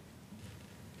 White?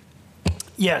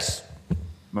 Yes.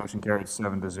 Motion carried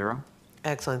 7-0.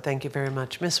 Excellent. Thank you very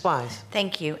much. Ms. Wise.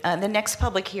 Thank you. The next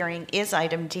public hearing is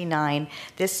item D9.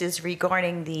 This is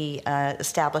regarding the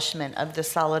establishment of the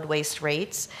solid waste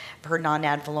rates for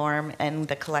non-ad valorem and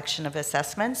the collection of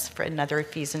assessments for another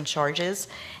fees and charges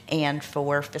and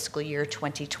for fiscal year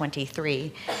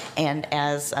 2023. And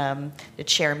as the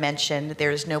chair mentioned, there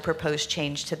is no proposed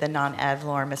change to the non-ad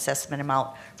valorem assessment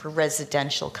amount for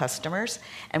residential customers.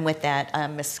 And with that,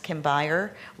 Ms. Kim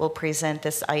Byer will present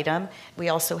this item. We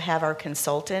also have our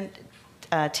consultant,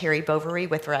 Terry Bovary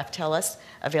with Raftellus,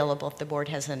 available if the board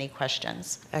has any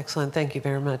questions. Excellent. Thank you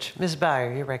very much. Ms.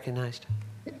 Byer, you're recognized.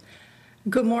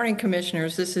 Good morning,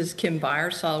 Commissioners. This is Kim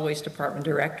Byer, Solid Waste Department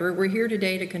Director. We're here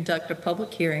today to conduct a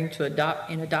public hearing to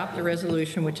adopt the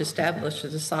resolution which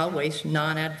establishes the solid waste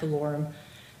non-ad valorem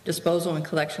disposal and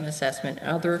collection assessment,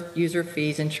 other user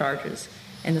fees and charges,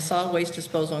 and the solid waste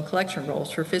disposal and collection rolls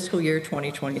for fiscal year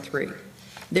 2023.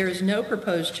 There is no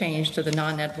proposed change to the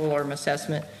non-ad valorem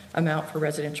assessment amount for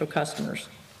residential customers.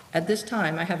 At this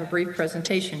time, I have a brief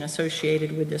presentation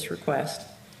associated with this request.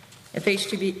 If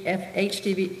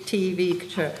HDTV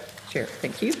chair,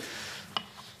 thank you.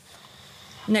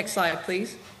 Next slide,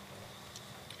 please.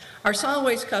 Our solid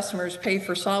waste customers pay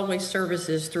for solid waste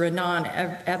services through a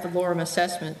non-ad valorem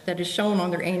assessment that is shown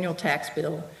on their annual tax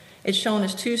bill. It's shown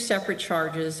as two separate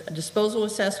charges, a disposal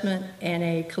assessment and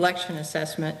a collection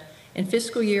assessment. In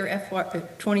fiscal year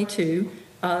FY22,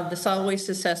 the solid waste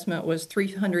assessment was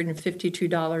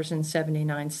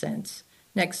 $352.79.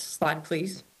 Next slide,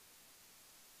 please.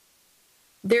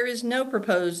 There is no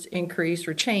proposed increase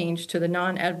or change to the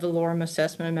non-ad valorem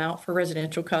assessment amount for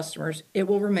residential customers. It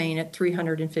will remain at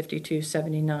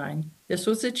 $352.79. This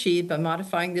was achieved by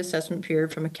modifying the assessment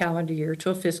period from a calendar year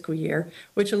to a fiscal year,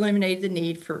 which eliminated the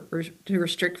need to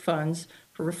restrict funds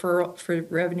for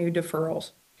revenue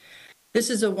deferrals. This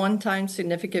is a one-time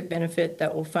significant benefit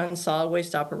that will fund solid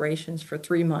waste operations for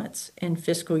 3 months in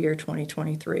fiscal year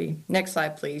 2023. Next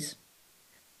slide, please.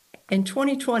 In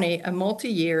 2020, a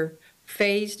multi-year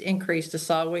phased increase to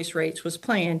solid waste rates was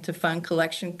planned to fund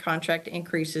collection contract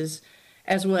increases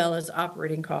as well as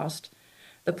operating costs.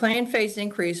 The planned phased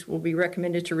increase will be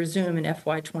recommended to resume in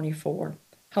FY24.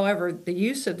 However, the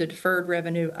use of the deferred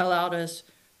revenue allowed us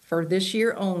for this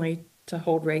year only to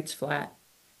hold rates flat.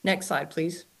 Next slide,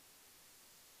 please.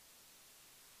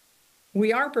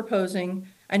 We are proposing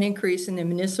an increase in the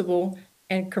municipal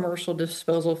and commercial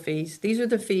disposal fees. These are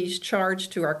the fees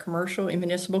charged to our commercial and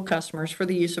municipal customers for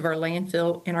the use of our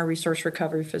landfill and our resource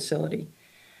recovery facility.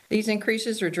 These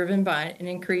increases are driven by an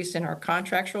increase in our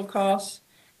contractual costs,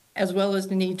 as well as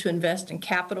the need to invest in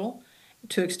capital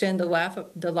to extend the life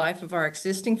of our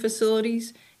existing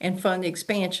facilities and fund the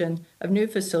expansion of new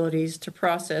facilities to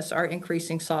process our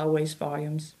increasing solid waste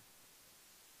volumes.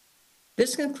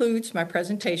 This concludes my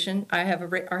presentation. I have a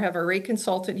rate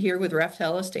consultant here with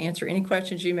Raftellus to answer any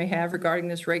questions you may have regarding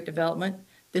this rate development.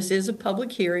 This is a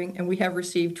public hearing, and we have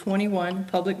received 21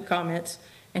 public comments,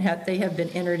 and they have been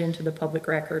entered into the public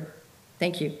record.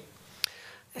 Thank you.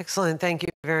 Excellent. Thank you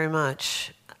very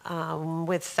much.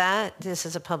 With that, this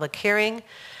is a public hearing.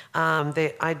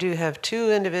 I do have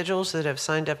two individuals that have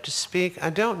signed up to speak. I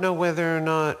don't know whether or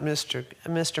not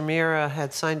Mr. Mira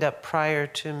had signed up prior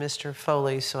to Mr.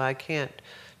 Foley, so I can't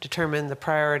determine the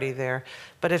priority there.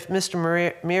 But if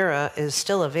Mr. Mira is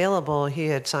still available, he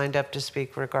had signed up to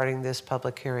speak regarding this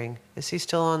public hearing. Is he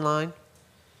still online?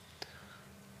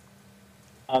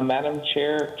 Madam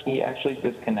Chair, he actually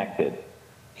disconnected.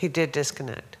 He did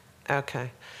disconnect.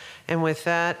 Okay. And with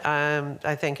that,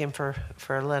 I thank him for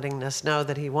letting us know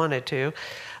that he wanted to.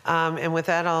 And with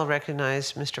that, I'll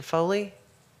recognize Mr. Foley.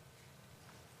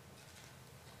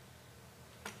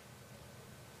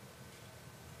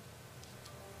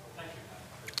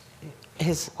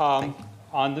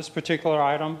 On this particular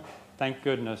item, thank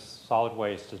goodness solid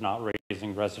waste is not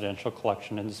raising residential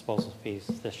collection and disposal fees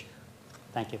this year.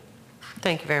 Thank you.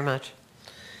 Thank you very much.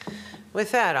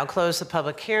 With that, I'll close the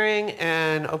public hearing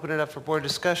and open it up for board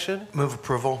discussion. Move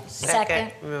approval.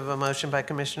 Second. We have a motion by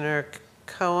Commissioner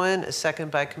Cohen, a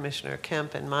second by Commissioner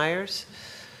Kemp and Myers.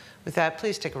 With that,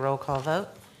 please take a roll call vote.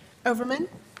 Overman?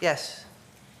 Yes.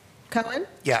 Cohen?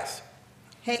 Yes.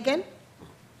 Hagan?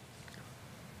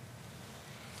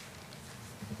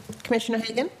 Commissioner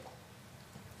Hagan?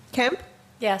 Kemp?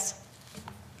 Yes.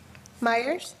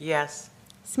 Myers? Yes.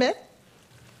 Smith?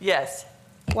 Yes.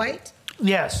 White?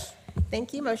 Yes.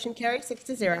 Thank you. Motion carried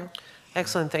 6-0.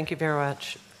 Excellent. Thank you very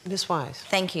much. Ms. Wise.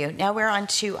 Thank you. Now we're on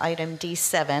to item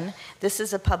D7. This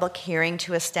is a public hearing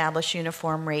to establish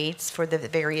uniform rates for the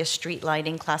various street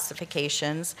lighting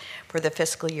classifications for the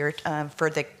fiscal year, for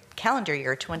the calendar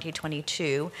year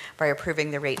 2022 by approving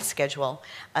the rate schedule.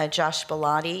 Josh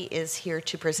Bellotti is here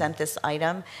to present this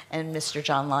item, and Mr.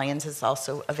 John Lyons is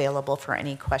also available for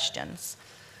any questions.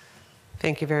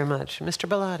 Thank you very much. Mr.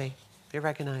 Bellotti, you're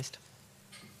recognized.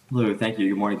 Hello, thank you.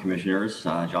 Good morning, Commissioners.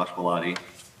 Josh Bellotti,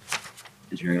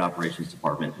 Engineering and Operations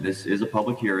Department. This is a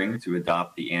public hearing to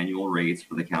adopt the annual rates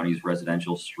for the county's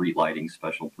residential street lighting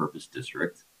special purpose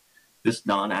district. This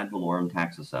non-ad valorem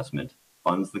tax assessment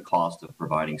funds the cost of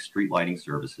providing street lighting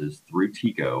services through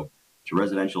TICO to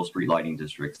residential street lighting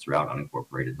districts throughout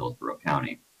unincorporated Hillsborough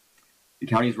County. The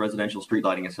county's residential street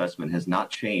lighting assessment has not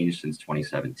changed since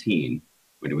 2017,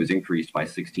 when it was increased by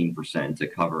 16% to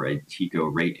cover a TICO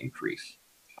rate increase.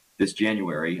 This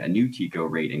January, a new TICO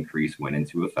rate increase went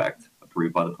into effect,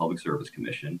 approved by the Public Service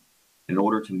Commission. In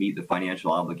order to meet the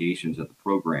financial obligations of the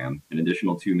program, an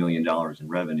additional $2 million in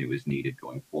revenue is needed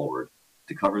going forward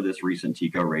to cover this recent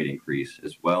TICO rate increase,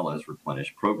 as well as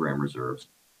replenish program reserves,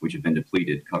 which have been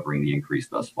depleted covering the increase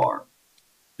thus far.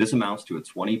 This amounts to a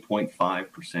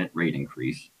 20.5% rate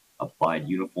increase applied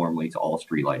uniformly to all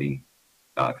street lighting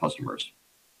customers.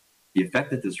 The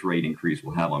effect that this rate increase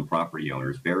will have on property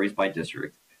owners varies by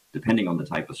district, depending on the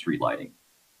type of street lighting.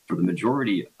 For the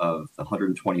majority of the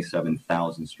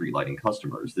 127,000 street lighting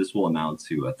customers, this will amount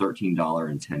to a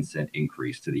 $13.10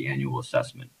 increase to the annual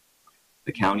assessment.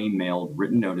 The county mailed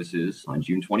written notices on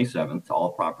June 27th to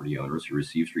all property owners who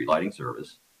receive street lighting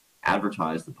service,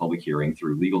 advertised the public hearing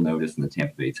through legal notice in the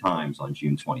Tampa Bay Times on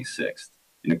June 26th,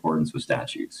 in accordance with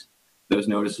statutes. Those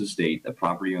notices state that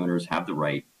property owners have the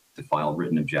right to file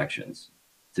written objections.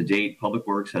 To date, Public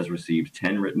Works has received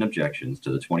 10 written objections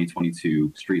to the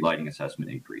 2022 street lighting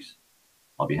assessment increase.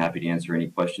 I'll be happy to answer any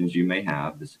questions you may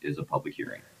have. This is a public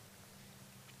hearing.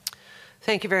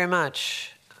 Thank you very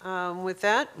much. With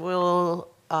that, we'll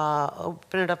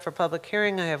open it up for public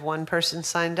hearing. I have one person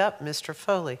signed up, Mr.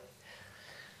 Foley.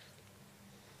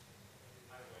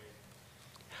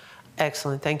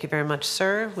 Excellent. Thank you very much,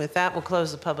 sir. With that, we'll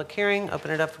close the public hearing, open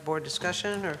it up for board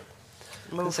discussion or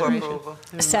Move for approval.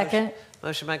 Second.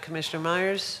 Motion by Commissioner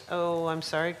Myers. Oh, I'm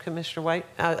sorry, Commissioner White.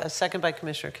 A second by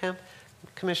Commissioner Kemp.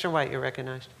 Commissioner White, you're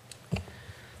recognized.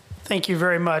 Thank you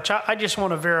very much. I just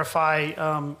want to verify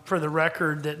for the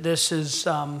record that this is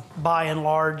by and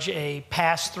large a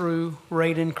pass-through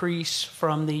rate increase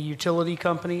from the utility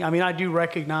company. I mean, I do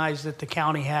recognize that the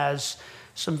county has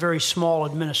some very small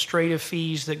administrative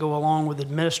fees that go along with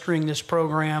administering this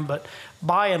program, but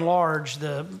by and large,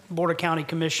 the Board of County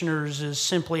Commissioners is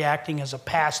simply acting as a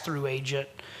pass-through agent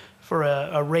for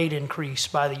a rate increase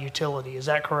by the utility. Is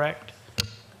that correct?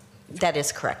 That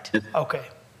is correct. Okay.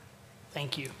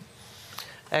 Thank you.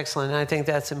 Excellent. I think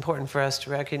that's important for us to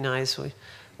recognize.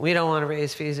 We don't want to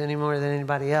raise fees any more than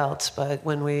anybody else, but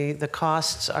when the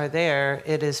costs are there,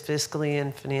 it is fiscally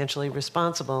and financially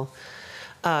responsible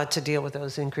to deal with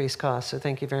those increased costs. So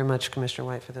thank you very much, Commissioner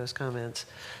White, for those comments.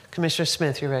 Commissioner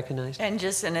Smith, you're recognized. And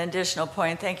just an additional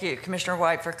point, thank you, Commissioner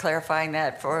White, for clarifying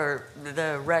that for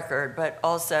the record, but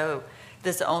also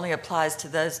this only applies to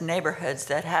those neighborhoods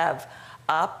that have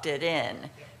opted in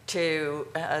to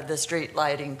the street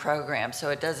lighting program. So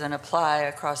it doesn't apply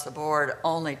across the board,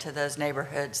 only to those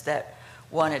neighborhoods that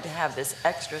wanted to have this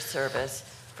extra service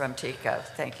from TICO.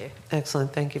 Thank you.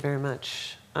 Excellent. Thank you very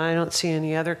much. I don't see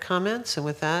any other comments. And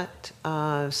with that,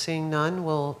 seeing none,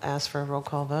 we'll ask for a roll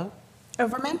call vote.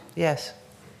 Overman? Yes.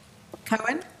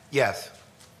 Cohen? Yes.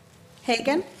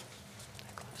 Hagan?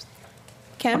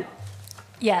 Kemp?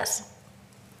 Yes.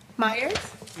 Myers?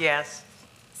 Yes.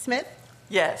 Smith?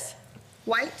 Yes.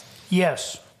 White?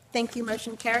 Yes. Thank you.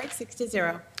 Motion carried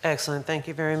 6-0. Excellent. Thank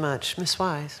you very much. Ms.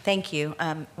 Wise. Thank you.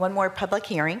 One more public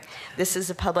hearing. This is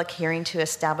a public hearing to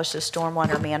establish the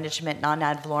stormwater management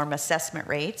non-ad valorem assessment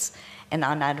rates and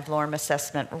non-ad valorem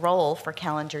assessment roll for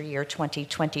calendar year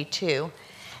 2022.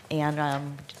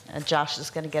 Josh is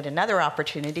going to get another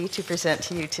opportunity to present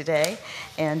to you today.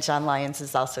 And John Lyons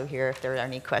is also here if there are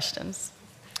any questions.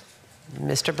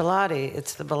 Mr. Bellotti,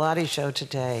 it's the Bellotti Show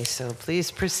today, so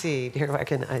please proceed. You're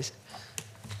recognized.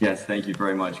 Yes, thank you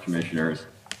very much, Commissioners.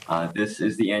 This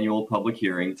is the annual public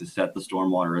hearing to set the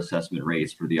stormwater assessment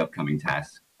rates for the upcoming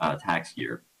tax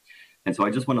year. And so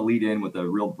I just want to lead in with a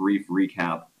real brief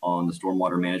recap on the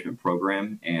stormwater management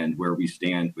program and where we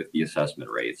stand with the assessment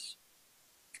rates.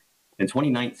 In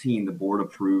 2019, the board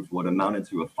approved what amounted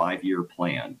to a 5-year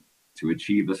plan to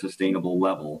achieve a sustainable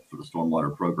level for the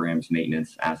stormwater program's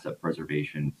maintenance, asset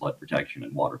preservation, flood protection,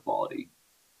 and water quality.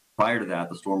 Prior to that,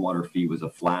 the stormwater fee was a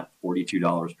flat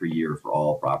 $42 per year for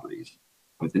all properties.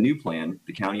 With the new plan,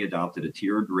 the county adopted a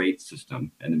tiered rate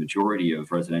system, and the majority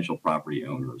of residential property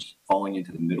owners falling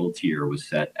into the middle tier was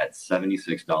set at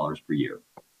 $76 per year.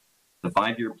 The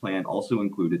 5-year plan also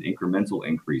included incremental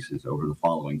increases over the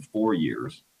following 4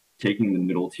 years, taking the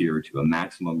middle tier to a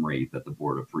maximum rate that the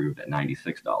board approved at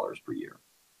 $96 per year.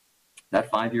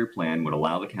 That 5-year plan would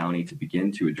allow the county to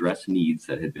begin to address needs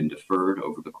that had been deferred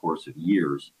over the course of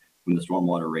years when the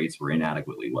stormwater rates were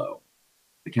inadequately low.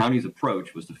 The county's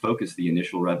approach was to focus the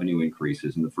initial revenue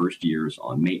increases in the first years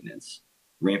on maintenance,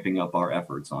 ramping up our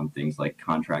efforts on things like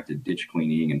contracted ditch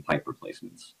cleaning and pipe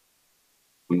replacements.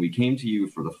 When we came to you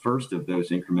for the first of those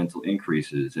incremental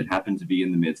increases, it happened to be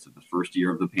in the midst of the first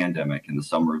year of the pandemic in the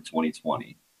summer of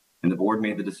 2020, and the board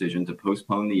made the decision to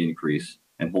postpone the increase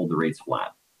and hold the rates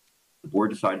flat. The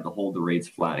board decided to hold the rates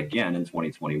flat again in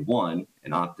 2021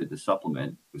 and opted to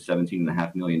supplement with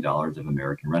 $17.5 million of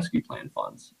American Rescue Plan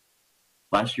funds.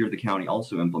 Last year, the county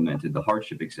also implemented the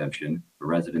hardship exemption for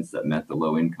residents that met the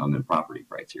low income and property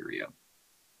criteria.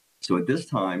 So at this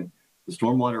time, the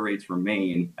stormwater rates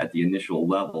remain at the initial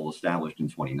level established in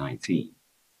 2019.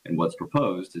 And what's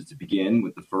proposed is to begin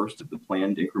with the first of the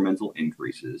planned incremental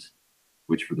increases,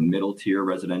 which for the middle tier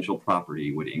residential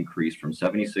property would increase from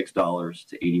 $76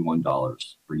 to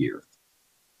 $81 per year.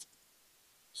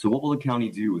 So what will the county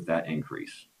do with that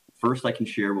increase? First, I can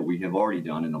share what we have already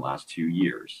done in the last 2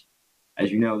 years.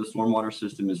 As you know, the stormwater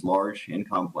system is large and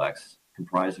complex,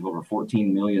 comprised of over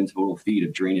 14 million total feet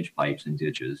of drainage pipes and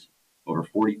ditches, over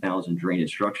 40,000 drainage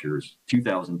structures,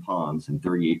 2,000 ponds, and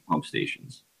 38 pump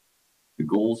stations. The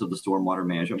goals of the stormwater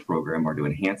management program are to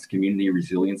enhance community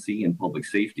resiliency and public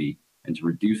safety and to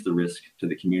reduce the risk to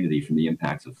the community from the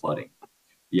impacts of flooding.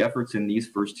 The efforts in these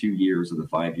first 2 years of the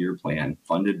 5-year plan,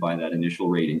 funded by that initial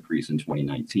rate increase in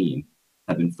 2019,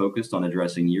 have been focused on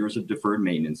addressing years of deferred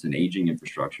maintenance and aging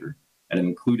infrastructure and have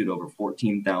included over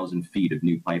 14,000 feet of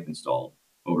new pipe installed,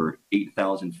 over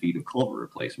 8,000 feet of culvert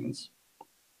replacements.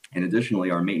 And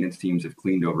additionally, our maintenance teams have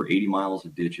cleaned over 80 miles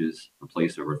of ditches,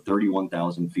 replaced over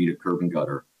 31,000 feet of curb and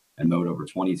gutter, and mowed over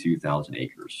 22,000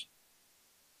 acres.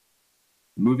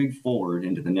 Moving forward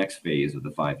into the next phase of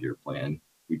the 5-year plan,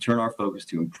 we turn our focus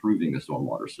to improving the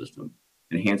stormwater system,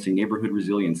 enhancing neighborhood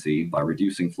resiliency by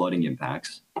reducing flooding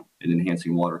impacts, and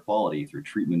enhancing water quality through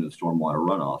treatment of stormwater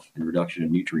runoff and reduction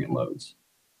of nutrient loads.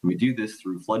 And we do this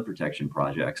through flood protection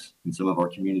projects in some of our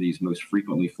community's most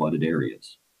frequently flooded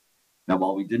areas. Now,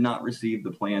 while we did not receive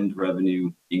the planned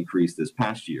revenue increase this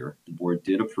past year, the board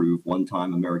did approve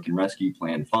one-time American Rescue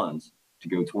Plan funds to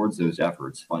go towards those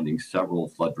efforts, funding several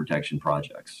flood protection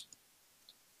projects.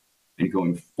 And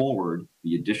going forward,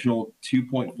 the additional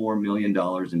 $2.4 million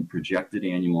in projected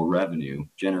annual revenue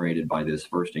generated by this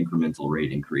first incremental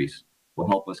rate increase will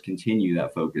help us continue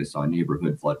that focus on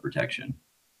neighborhood flood protection.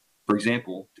 For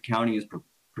example, the county is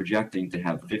projecting to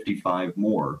have 55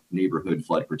 more neighborhood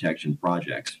flood protection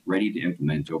projects ready to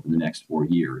implement over the next 4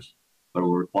 years, but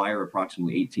will require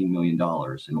approximately $18 million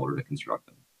in order to construct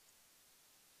them.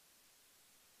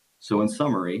 So in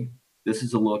summary, this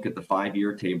is a look at the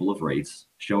 5-year table of rates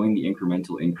showing the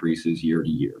incremental increases year to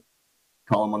year.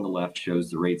 The column on the left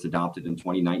shows the rates adopted in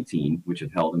 2019, which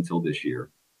have held until this year,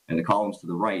 and the columns to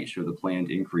the right show the planned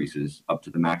increases up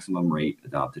to the maximum rate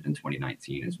adopted in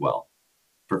 2019 as well.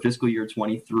 For fiscal year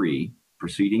 23,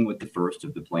 proceeding with the first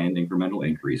of the planned incremental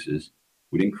increases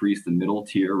would increase the middle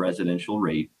tier residential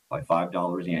rate by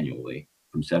 $5 annually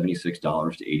from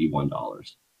 $76 to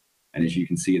 $81. And as you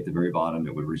can see at the very bottom,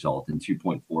 it would result in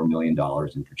 $2.4 million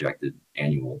in projected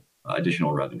annual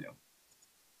additional revenue.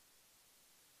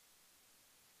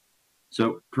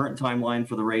 So current timeline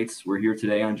for the rates, we're here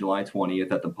today on July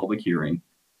 20th at the public hearing.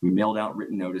 We mailed out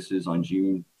written notices on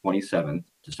June 27th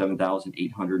to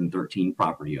 7,813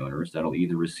 property owners that'll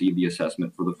either receive the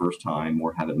assessment for the first time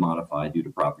or have it modified due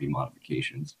to property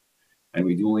modifications. And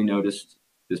we duly noticed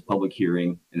this public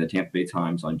hearing in the Tampa Bay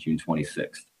Times on June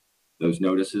 26th. Those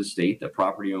notices state that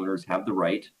property owners have the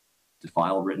right to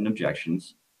file written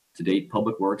objections To date,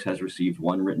 Public Works has received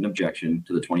one written objection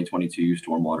to the 2022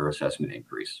 stormwater assessment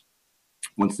increase.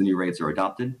 Once the new rates are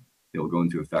adopted, they will go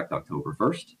into effect October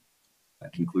 1st.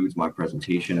 That concludes my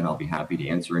presentation, and I'll be happy to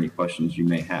answer any questions you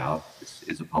may have. This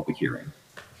is a public hearing.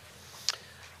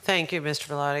 Thank you, Mr.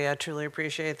 Bellotti. I truly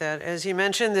appreciate that. As you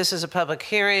mentioned, this is a public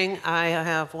hearing. I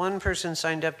have one person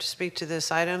signed up to speak to this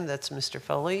item. That's Mr.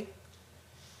 Foley.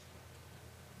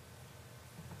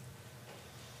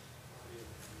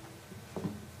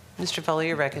 Mr. Foley,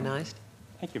 you're recognized.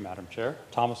 Thank you, Madam Chair.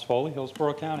 Thomas Foley,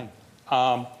 Hillsborough County.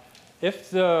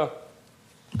 If the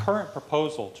current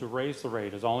proposal to raise the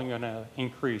rate is only going to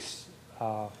increase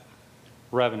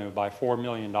revenue by $4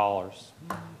 million,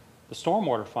 the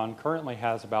Stormwater Fund currently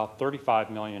has about $35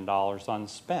 million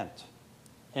unspent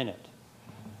in it.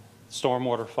 The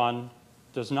Stormwater Fund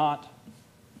does not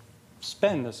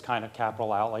spend this kind of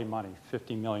capital outlay money.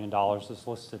 $50 million is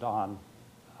listed on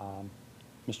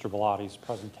Mr. Bellotti's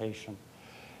presentation.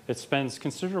 It spends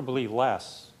considerably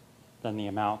less than the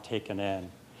amount taken in.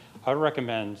 I would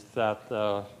recommend that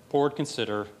the board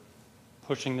consider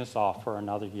pushing this off for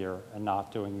another year and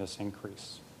not doing this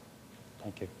increase.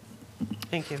 Thank you.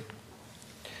 Thank you.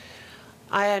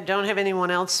 I don't have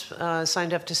anyone else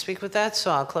signed up to speak with that,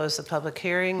 so I'll close the public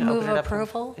hearing. Move open it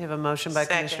approval. Up. We have a motion by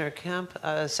Second. Commissioner Kemp,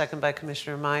 a second by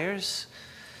Commissioner Myers.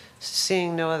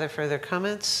 Seeing no other further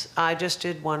comments, I just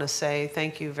did want to say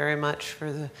thank you very much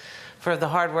for the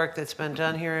hard work that's been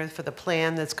done here, for the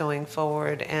plan that's going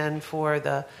forward, and for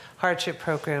the hardship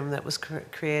program that was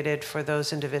created for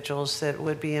those individuals that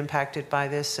would be impacted by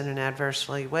this in an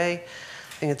adversely way.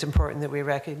 I think it's important that we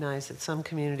recognize that some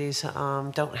communities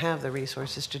don't have the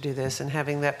resources to do this, and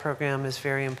having that program is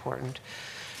very important.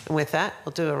 And with that,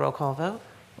 we'll do a roll call vote.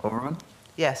 Overman?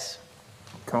 Yes.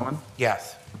 Cohen?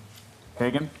 Yes.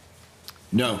 Hagan?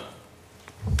 No.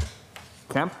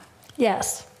 Kemp?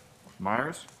 Yes.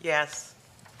 Myers? Yes.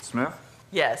 Smith?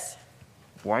 Yes.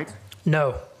 White?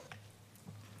 No.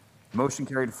 Motion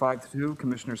carried 5-2.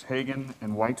 Commissioners Hagan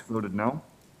and White voted no.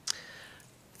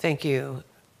 Thank you.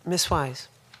 Ms. Wise.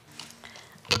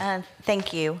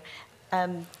 Thank you.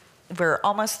 We're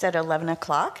almost at 11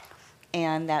 o'clock,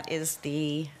 and that is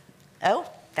the,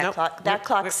 that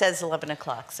clock says 11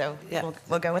 o'clock, so Yeah.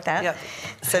 we'll go with that. Yep.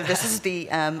 So this is the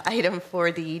item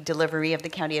for the delivery of the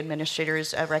county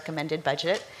administrator's recommended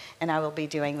budget, and I will be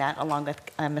doing that along with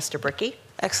Mr. Bricky.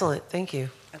 Excellent. Thank you.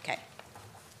 Okay.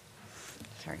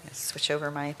 Sorry, I'm going to switch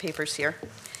over my papers here.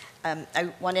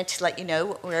 I wanted to let you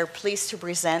know we're pleased to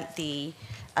present the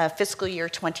fiscal year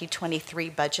 2023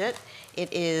 budget.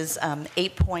 It is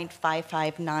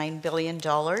 $8.559 billion.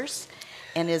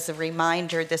 And as a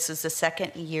reminder, this is the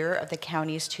second year of the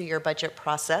county's two-year budget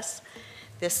process.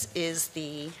 This is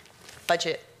the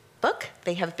budget book.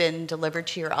 They have been delivered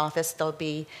to your office. There'll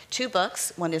be two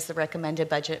books. One is the recommended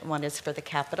budget, and one is for the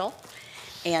capital.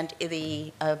 And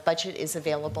the budget is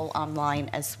available online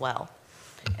as well.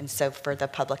 And so for the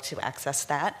public to access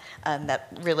that, that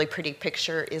really pretty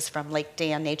picture is from Lake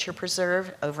Dan Nature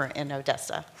Preserve over in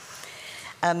Odessa.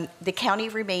 The county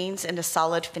remains in a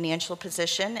solid financial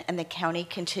position, and the county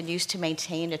continues to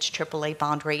maintain its AAA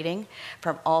bond rating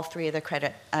from all three of the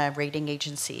credit rating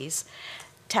agencies.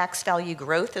 Tax value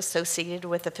growth associated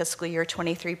with the fiscal year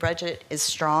 23 budget is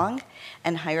strong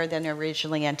and higher than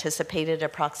originally anticipated,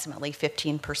 approximately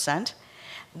 15%.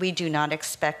 We do not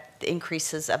expect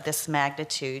increases of this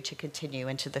magnitude to continue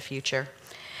into the future.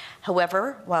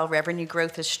 However, while revenue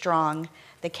growth is strong,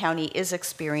 the county is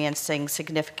experiencing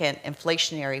significant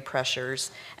inflationary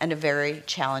pressures and a very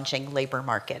challenging labor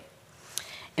market.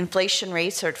 Inflation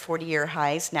rates are at 40-year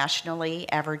highs nationally,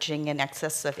 averaging in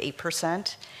excess of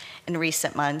 8% in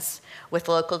recent months, with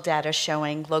local data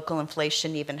showing local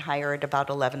inflation even higher at about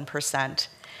 11%.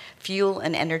 Fuel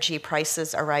and energy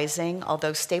prices are rising,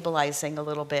 although stabilizing a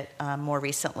little bit more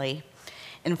recently.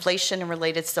 Inflation and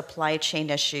related supply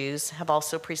chain issues have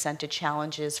also presented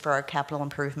challenges for our capital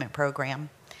improvement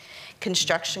program.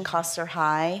 Construction costs are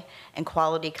high, and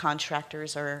quality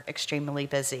contractors are extremely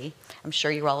busy. I'm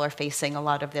sure you all are facing a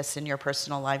lot of this in your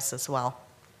personal lives as well.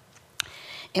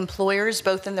 Employers,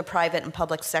 both in the private and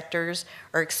public sectors,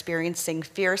 are experiencing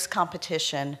fierce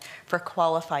competition for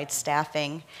qualified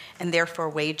staffing, and therefore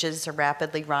wages are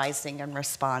rapidly rising in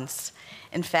response.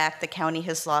 In fact, the county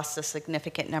has lost a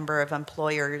significant number of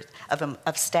employers,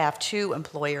 of staff to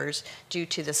employers due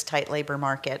to this tight labor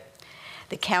market.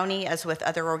 The county, as with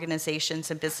other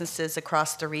organizations and businesses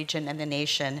across the region and the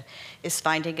nation, is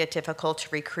finding it difficult to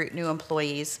recruit new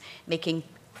employees, making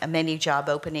many job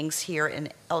openings here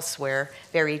and elsewhere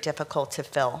very difficult to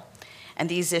fill. And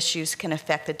these issues can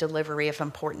affect the delivery of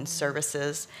important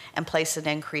services and place an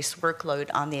increased workload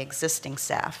on the existing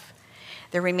staff.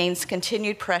 There remains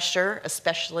continued pressure,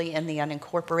 especially in the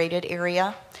unincorporated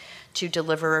area, to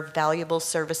deliver valuable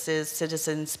services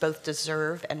citizens both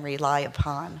deserve and rely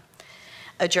upon.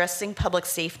 Addressing public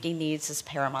safety needs is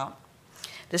paramount.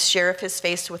 The sheriff is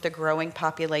faced with a growing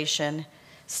population,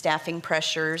 staffing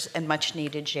pressures, and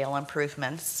much-needed jail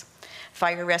improvements.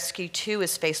 Fire Rescue 2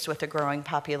 is faced with a growing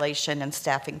population and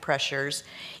staffing pressures,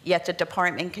 yet the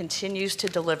department continues to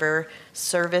deliver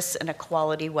service in a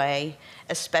quality way,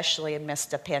 especially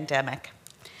amidst a pandemic.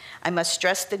 I must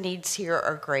stress the needs here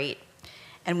are great,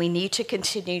 and we need to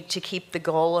continue to keep the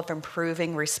goal of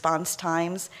improving response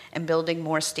times and building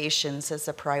more stations as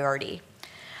a priority.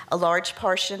 A large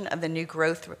portion of the new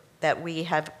growth that we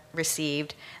have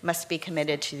received must be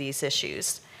committed to these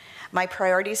issues. My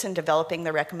priorities in developing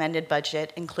the recommended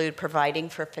budget include providing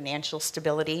for financial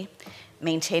stability,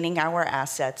 maintaining our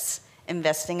assets,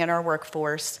 investing in our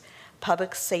workforce,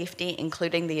 public safety,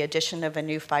 including the addition of a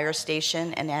new fire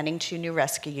station and adding 2 new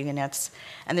rescue units,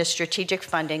 and the strategic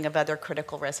funding of other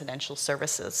critical residential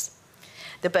services.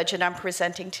 The budget I'm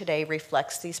presenting today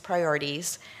reflects these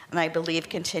priorities, and I believe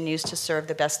continues to serve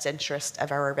the best interest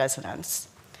of our residents.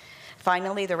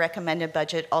 Finally, the recommended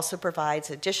budget also provides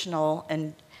additional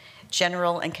and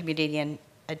general and community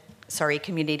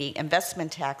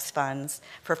investment tax funds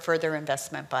for further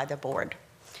investment by the board.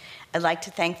 I'd like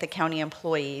to thank the county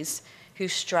employees who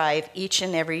strive each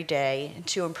and every day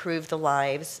to improve the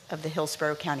lives of the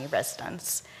Hillsborough County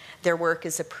residents. Their work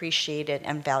is appreciated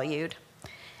and valued.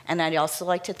 And I'd also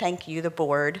like to thank you, the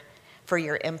board, for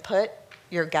your input,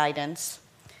 your guidance,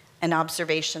 and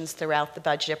observations throughout the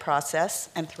budget process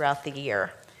and throughout the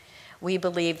year. We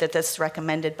believe that this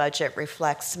recommended budget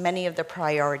reflects many of the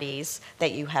priorities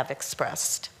that you have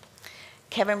expressed.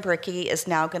 Kevin Brickey is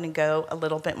now going to go a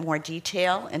little bit more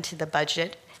detail into the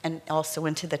budget and also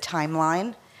into the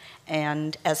timeline.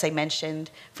 And as I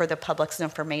mentioned, for the public's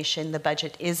information, the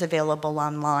budget is available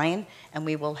online, and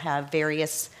we will have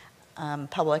various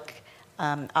public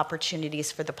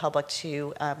opportunities for the public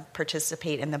to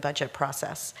participate in the budget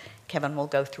process. Kevin will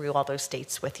go through all those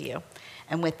dates with you.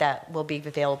 And with that, we'll be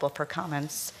available for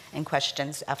comments and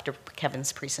questions after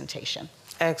Kevin's presentation.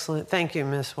 Excellent. Thank you,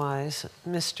 Ms. Wise.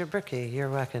 Mr. Brickey, you're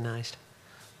recognized.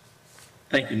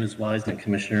 Thank you, Ms. Wise and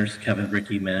Commissioners. Kevin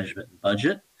Brickey, Management and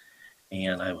Budget.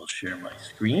 And I will share my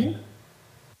screen.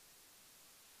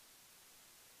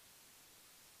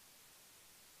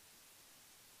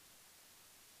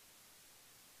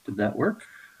 Did that work?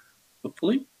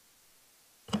 Hopefully.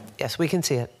 Yes, we can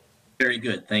see it. Very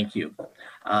good. Thank you.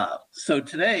 So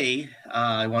today,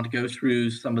 I want to go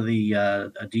through some of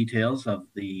the details of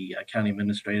the County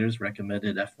Administrator's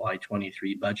recommended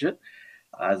FY23 budget.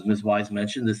 As Ms. Wise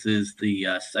mentioned, this is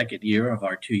the second year of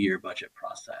our 2-year budget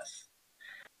process.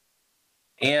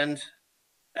 And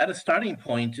at a starting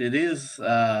point, it is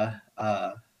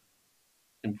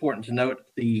important to note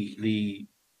the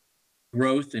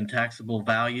growth in taxable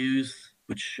values,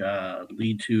 which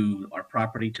lead to our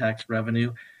property tax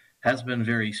revenue, has been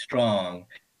very strong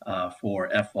for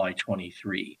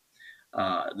FY23.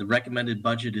 The recommended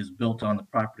budget is built on the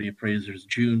property appraiser's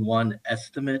June 1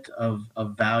 estimate of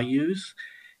values,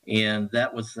 and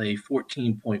that was a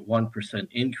 14.1%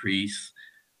 increase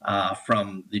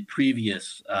from the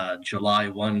previous July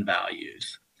 1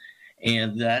 values.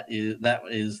 And that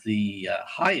is the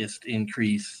highest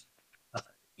increase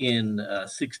in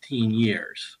 16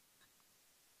 years.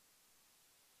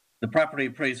 The property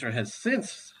appraiser has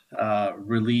since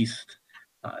released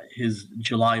his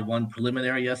July 1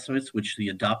 preliminary estimates, which the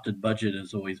adopted budget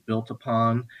is always built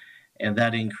upon, and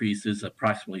that increase is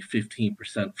approximately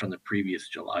 15% from the previous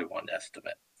July 1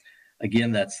 estimate.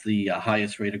 Again, that's the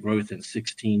highest rate of growth in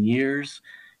 16 years.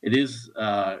 It is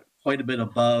quite a bit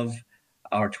above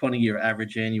our 20-year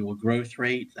average annual growth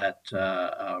rate, that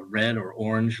red or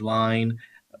orange line,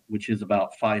 which is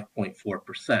about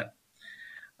 5.4%.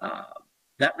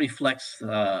 That reflects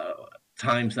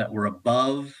times that we're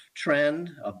above trend,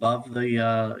 above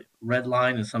the red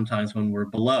line, and sometimes when we're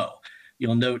below.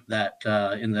 You'll note that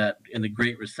in the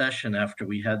Great Recession, after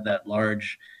we had that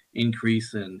large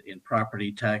increase in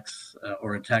property tax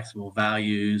or in taxable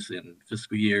values in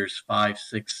fiscal years 5,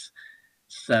 6,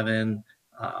 7,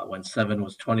 when 7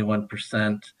 was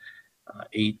 21%,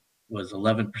 8 was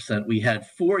 11%. We had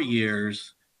 5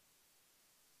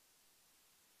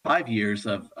 years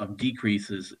of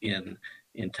decreases in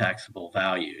taxable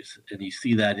values. And you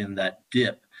see that in that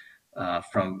dip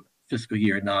from fiscal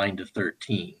year 9 to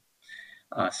 13.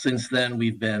 Since then,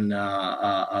 we've been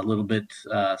a little bit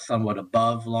somewhat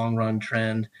above long run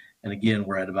trend. And again,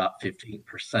 we're at about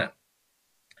 15%.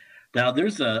 Now,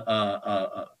 there's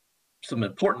a some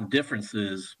important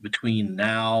differences between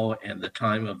now and the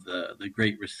time of the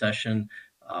Great Recession,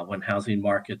 when housing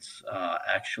markets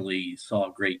actually saw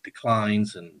great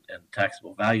declines and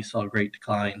taxable value saw great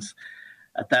declines.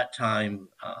 At that time,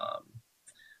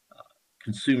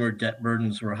 consumer debt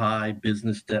burdens were high,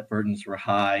 business debt burdens were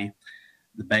high.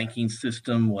 The banking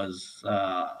system was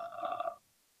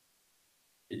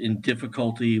in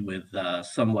difficulty with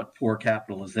somewhat poor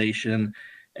capitalization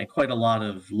and quite a lot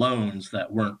of loans that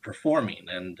weren't performing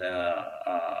and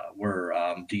were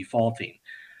defaulting.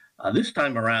 This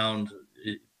time around,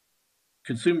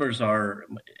 consumers are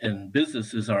and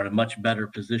businesses are in a much better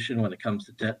position when it comes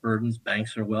to debt burdens.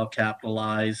 Banks are well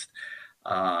capitalized.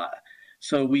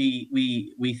 So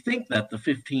we think that the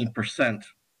 15%,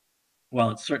 while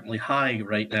it's certainly high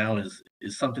right now, is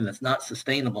something that's not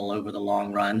sustainable over the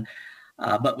long run.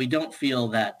 But we don't feel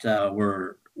that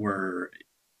we're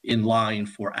in line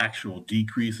for actual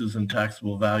decreases in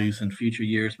taxable values in future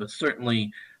years, but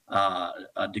certainly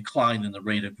a decline in the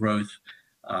rate of growth,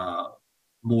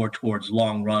 more towards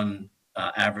long run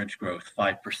average growth,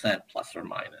 5% plus or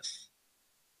minus.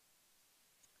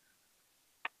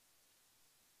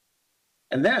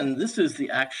 And then this is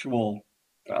the actual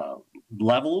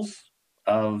levels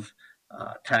of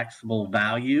taxable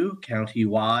value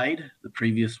countywide. The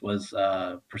previous was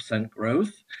percent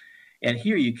growth. And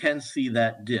here you can see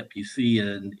that dip. You see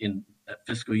in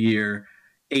fiscal year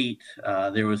 8,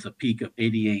 there was a peak of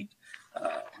 $88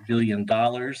 billion.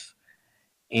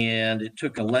 And it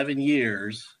took 11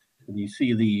 years. And you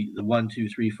see the 1, 2,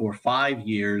 3, 4, 5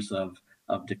 years of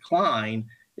decline.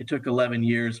 It took 11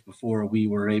 years before we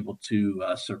were able to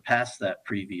surpass that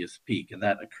previous peak. And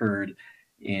that occurred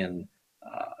in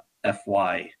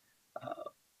FY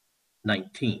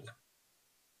 19.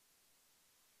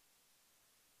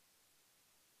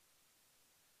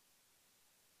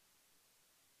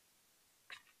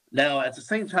 Now, at the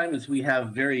same time as we have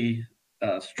very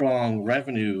strong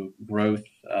revenue growth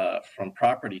from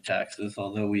property taxes,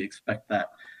 although we expect that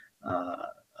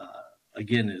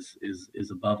again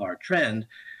is above our trend,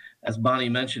 as Bonnie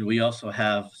mentioned, we also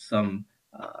have some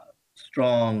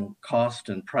strong cost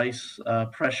and price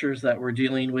pressures that we're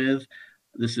dealing with.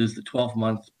 This is the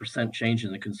 12-month percent change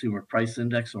in the consumer price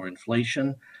index, or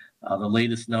inflation. The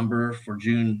latest number for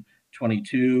June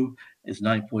 22 is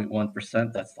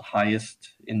 9.1%. That's the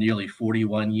highest in nearly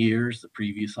 41 years. The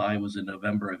previous high was in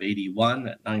November of 81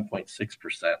 at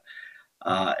 9.6%.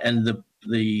 And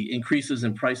the increases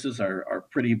in prices are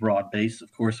pretty broad-based.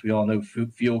 Of course, we all know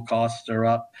fuel costs are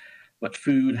up, but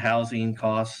food, housing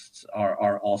costs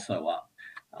are also up.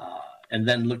 And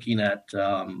then looking at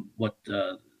what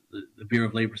the Bureau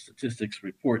of Labor Statistics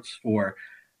reports for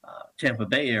Tampa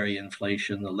Bay area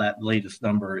inflation, the latest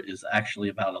number is actually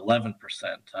about 11%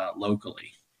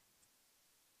 locally.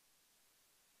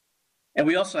 And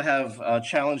we also have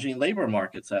challenging labor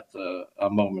markets at the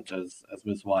moment, as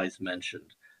Ms. Wise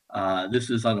mentioned.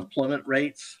 This is unemployment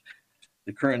rates.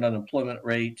 The current unemployment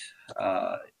rate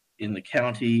in the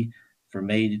county for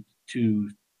May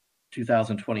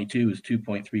 2022 is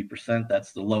 2.3%.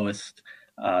 That's the lowest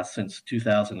since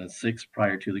 2006,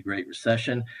 prior to the Great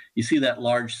Recession. You see that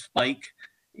large spike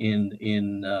in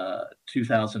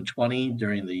 2020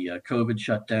 during the COVID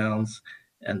shutdowns,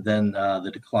 and then the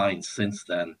decline since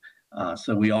then.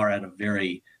 So we are at a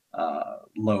very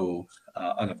low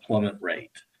unemployment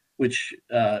rate, which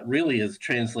really is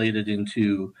translated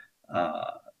into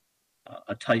a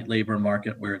tight labor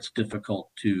market where it's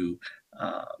difficult to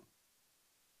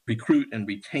recruit and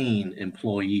retain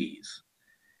employees.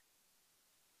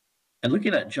 And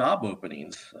looking at job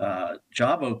openings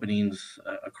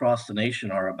across the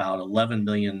nation are about 11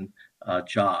 million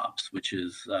jobs, which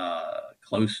is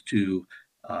close to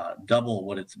double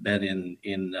what it's been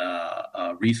in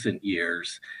recent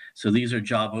years. So these are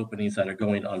job openings that are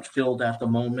going unfilled at the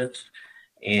moment,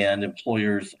 and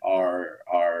employers are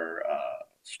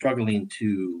struggling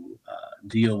to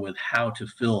deal with how to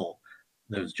fill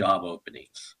those job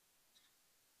openings.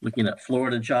 Looking at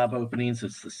Florida job openings,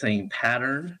 it's the same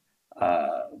pattern.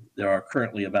 There are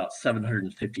currently about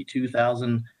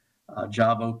 752,000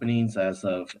 job openings as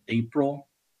of April,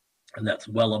 and that's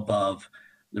well above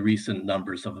the recent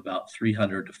numbers of about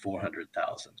 300 to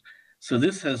 400,000. So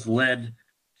this has led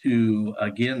to,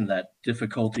 again, that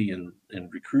difficulty in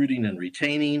recruiting and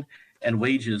retaining, and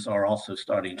wages are also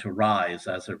starting to rise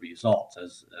as a result,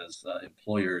 as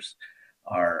employers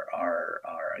are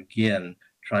again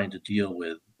trying to deal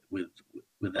with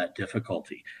that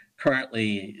difficulty.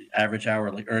 Currently, average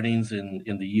hourly earnings in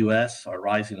the U.S. are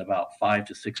rising about 5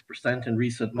 to 6% in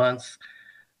recent months,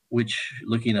 which,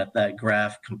 looking at that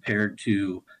graph compared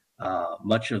to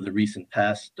much of the recent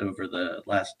past, over the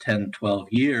last 10, 12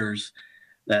 years,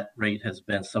 that rate has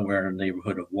been somewhere in the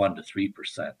neighborhood of 1 to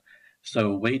 3%.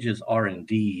 So wages are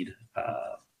indeed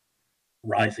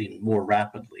rising more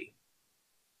rapidly.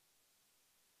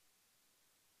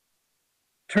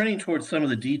 Turning towards some of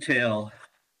the detail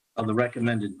of the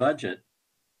recommended budget,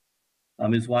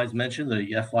 Ms. Wise mentioned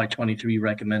the FY23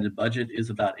 recommended budget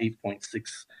is about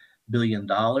 $8.6 billion.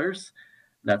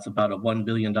 That's about a $1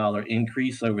 billion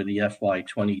increase over the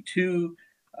FY22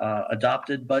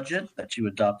 adopted budget that you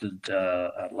adopted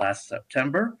last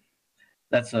September.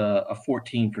 That's a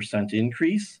 14%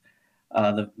 increase.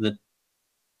 The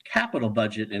capital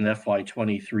budget in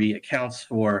FY23 accounts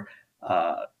for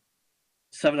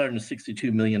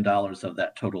 $762 million of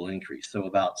that total increase, so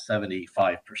about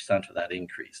 75% of that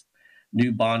increase.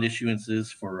 New bond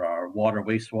issuances for our water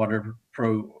wastewater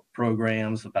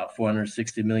programs, about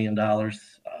 $460 million.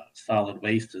 Solid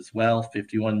waste as well,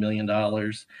 $51 million.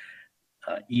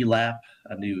 ELAP,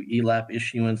 a new ELAP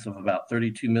issuance of about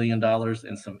 $32 million,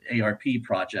 and some ARP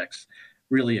projects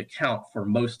really account for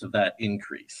most of that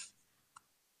increase.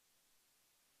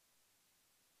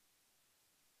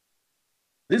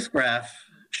 This graph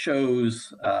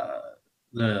shows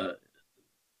the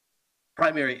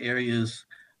primary areas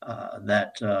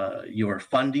that you're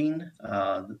funding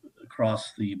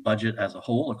across the budget as a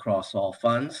whole, across all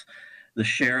funds. The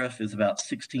sheriff is about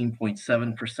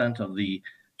 16.7% of the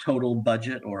total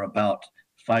budget, or about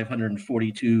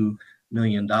 $542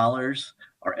 million.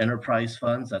 Our enterprise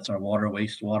funds, that's our water,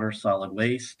 wastewater, solid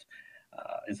waste,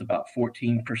 is about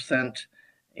 14%,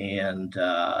 and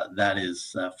that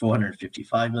is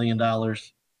 $455 million.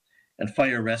 And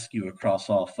fire rescue across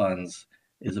all funds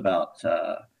is about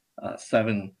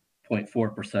 7.4%,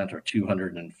 or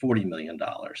 $240 million.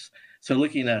 So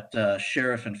looking at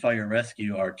sheriff and fire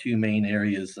rescue, our two main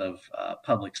areas of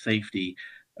public safety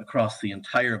across the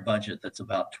entire budget, that's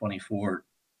about 24%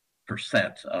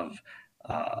 of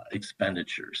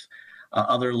expenditures.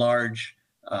 Other large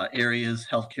areas,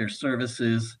 healthcare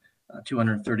services,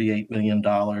 $238 million,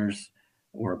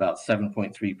 or about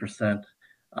 7.3%.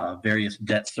 Various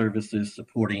debt services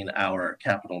supporting our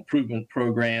capital improvement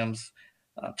programs,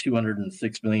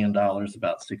 $206 million,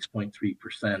 about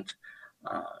 6.3%.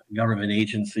 Government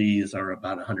agencies are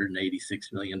about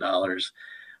 $186 million.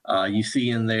 You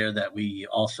see in there that we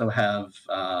also have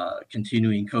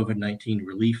continuing COVID-19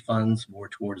 relief funds, more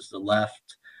towards the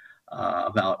left,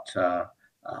 about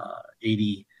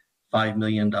 $85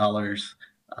 million,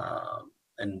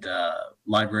 and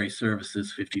library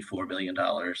services, $54 million.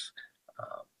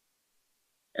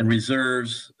 And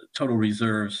reserves, total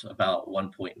reserves, about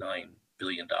 $1.9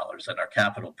 billion, and our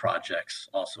capital projects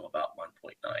also about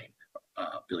 $1.9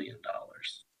 billion.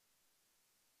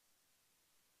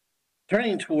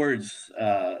 Turning towards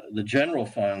the general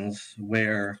funds,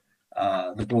 where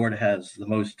the board has the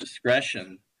most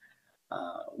discretion,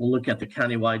 we'll look at the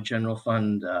countywide general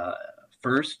fund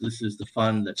first. This is the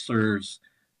fund that serves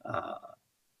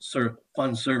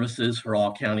fund services for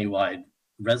all countywide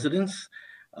residents.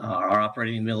 Our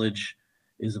operating millage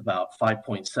is about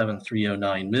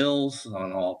 5.7309 mils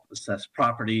on all assessed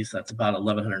properties. That's about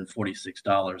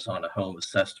 $1,146 on a home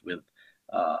assessed with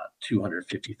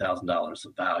 $250,000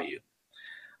 of value.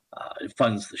 It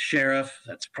funds the sheriff.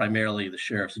 That's primarily the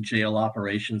sheriff's jail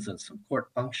operations and some court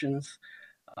functions.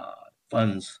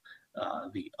 Funds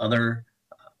the other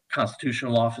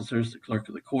constitutional officers, the clerk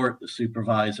of the court, the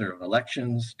supervisor of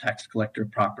elections, tax collector,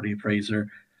 property appraiser,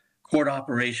 court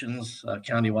operations,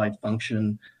 countywide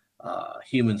function,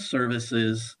 human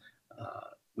services,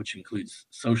 which includes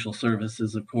social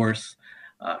services, of course,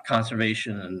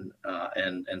 conservation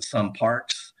and some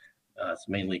parks. It's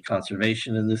mainly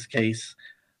conservation in this case,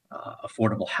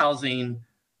 affordable housing,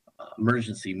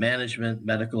 emergency management,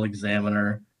 medical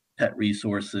examiner, pet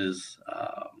resources,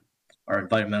 our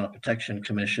Environmental Protection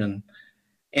Commission,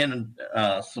 and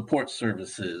support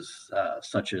services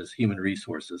such as human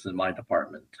resources in my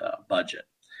department budget.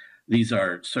 These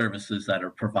are services that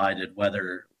are provided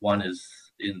whether one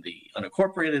is in the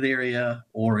unincorporated area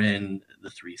or in the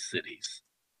three cities.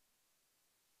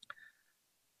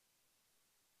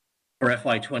 For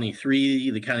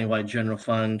FY23, the countywide general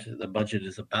fund, the budget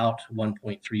is about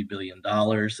 $1.3 billion.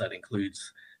 That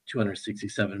includes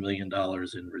 $267 million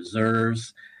in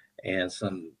reserves and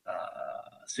some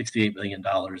 $68 million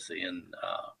in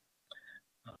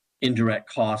indirect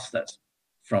costs that's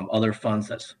from other funds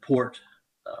that support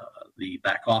the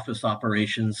back office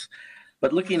operations.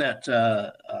 But looking at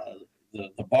the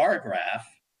bar graph,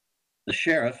 the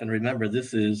sheriff, and remember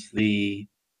this is the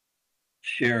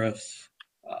sheriff's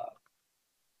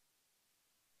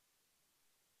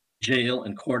Jail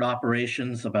and court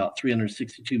operations, about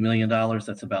 $362 million.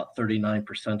 That's about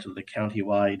 39% of the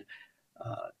countywide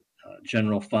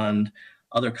general fund.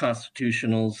 Other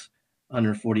constitutionals,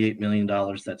 $148 million,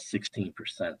 that's 16%.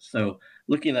 So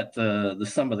looking at the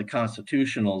sum of the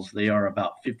constitutionals, they are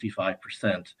about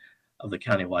 55% of the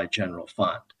countywide general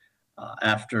fund.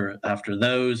 After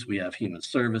those, we have human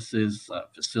services,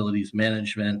 facilities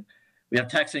management. We have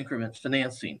tax increment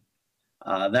financing.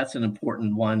 That's an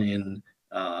important one in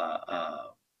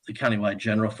the countywide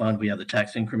general fund. We have the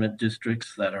tax increment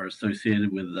districts that are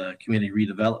associated with the community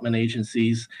redevelopment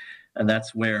agencies, and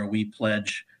that's where we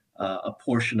pledge a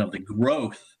portion of the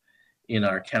growth in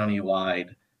our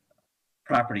countywide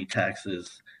property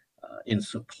taxes in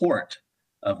support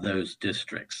of those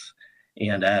districts.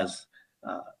 And as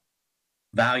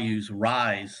values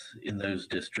rise in those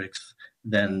districts,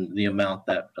 then the amount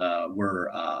that we're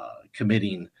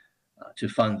committing to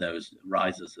fund those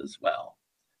rises as well.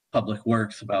 Public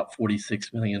Works, about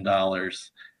 $46 million.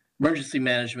 Emergency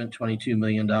management, $22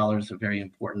 million, a very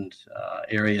important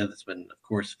area that's been, of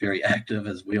course, very active,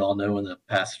 as we all know, in the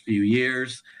past few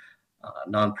years.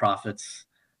 Nonprofits,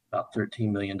 about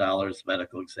 $13 million.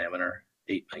 Medical examiner,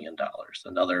 $8 million,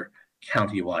 another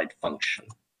countywide function.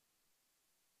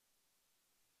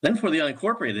 Then for the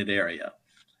unincorporated area,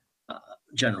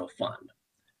 general fund.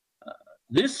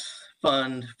 This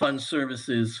fund funds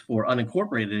services for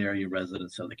unincorporated area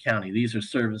residents of the county. These are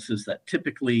services that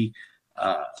typically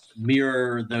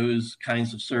mirror those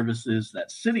kinds of services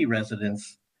that city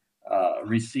residents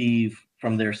receive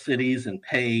from their cities and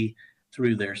pay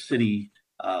through their city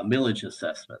millage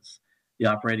assessments. The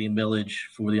operating millage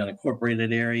for the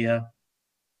unincorporated area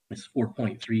is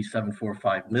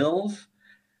 4.3745 mills,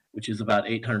 which is about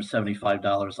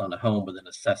 $875 on a home with an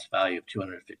assessed value of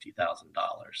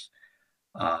 $250,000.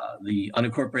 The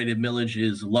unincorporated millage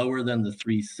is lower than the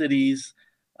three cities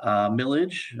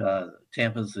millage.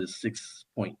 Tampa's is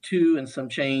 6.2 and some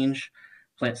change.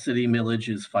 Plant City millage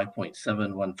is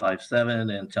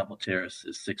 5.7157 and Temple Terrace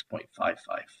is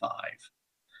 6.555.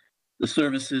 The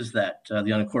services that the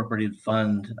unincorporated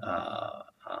fund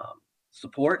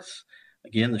supports,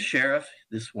 again, the sheriff,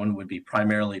 this one would be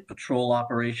primarily patrol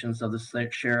operations of the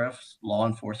sheriff's, law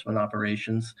enforcement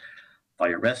operations,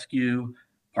 fire rescue,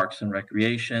 parks and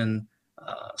recreation,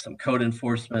 some code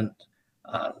enforcement,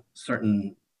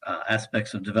 certain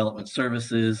aspects of development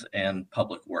services, and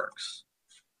public works.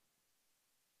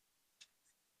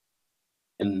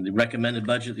 In the recommended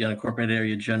budget, the unincorporated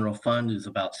area general fund is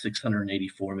about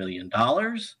 $684 million,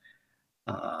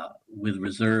 with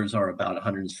reserves are about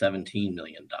 $117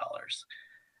 million.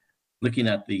 Looking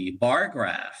at the bar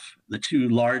graph, the two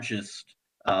largest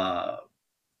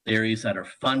areas that are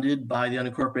funded by the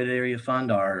unincorporated area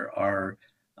fund are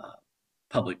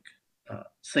public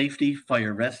safety,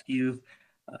 fire rescue,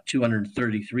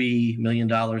 $233 million.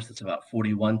 That's about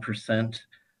 41%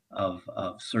 of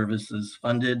services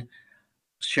funded.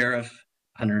 Sheriff,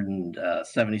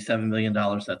 $177 million.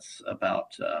 That's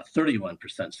about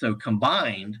 31%. So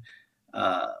combined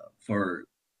for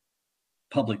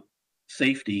public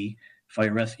safety,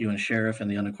 fire rescue, and sheriff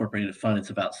and the unincorporated fund, it's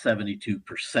about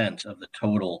 72% of the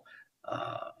total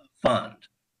fund.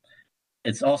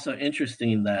 It's also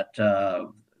interesting that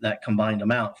that combined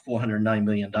amount, $409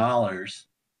 million,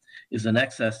 is in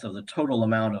excess of the total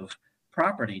amount of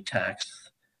property tax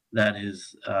that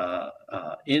is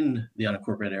in the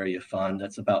unincorporated area fund.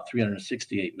 That's about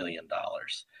 $368 million.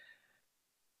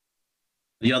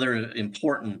 The other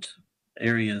important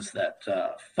areas that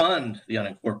fund the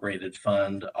unincorporated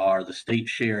fund are the state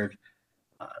shared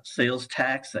sales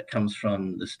tax that comes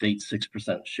from the state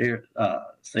 6% share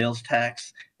sales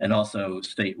tax, and also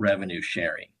state revenue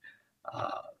sharing.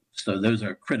 So those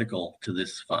are critical to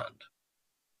this fund.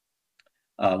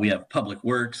 We have public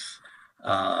works.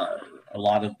 A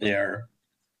lot of their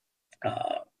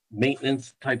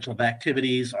maintenance types of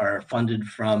activities are funded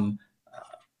from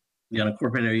the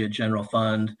unincorporated area general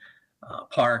fund.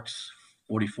 Parks,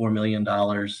 $44 million,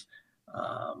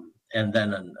 and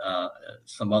then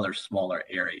some other smaller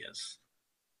areas.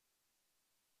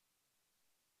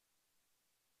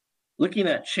 Looking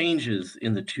at changes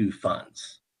in the two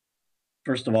funds.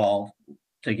 First of all,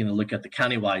 taking a look at the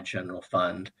countywide general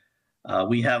fund,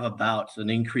 we have about an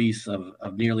increase of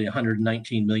nearly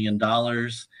 $119 million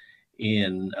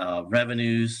in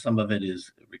revenues. Some of it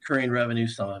is recurring revenue,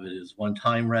 some of it is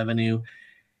one-time revenue.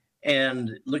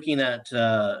 And looking at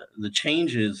the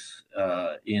changes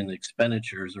in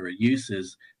expenditures or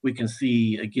uses, we can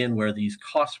see again where these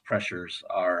cost pressures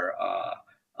are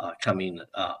coming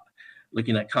up.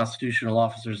 Looking at constitutional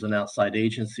officers and outside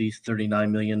agencies,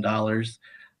 $39 million.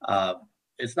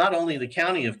 it's not only the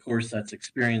county, of course, that's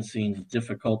experiencing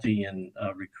difficulty in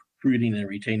recruiting and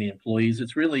retaining employees.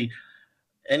 It's really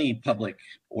any public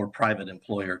or private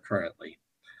employer currently.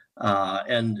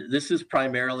 And this is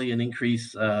primarily an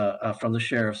increase from the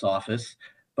sheriff's office,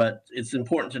 but it's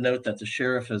important to note that the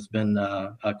sheriff has been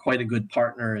quite a good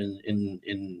partner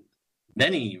in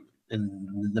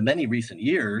the many recent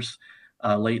years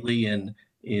lately in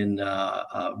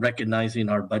recognizing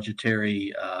our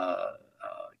budgetary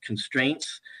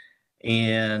constraints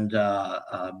and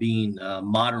being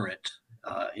moderate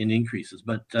in increases.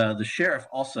 But the sheriff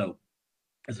also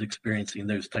is experiencing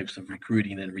those types of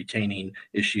recruiting and retaining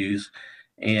issues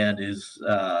and is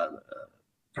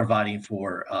providing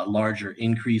for larger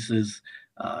increases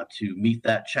to meet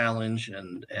that challenge,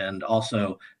 and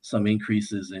also some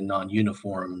increases in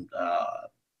non-uniform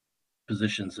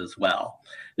positions as well.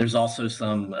 There's also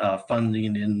some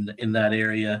funding in that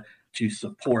area to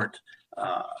support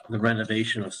the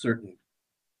renovation of certain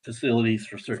facilities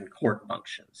for certain court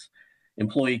functions.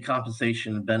 Employee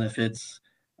compensation and benefits,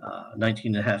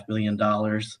 $19.5 million.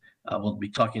 We'll be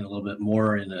talking a little bit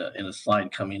more in a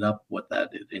slide coming up what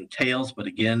that entails, but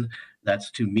again,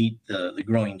 that's to meet the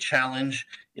growing challenge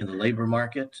in the labor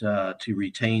market to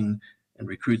retain and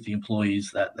recruit the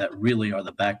employees that really are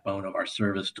the backbone of our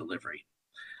service delivery.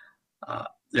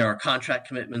 There are contract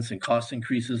commitments and cost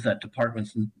increases that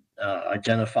departments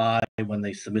identify when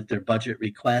they submit their budget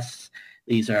requests.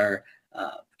 These are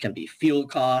can be fuel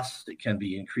costs, it can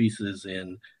be increases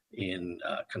in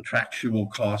contractual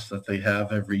costs that they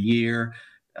have every year.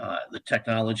 The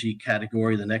technology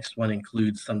category, the next one,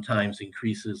 includes sometimes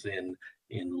increases in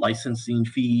licensing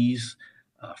fees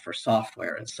for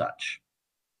software and such.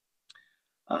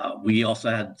 We also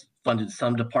had funded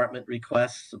some department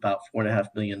requests, about $4.5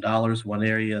 million. One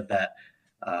area that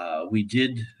we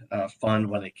did fund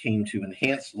when it came to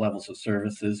enhanced levels of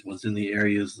services was in the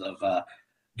areas of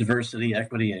diversity,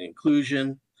 equity, and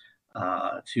inclusion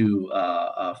to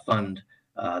fund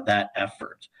that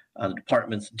effort. The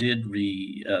departments did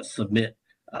submit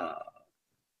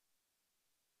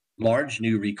large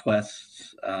new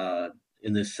requests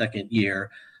in this second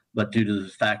year, but due to the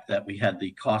fact that we had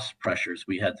the cost pressures,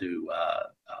 we had to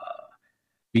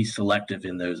be selective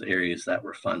in those areas that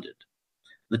were funded.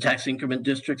 The tax increment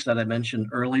districts that I mentioned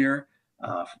earlier,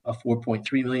 a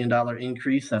 $4.3 million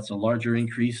increase. That's a larger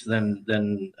increase than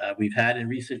we've had in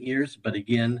recent years. But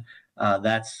again,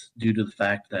 that's due to the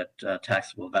fact that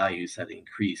taxable values had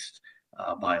increased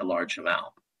by a large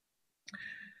amount.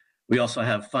 We also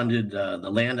have funded the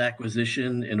land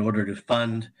acquisition in order to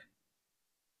fund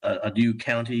a new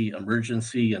county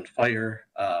emergency and fire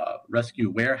rescue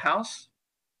warehouse.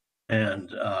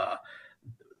 And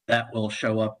that will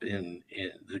show up in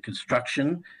the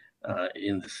construction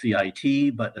in the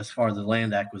CIT, but as far as the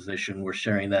land acquisition, we're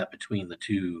sharing that between the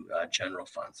two general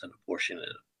funds and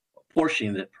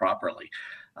apportioning it properly.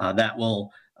 That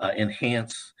will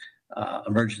enhance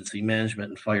emergency management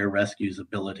and fire rescue's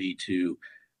ability to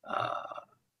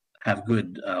have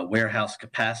good warehouse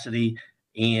capacity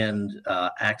and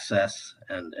access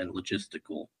and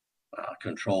logistical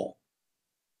control.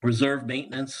 Reserve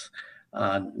maintenance,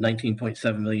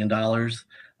 $19.7 million.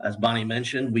 As Bonnie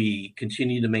mentioned, we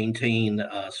continue to maintain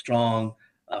a strong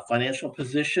financial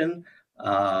position,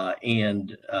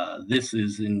 and this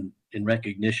is in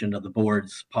recognition of the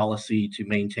board's policy to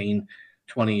maintain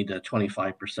 20 to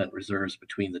 25% reserves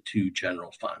between the two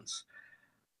general funds.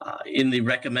 In the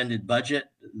recommended budget,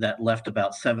 that left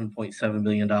about $7.7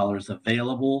 million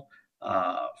available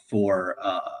for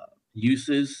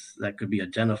uses that could be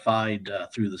identified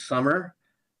through the summer,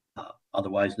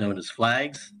 otherwise known as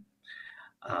flags.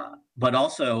 But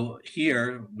also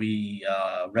here, we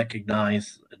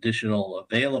recognize additional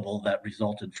available that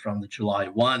resulted from the July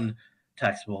 1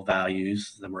 taxable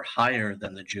values that were higher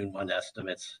than the June 1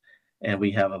 estimates. And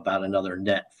we have about another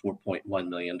net $4.1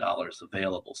 million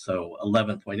available. So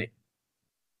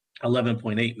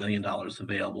 $11.8 million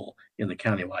available in the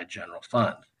countywide general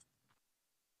fund.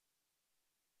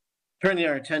 Turning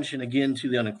our attention again to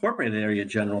the unincorporated area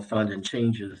general fund and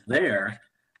changes there.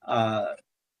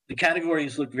 The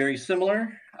categories look very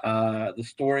similar. The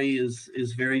story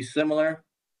is very similar.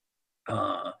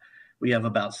 We have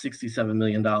about $67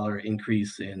 million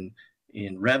increase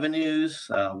in revenues,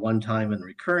 one-time and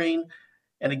recurring.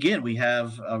 And again, we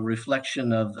have a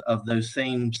reflection of those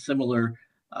same similar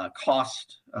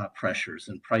cost pressures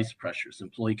and price pressures.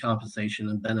 Employee compensation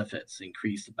and benefits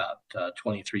increased about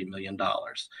 $23 million.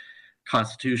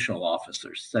 Constitutional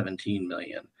officers, $17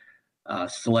 million.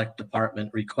 Select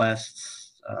department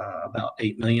requests, about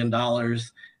 $8 million.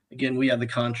 Again, we have the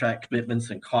contract commitments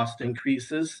and cost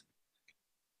increases.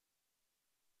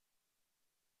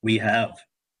 We have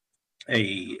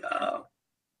a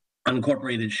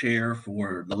unincorporated share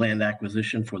for the land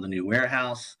acquisition for the new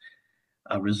warehouse,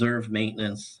 reserve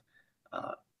maintenance.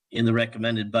 In the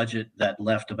recommended budget, that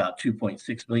left about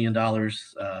 $2.6 million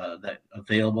that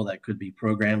available that could be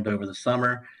programmed over the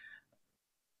summer.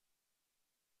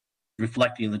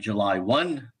 Reflecting the July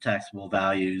 1 taxable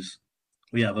values,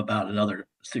 we have about another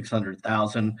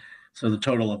 600,000. So the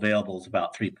total available is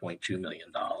about $3.2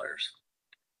 million.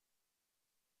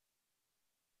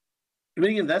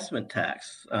 Community investment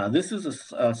tax. This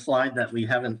is a slide that we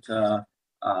haven't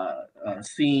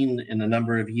seen in a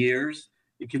number of years.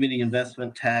 The community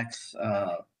investment tax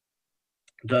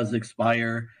does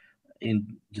expire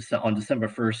on December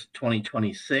 1st,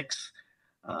 2026.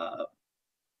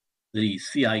 The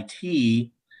CIT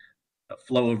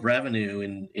flow of revenue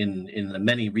in the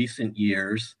many recent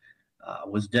years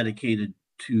was dedicated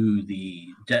to the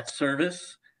debt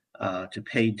service, to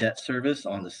pay debt service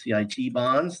on the CIT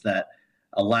bonds that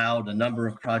allowed a number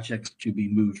of projects to be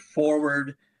moved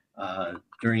forward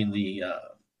during the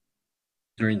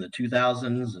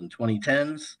 2000s and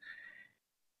 2010s.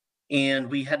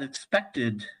 And we had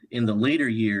expected in the later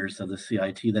years of the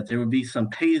CIT that there would be some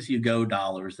pay-as-you-go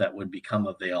dollars that would become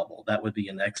available. That would be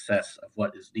in excess of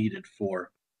what is needed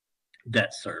for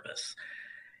debt service.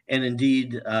 And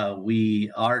indeed, we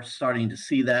are starting to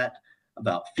see that,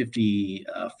 about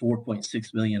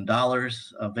 $54.6 million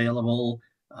available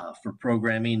for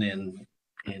programming in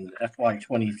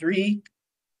FY23.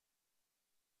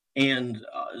 And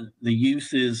the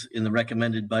uses in the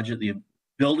recommended budget, the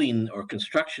building or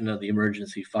construction of the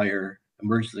emergency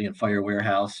and fire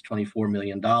warehouse, $24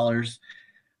 million.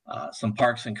 Some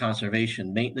parks and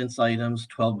conservation maintenance items,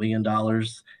 $12 million.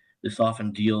 This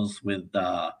often deals with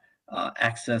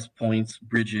access points,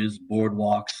 bridges,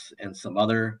 boardwalks, and some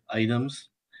other items.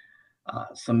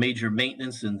 Some major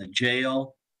maintenance in the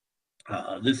jail.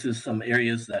 This is some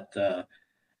areas that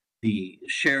the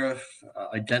sheriff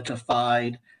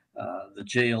identified. The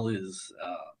jail is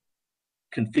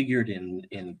configured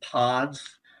in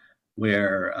pods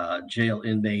where jail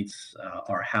inmates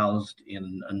are housed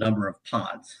in a number of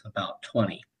pods, about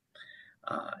 20.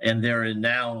 And they're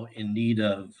now in need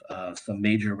of some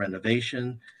major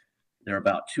renovation. They're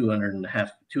about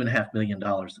 $2.5 million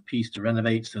a piece to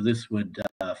renovate. So this would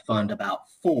fund about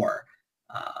 4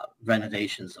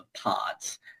 renovations of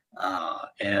pods.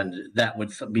 And that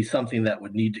would be something that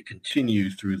would need to continue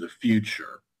through the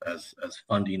future as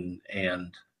funding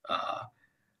and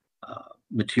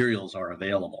materials are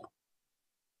available.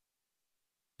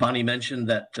 Bonnie mentioned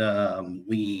that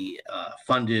we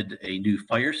funded a new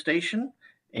fire station,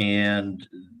 and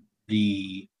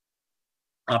the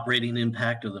operating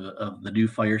impact of the new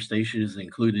fire station is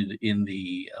included in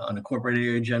the unincorporated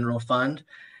area general fund,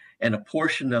 and a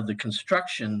portion of the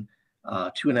construction,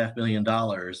 $2.5 million,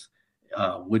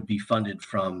 would be funded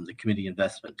from the community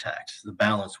investment tax. The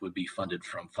balance would be funded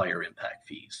from fire impact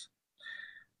fees.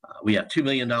 We have $2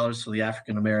 million for the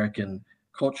African American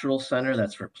Cultural Center.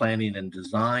 That's for planning and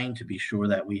design to be sure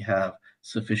that we have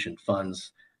sufficient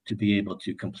funds to be able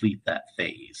to complete that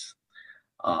phase.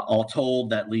 All told,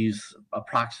 that leaves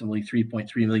approximately $3.3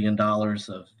 million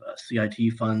of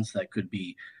CIT funds that could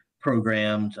be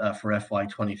programmed for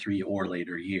FY23 or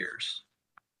later years.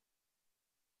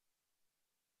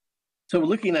 So we're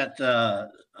looking at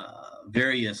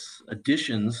various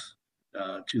additions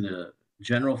to the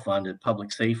general fund at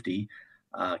public safety.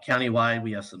 Countywide,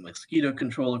 we have some mosquito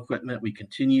control equipment. We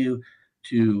continue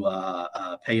to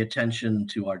pay attention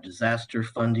to our disaster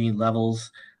funding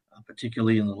levels,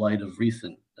 particularly in the light of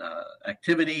recent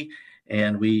activity,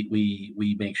 and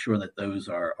we make sure that those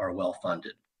are well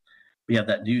funded. We have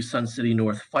that new Sun City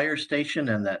North Fire Station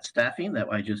and that staffing that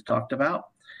I just talked about.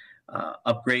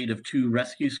 Upgrade of 2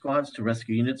 rescue squads to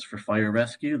rescue units for fire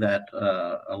rescue that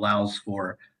allows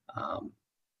for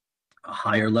a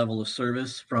higher level of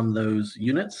service from those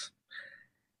units.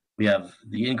 We have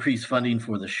the increased funding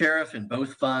for the sheriff in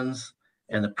both funds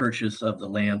and the purchase of the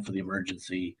land for the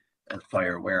emergency and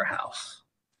fire warehouse.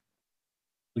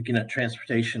 Looking at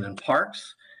transportation and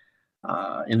parks,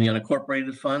 in the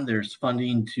unincorporated fund, there's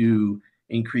funding to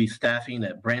increase staffing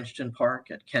at Branchton Park,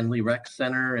 at Kenley Rec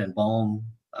Center, and Balm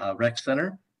Rec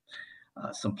Center.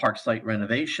 Some park site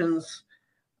renovations,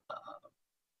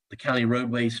 the county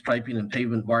roadway striping and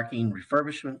pavement marking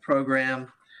refurbishment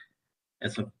program,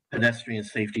 and some pedestrian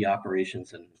safety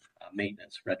operations and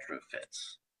maintenance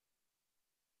retrofits.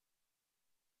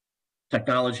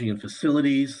 Technology and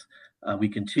facilities. We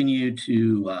continue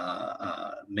to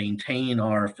maintain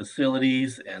our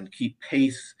facilities and keep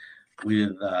pace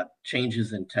with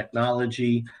changes in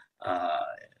technology,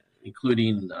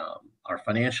 including our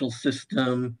financial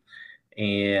system,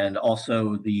 and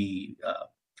also the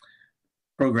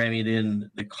programming in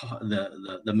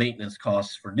the maintenance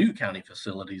costs for new county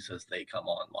facilities as they come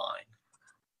online.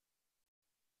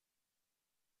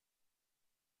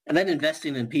 And then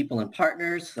investing in people and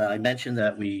partners. I mentioned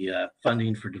that we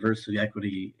funding for diversity,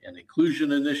 equity, and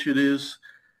inclusion initiatives.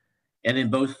 And in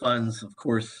both funds, of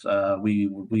course,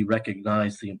 we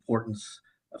recognize the importance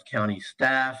of county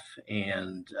staff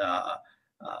and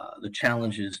the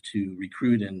challenges to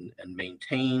recruit and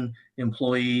maintain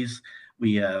employees.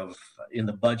 We have in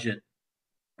the budget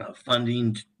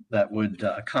funding that would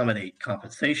accommodate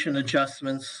compensation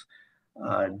adjustments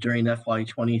during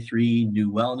FY23,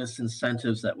 new wellness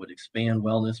incentives that would expand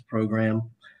wellness program,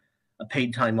 a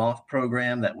paid time off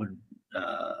program that would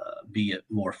be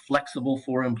more flexible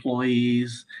for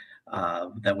employees,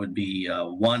 that would be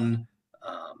one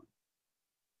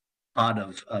pot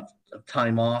of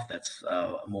time off that's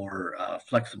more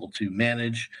flexible to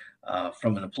manage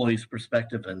from an employee's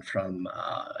perspective and from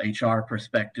HR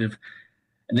perspective.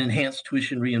 An enhanced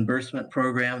tuition reimbursement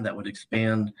program that would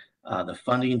expand the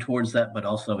funding towards that, but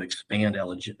also expand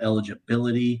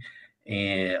eligibility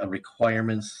and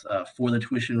requirements for the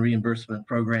tuition reimbursement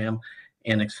program,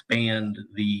 and expand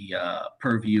the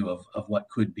purview of what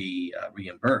could be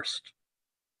reimbursed.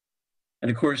 And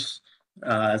of course,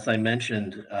 as I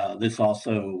mentioned, this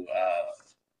also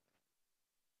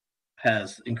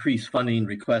has increased funding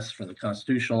requests for the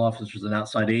constitutional officers and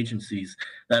outside agencies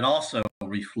that also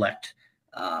reflect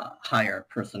higher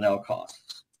personnel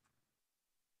costs.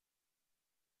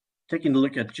 Taking a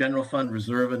look at general fund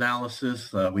reserve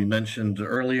analysis, we mentioned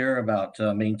earlier about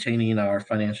maintaining our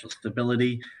financial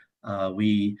stability.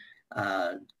 We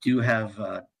do have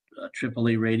a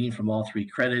AAA rating from all three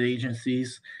credit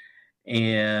agencies,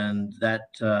 and that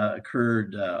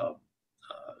occurred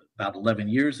about 11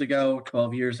 years ago,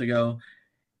 12 years ago.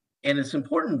 And it's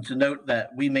important to note that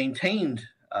we maintained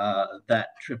that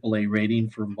AAA rating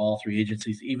from all three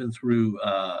agencies, even through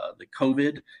the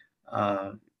COVID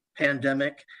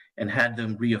pandemic, and had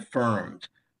them reaffirmed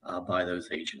by those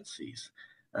agencies.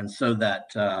 And so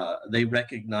that they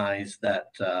recognized that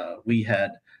we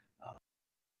had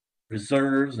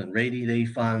reserves and rainy day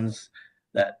funds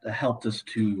that helped us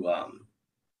to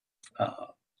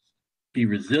be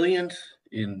resilient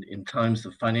in times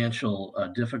of financial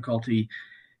difficulty,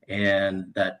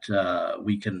 and that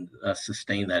we can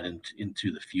sustain that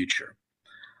into the future.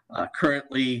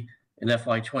 Currently, in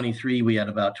FY23, we had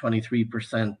about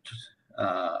 23%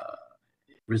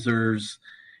 reserves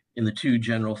in the two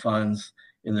general funds.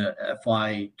 In the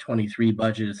FY23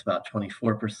 budget, it's about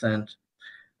 24%.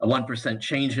 A 1%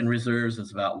 change in reserves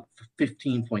is about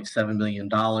 $15.7 million.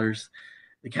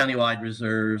 The countywide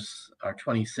reserves are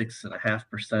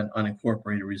 26.5%.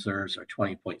 Unincorporated reserves are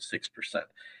 20.6%.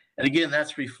 And again,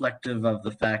 that's reflective of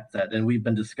the fact that, and we've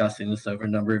been discussing this over a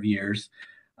number of years,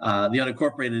 the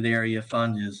unincorporated area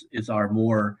fund is our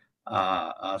more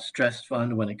stressed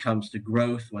fund when it comes to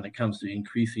growth, when it comes to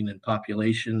increasing in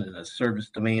population and as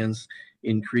service demands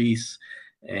increase.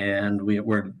 And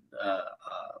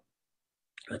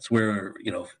that's where,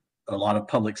 a lot of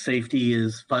public safety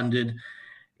is funded.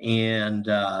 And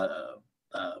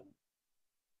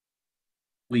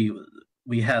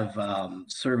we have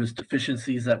service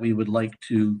deficiencies that we would like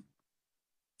to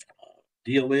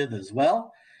deal with as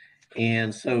well.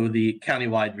 And so the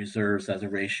countywide reserves as a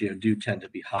ratio do tend to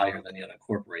be higher than the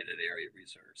unincorporated area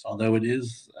reserves, although it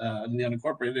is in the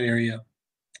unincorporated area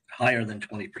higher than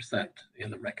 20%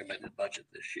 in the recommended budget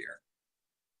this year.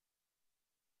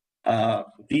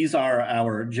 These are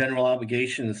our general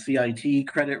obligation and CIT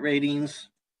credit ratings.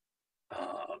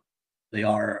 They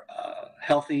are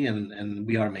healthy, and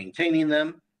we are maintaining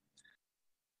them.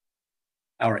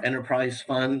 Our enterprise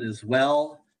fund as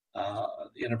well.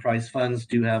 The enterprise funds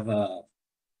do have a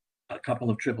couple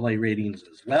of AAA ratings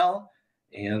as well,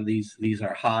 and these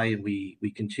are high, and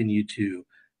we continue to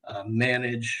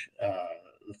manage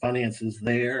the finances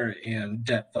there and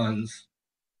debt funds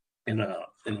in a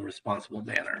responsible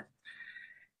manner.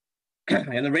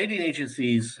 And the rating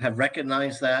agencies have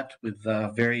recognized that with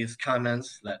various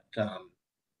comments that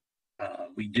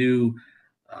we do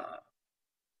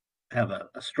have a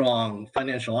strong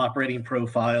financial operating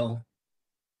profile,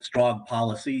 strong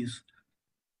policies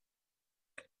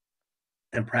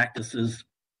and practices.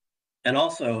 And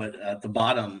also at the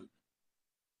bottom,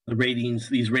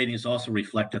 these ratings also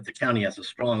reflect that the county has a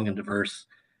strong and diverse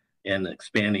and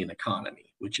expanding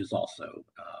economy, which is also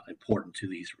important to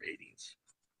these ratings.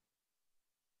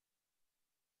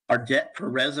 Our debt per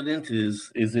resident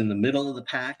is in the middle of the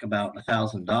pack, about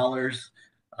 $1,000.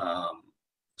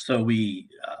 So we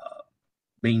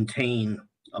maintain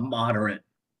a moderate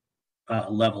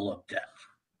level of debt.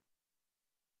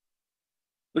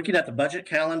 Looking at the budget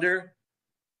calendar,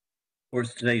 of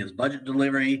course, today is budget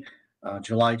delivery.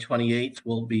 July 28th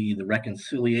will be the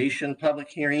reconciliation public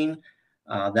hearing.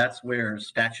 That's where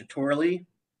statutorily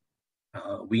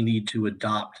we need to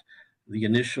adopt the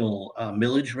initial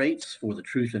millage rates for the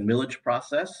truth and millage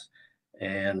process.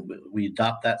 And we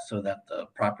adopt that so that the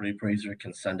property appraiser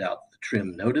can send out the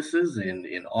trim notices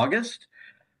in August.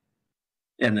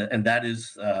 And that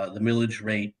is the millage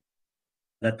rate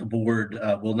that the board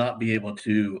will not be able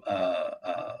to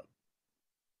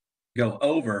go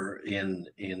over in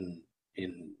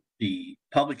the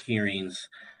public hearings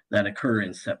that occur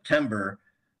in September,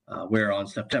 where on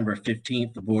September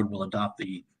 15th, the board will adopt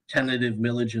the tentative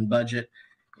millage and budget.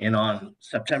 And on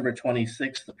September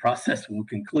 26th, the process will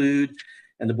conclude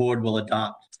and the board will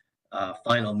adopt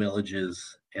final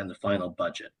millages and the final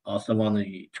budget. Also on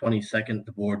the 22nd,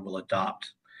 the board will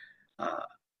adopt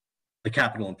the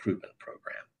capital improvement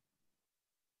program.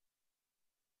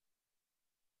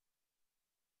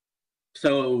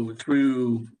 So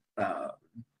through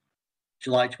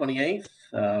July 28th,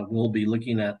 we'll be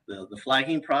looking at the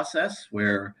flagging process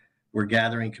where we're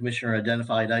gathering commissioner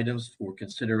identified items for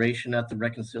consideration at the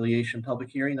reconciliation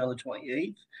public hearing on the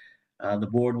 28th. The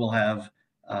board will have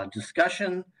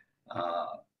discussion,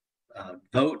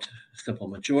 vote, simple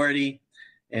majority.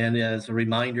 And as a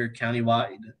reminder,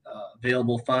 countywide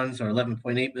available funds are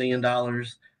 $11.8 million.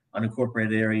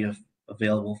 Unincorporated area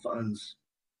available funds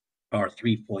are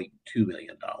 $3.2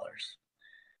 million.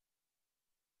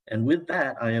 And with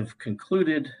that, I have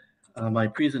concluded my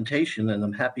presentation and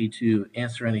I'm happy to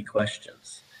answer any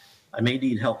questions. I may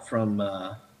need help from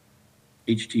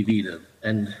HTV to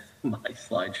end my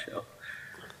slideshow.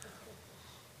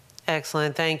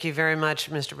 Excellent. Thank you very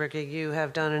much, Mr. Bricky. You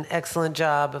have done an excellent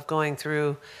job of going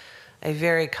through a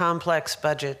very complex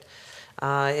budget.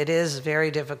 It is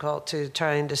very difficult to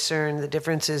try and discern the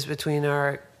differences between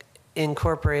our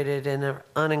incorporated and our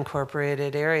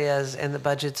unincorporated areas and the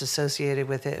budgets associated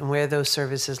with it and where those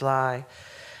services lie.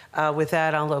 With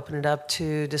that, I'll open it up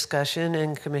to discussion,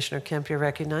 and Commissioner Kemp, you're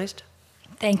recognized.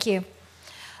 Thank you.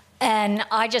 And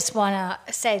I just want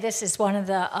to say this is one of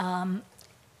the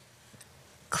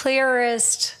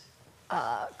clearest,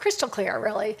 crystal clear,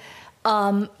 really,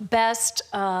 best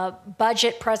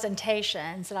budget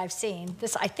presentations that I've seen.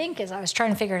 This, I think, as I was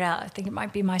trying to figure it out, I think it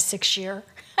might be my 6th year.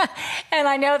 And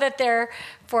I know that the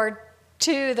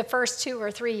first 2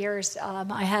 or 3 years,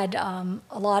 I had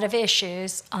a lot of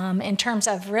issues in terms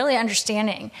of really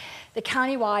understanding the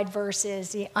countywide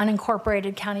versus the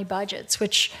unincorporated county budgets,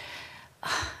 which,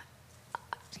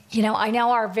 I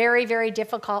know are very, very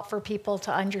difficult for people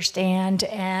to understand.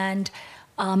 And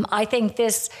I think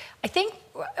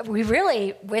we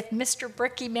really, with Mr.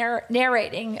 Bricky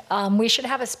narrating, we should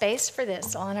have a space for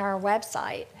this on our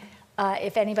website.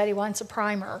 If anybody wants a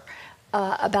primer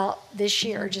about this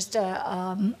year, just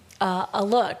a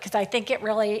look, because I think it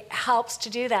really helps to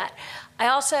do that. I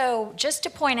also, just to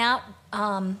point out,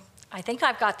 I think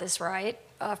I've got this right,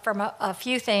 from a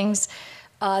few things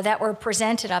that were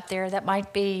presented up there that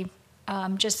might be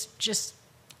just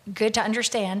good to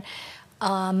understand,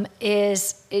 I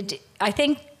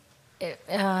think,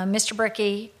 Mr.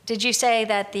 Bricky, did you say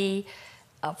that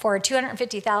for a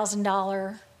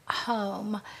 $250,000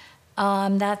 home,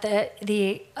 that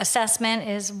the assessment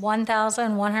is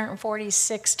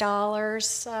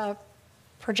 $1,146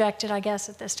 projected, I guess,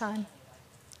 at this time?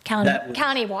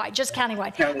 Countywide, just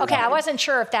countywide. Okay, I wasn't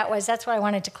sure if that's what I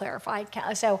wanted to clarify.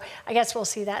 So I guess we'll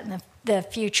see that in the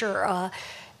future,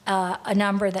 a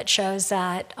number that shows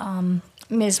that.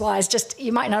 Ms. Wise,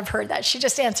 you might not have heard that. She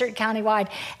just answered countywide,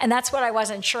 and that's what I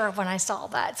wasn't sure of when I saw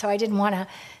that, so I didn't want to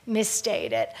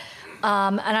misstate it.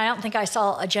 And I don't think I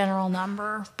saw a general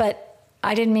number, but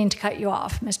I didn't mean to cut you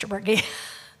off, Mr. Bricky.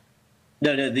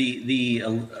 No, the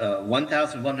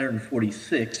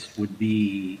 1,146 would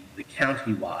be the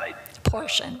countywide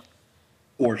portion,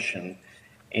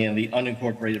 and the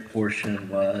unincorporated portion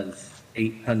was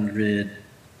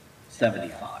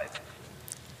 875.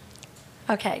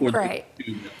 Okay, great.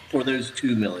 For those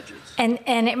 2 millages. And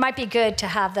it might be good to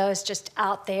have those just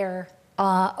out there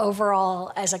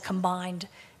overall as a combined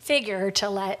figure to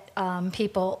let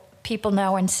people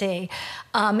know and see.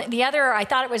 The other, I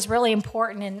thought it was really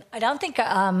important, and I don't think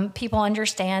people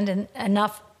understand, and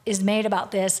enough is made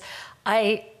about this.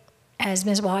 I, as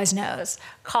Ms. Wise knows,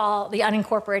 call the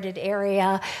unincorporated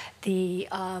area the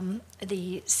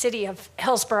city of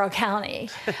Hillsborough County,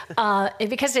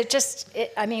 because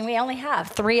we only have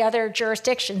 3 other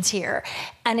jurisdictions here,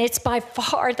 and it's by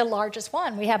far the largest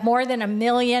one. We have more than 1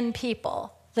 million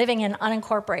people living in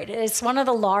unincorporated. It's one of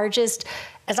the largest,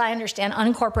 as I understand,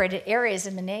 unincorporated areas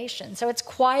in the nation. So it's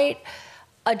quite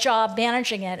a job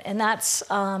managing it, and that's,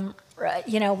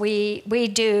 we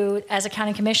do, as a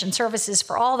county commission, services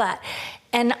for all that.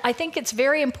 And I think it's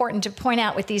very important to point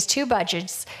out with these two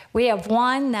budgets, we have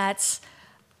one that's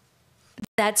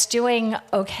doing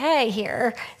okay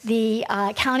here, the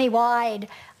countywide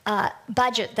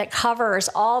budget that covers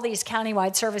all these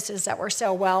countywide services that were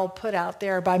so well put out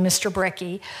there by Mr.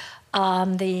 Bricky.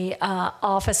 The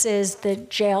offices, the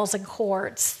jails and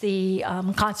courts, the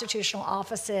constitutional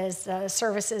offices,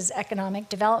 services, economic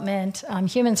development,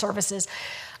 human services.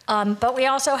 But we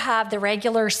also have the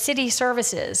regular city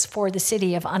services for the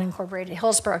city of unincorporated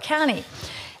Hillsborough County.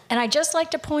 And I'd just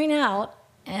like to point out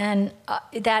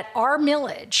that our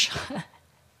millage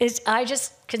I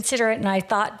just consider it, and I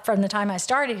thought from the time I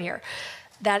started here,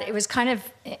 that it was kind of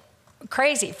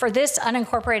crazy. For this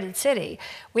unincorporated city,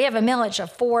 we have a millage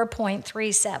of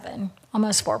 4.37,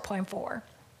 almost 4.4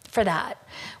 for that.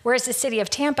 Whereas the city of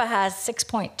Tampa has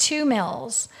 6.2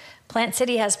 mills, Plant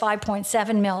City has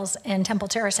 5.7 mills, and Temple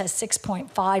Terrace has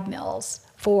 6.5 mills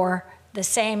for the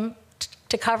same,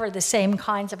 to cover the same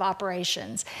kinds of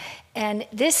operations. And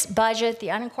this budget, the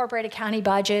unincorporated county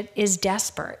budget, is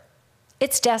desperate.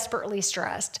 It's desperately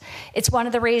stressed. It's one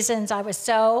of the reasons I was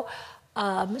so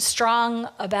strong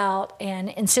about and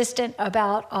insistent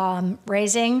about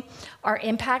raising our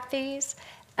impact fees,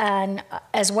 and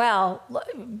as well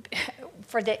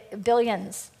for the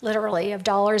billions, literally, of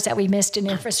dollars that we missed in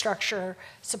infrastructure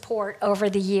support over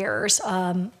the years.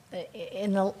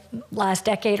 In the last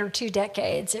decade or 2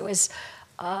 decades, it was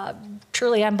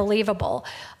truly unbelievable.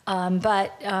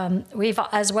 But we've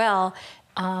as well,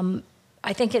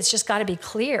 I think it's just got to be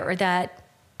clear that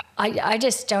I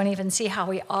just don't even see how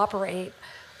we operate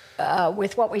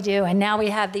with what we do. And now we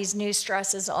have these new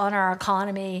stresses on our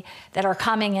economy that are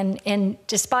coming. And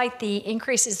despite the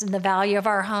increases in the value of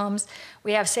our homes,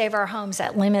 we have Save Our Homes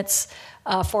that limits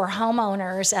for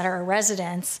homeowners at our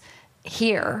residence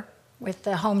here with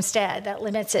the homestead, that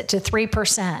limits it to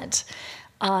 3%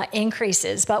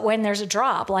 increases. But when there's a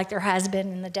drop, like there has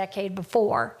been in the decade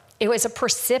before, it was a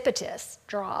precipitous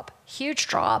drop, huge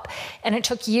drop, and it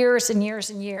took years and years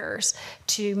and years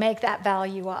to make that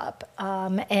value up.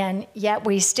 And yet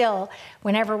we still,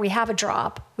 whenever we have a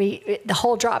drop, the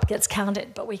whole drop gets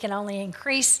counted, but we can only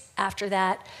increase after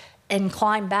that and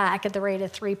climb back at the rate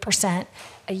of 3%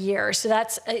 a year. So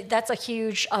that's a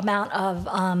huge amount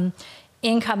of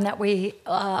income that we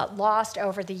lost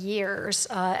over the years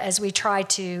as we try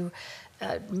to,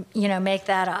 make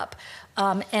that up.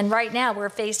 And right now we're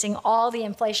facing all the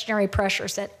inflationary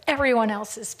pressures that everyone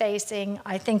else is facing.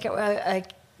 I think,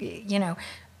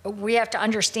 we have to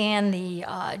understand the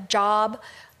job,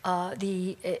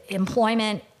 the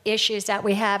employment issues that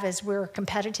we have as we're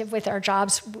competitive with our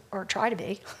jobs, or try to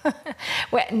be,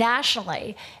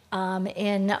 nationally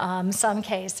in some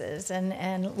cases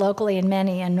and locally in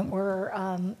many, and we're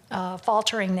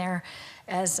faltering there.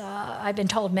 As I've been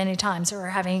told many times, we're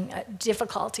having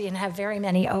difficulty and have very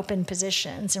many open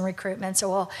positions in recruitment, so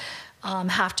we'll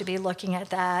have to be looking at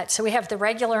that. So we have the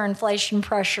regular inflation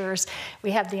pressures,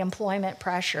 we have the employment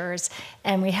pressures,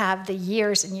 and we have the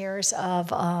years and years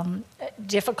of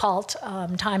difficult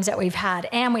times that we've had,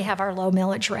 and we have our low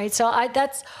millage rate. So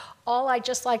that's all I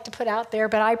just like to put out there,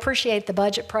 but I appreciate the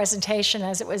budget presentation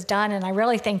as it was done, and I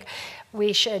really think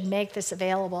we should make this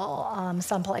available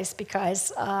someplace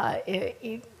because I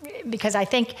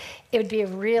think it would be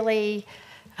really,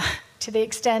 to the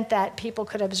extent that people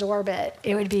could absorb it,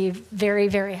 it would be very,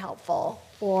 very helpful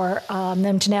for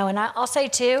them to know. And I'll say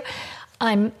too,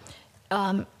 I'm,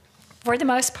 for the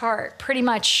most part, pretty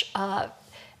much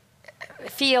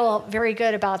feel very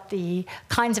good about the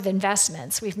kinds of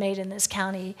investments we've made in this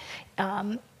county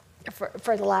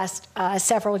for the last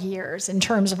several years in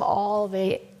terms of all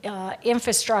the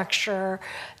infrastructure,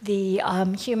 the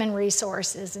human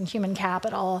resources and human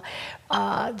capital,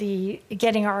 the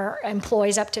getting our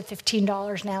employees up to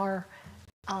 $15 an hour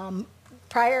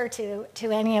prior to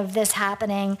any of this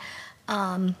happening.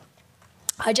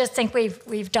 I just think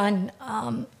we've done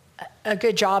a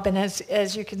good job, and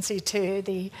as you can see too,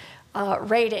 the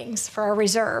ratings for our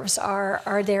reserves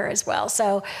are there as well.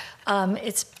 So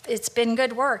it's been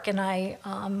good work, and I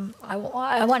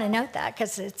want to note that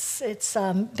because it's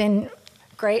been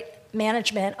great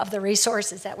management of the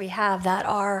resources that we have that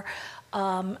are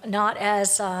not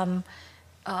as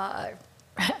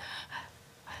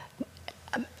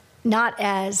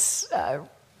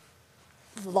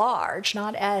large,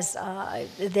 not as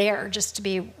there just to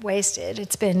be wasted.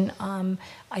 It's been,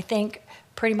 I think,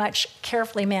 pretty much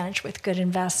carefully managed with good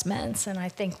investments. And I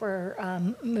think we're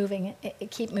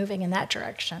keep moving in that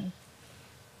direction.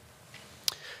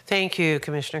 Thank you,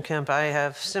 Commissioner Kemp. I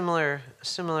have similar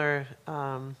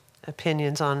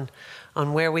opinions on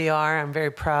where we are. I'm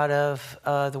very proud of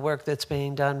the work that's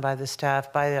being done by the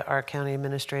staff, by our county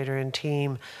administrator and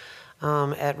team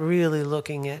at really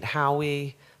looking at how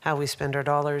we spend our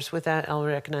dollars. With that, I'll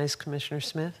recognize Commissioner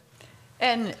Smith.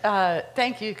 And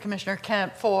thank you, Commissioner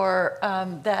Kemp, for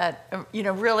that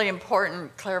really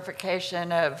important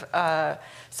clarification of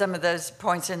some of those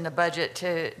points in the budget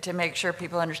to make sure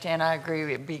people understand. I agree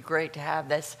it'd be great to have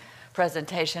this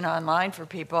presentation online for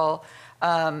people.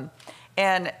 And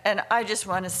I just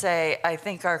want to say I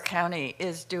think our county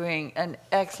is doing an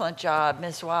excellent job.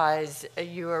 Ms. Wise,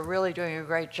 you are really doing a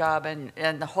great job,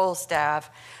 and the whole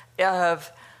staff,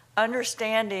 of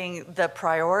understanding the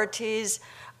priorities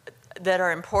that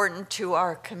are important to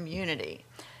our community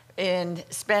in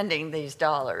spending these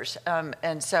dollars.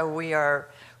 And so we are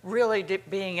really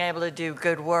being able to do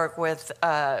good work within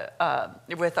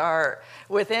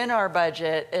our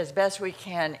budget as best we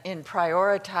can in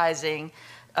prioritizing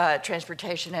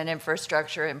transportation and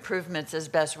infrastructure improvements as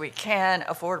best we can,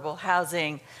 affordable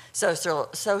housing,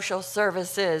 social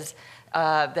services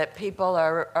that people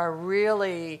are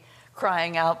really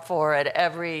crying out for at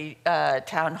every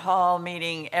town hall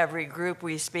meeting, every group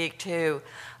we speak to.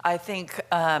 I think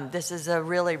this is a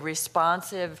really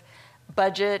responsive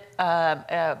budget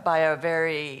by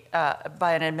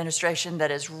an administration that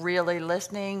is really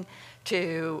listening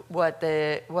to what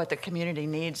the community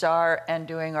needs are and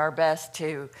doing our best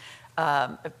to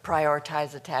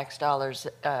prioritize the tax dollars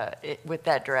with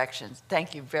that direction.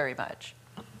 Thank you very much.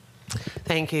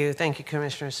 Thank you,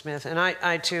 Commissioner Smith. And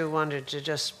I too wanted to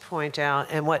just point out,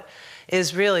 and what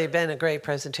has really been a great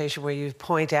presentation where you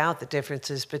point out the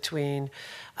differences between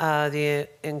the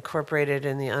incorporated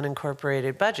and the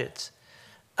unincorporated budgets.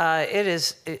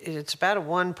 It's about a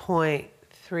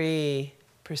 1.3%,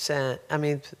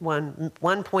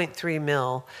 1.3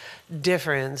 mil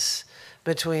difference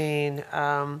between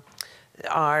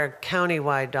our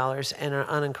countywide dollars and our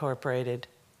unincorporated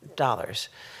dollars.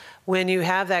 When you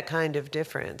have that kind of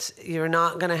difference, you're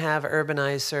not going to have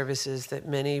urbanized services that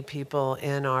many people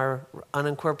in our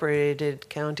unincorporated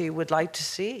county would like to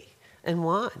see and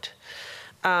want.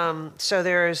 So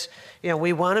there's,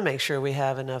 we want to make sure we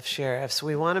have enough sheriffs.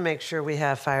 We want to make sure we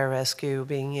have fire rescue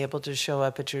being able to show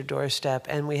up at your doorstep,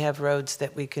 and we have roads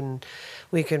that we can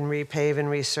repave and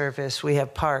resurface. We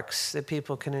have parks that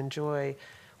people can enjoy.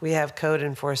 We have code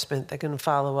enforcement that can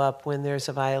follow up when there's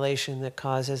a violation that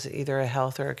causes either a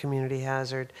health or a community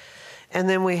hazard. And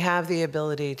then we have the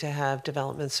ability to have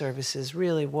development services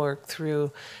really work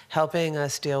through helping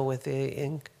us deal with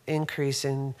the increase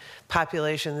in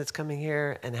population that's coming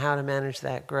here and how to manage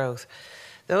that growth.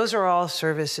 Those are all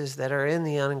services that are in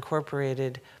the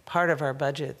unincorporated part of our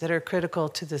budget that are critical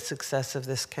to the success of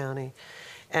this county.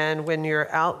 And when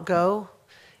your outgo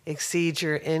exceeds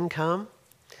your income,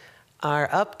 our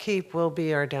upkeep will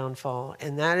be our downfall,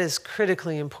 and that is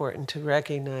critically important to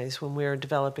recognize when we're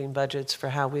developing budgets for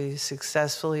how we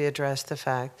successfully address the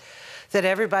fact that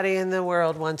everybody in the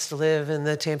world wants to live in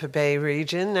the Tampa Bay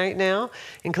region right now,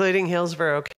 including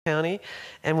Hillsborough County,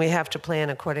 and we have to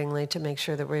plan accordingly to make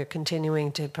sure that we're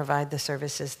continuing to provide the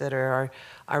services that our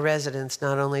residents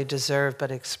not only deserve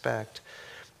but expect.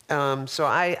 So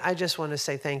I just want to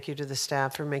say thank you to the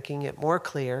staff for making it more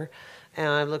clear. And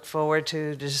I look forward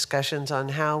to discussions on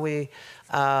how we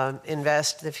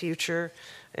invest the future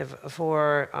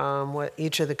for what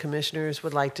each of the commissioners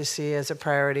would like to see as a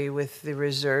priority with the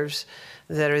reserves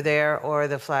that are there or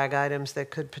the flag items that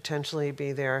could potentially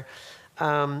be there.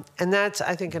 And that's,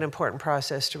 I think, an important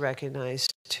process to recognize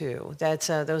too.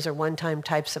 Those are one-time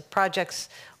types of projects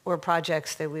or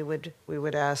projects that we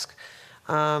would ask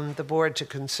the board to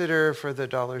consider for the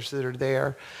dollars that are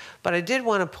there. But I did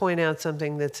want to point out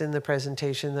something that's in the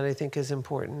presentation that I think is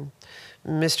important.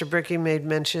 Mr. Bricky made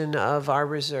mention of our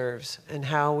reserves and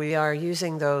how we are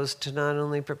using those to not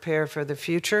only prepare for the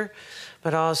future,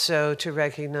 but also to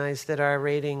recognize that our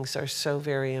ratings are so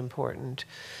very important.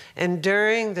 And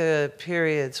during the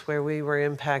periods where we were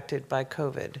impacted by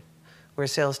COVID, where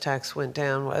sales tax went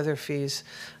down, where other fees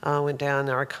went down,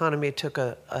 our economy took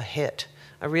a hit,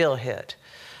 a real hit.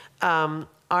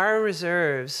 Our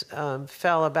reserves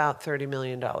fell about $30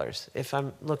 million, if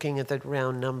I'm looking at the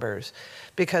round numbers.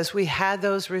 Because we had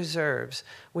those reserves,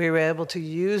 we were able to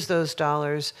use those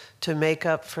dollars to make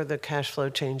up for the cash flow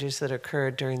changes that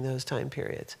occurred during those time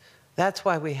periods. That's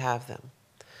why we have them.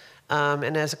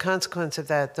 And as a consequence of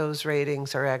that, those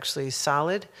ratings are actually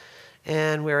solid,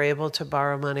 and we're able to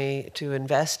borrow money to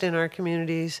invest in our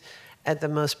communities at the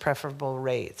most preferable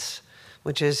rates,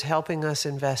 which is helping us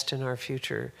invest in our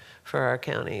future for our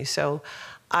county. So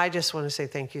I just want to say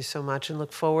thank you so much and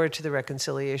look forward to the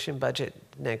reconciliation budget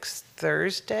next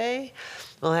Thursday.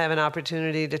 We'll have an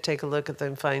opportunity to take a look at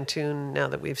them fine tune now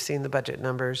that we've seen the budget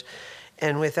numbers.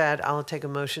 And with that, I'll take a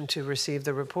motion to receive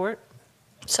the report.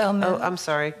 So moved. Oh, I'm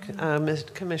sorry,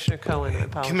 Commissioner Cohen, I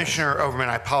apologize. Commissioner Overman,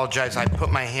 I apologize. I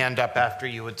put my hand up after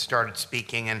you had started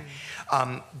speaking. And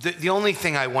the only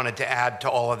thing I wanted to add to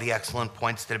all of the excellent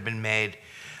points that have been made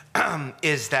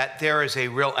is that there is a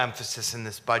real emphasis in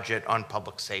this budget on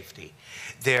public safety.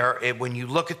 When you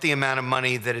look at the amount of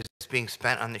money that is being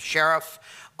spent on the sheriff,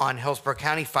 on Hillsborough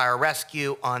County Fire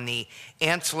Rescue, on the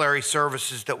ancillary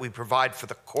services that we provide for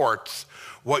the courts,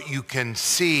 what you can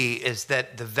see is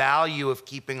that the value of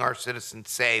keeping our citizens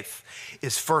safe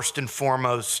is first and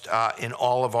foremost in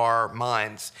all of our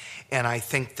minds. And I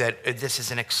think that this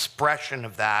is an expression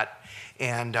of that.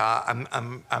 And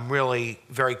I'm really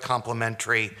very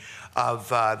complimentary of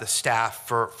the staff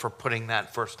for putting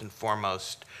that first and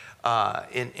foremost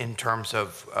in terms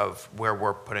of where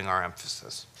we're putting our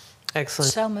emphasis.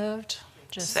 Excellent. So moved.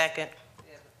 Second.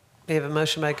 We have a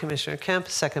motion by Commissioner Kemp,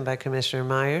 second by Commissioner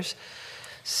Myers.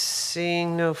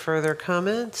 Seeing no further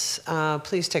comments,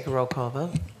 please take a roll call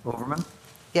vote. Overman?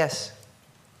 Yes.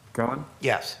 Cohen?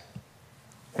 Yes.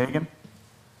 Hagan?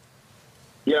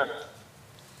 Yes.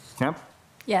 Kemp?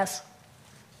 Yes.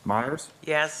 Myers?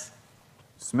 Yes.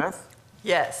 Smith?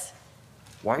 Yes.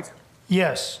 White?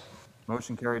 Yes.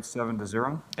 Motion carried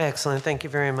 7-0. Excellent. Thank you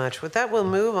very much. With that, we'll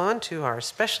move on to our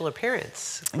special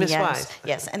appearance. Ms. Wise.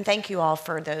 Yes, and thank you all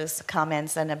for those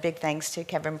comments, and a big thanks to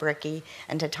Kevin Bricky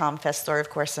and to Tom Fessler, of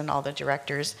course, and all the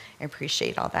directors. I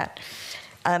appreciate all that.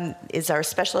 Is our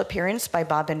special appearance by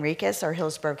Bob Enriquez, our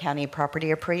Hillsborough County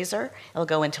property appraiser. He'll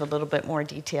go into a little bit more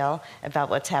detail about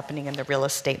what's happening in the real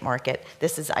estate market.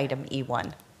 This is item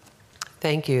E1.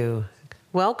 Thank you.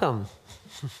 Welcome.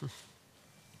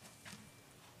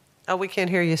 Oh, we can't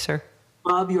hear you, sir.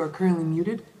 Bob, you are currently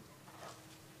muted.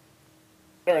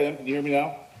 There I am. Can you hear me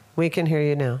now? We can hear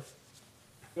you now.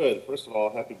 Good. First of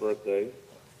all, happy birthday.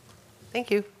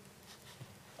 Thank you.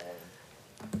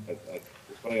 It's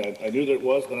funny, I knew that it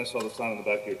was, then I saw the sign on the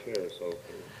back of your chair. So,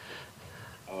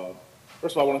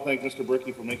 first of all, I want to thank Mr.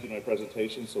 Bricky for making my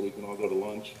presentation so we can all go to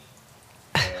lunch.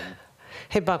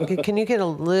 Hey, Bob, can you get a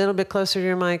little bit closer to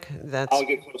your mic? I'll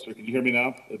get closer. Can you hear me now?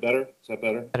 Is it better? Is that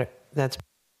better? Better. That's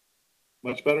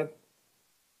much better?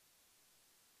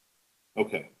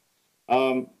 Okay.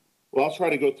 Well, I'll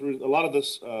try to go through a lot of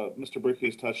this Mr. Bricky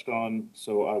has touched on,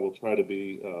 so I will try to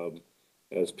be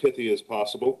as pithy as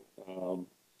possible.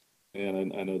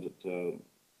 And I know that,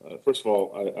 first of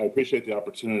all, I appreciate the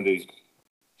opportunity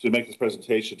to make this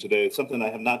presentation today. It's something I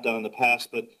have not done in the past,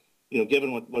 but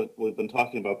given what we've been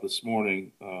talking about this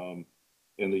morning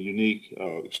and the unique,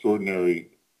 extraordinary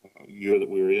year that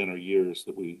we're in, or years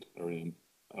that we are in,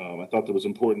 I thought that it was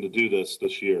important to do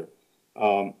this year.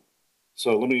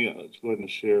 So let me go ahead and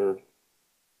share.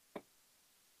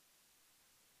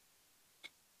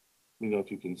 Let me know if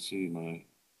you can see my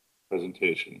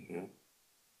presentation here.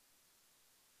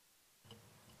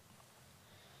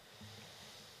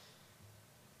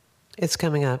 It's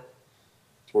coming up.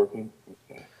 It's working?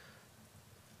 Okay.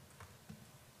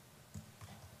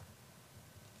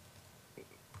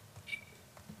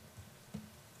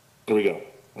 There we go.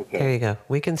 Okay. There you go.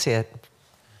 We can see it.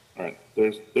 All right.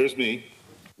 There's me.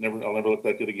 I'll never look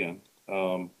that good again.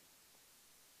 Well,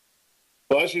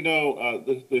 as you know,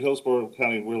 the Hillsborough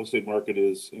County real estate market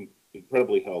is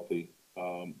incredibly healthy.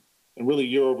 And really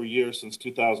year over year since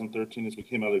 2013, as we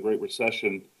came out of the Great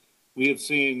Recession, we have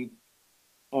seen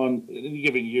on any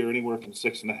given year anywhere from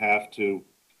 6.5% to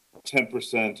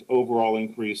 10% overall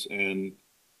increase in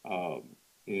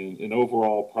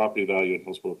overall property value in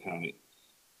Hillsborough County.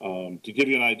 To give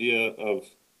you an idea of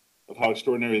how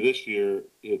extraordinary this year,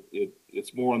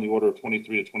 it's more on the order of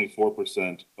 23 to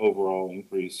 24% overall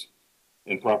increase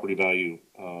in property value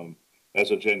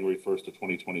as of January 1st of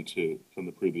 2022 from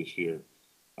the previous year.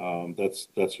 That's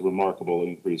a remarkable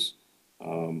increase,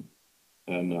 and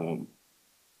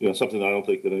something that I don't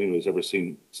think that anybody's ever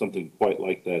seen something quite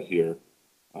like that here.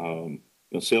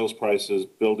 Sales prices,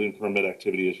 building permit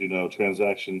activity, as you know,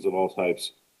 transactions of all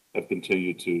types have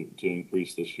continued to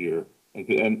increase this year,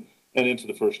 and into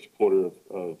the first quarter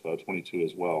of 22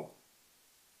 as well.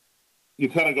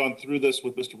 You've kind of gone through this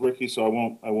with Mr. Bricky, so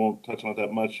I won't touch on it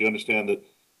that much. You understand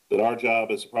that our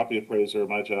job as a property appraiser,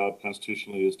 my job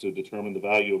constitutionally, is to determine the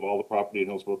value of all the property in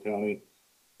Hillsborough County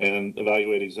and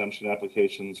evaluate exemption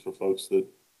applications for folks that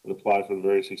apply for the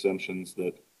various exemptions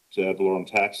that to ad valorem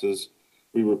taxes.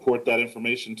 We report that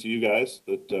information to you guys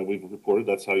that we've reported.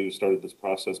 That's how you started this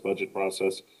process, budget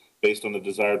process, based on the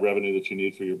desired revenue that you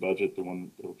need for your budget, the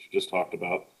one that you just talked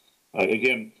about.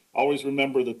 Again, always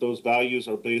remember that those values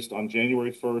are based on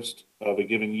January 1st of a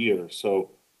given year.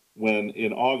 So when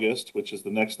in August, which is the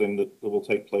next thing that will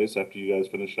take place after you guys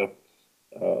finish up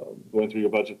going through your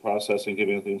budget process and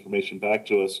giving the information back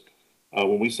to us,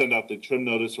 when we send out the trim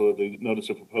notice or the notice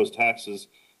of proposed taxes,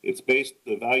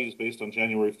 the value is based on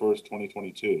January 1st,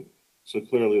 2022. So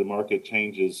clearly the market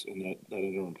changes in that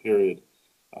interim period.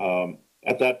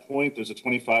 At that point, there's a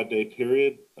 25-day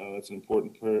period. That's an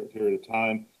important period of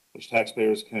time, which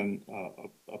taxpayers can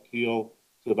appeal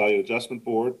to the Value Adjustment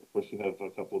Board. Of course, you have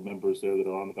a couple of members there that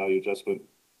are on the Value Adjustment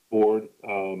Board.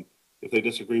 If they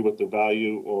disagree with their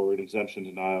value or an exemption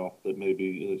denial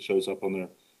that shows up on their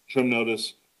trim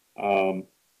notice,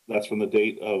 that's from the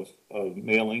date of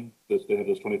mailing, that they have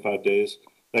those 25 days.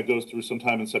 That goes through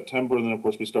sometime in September, and then of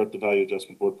course we start the Value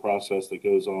Adjustment Board process that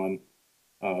goes on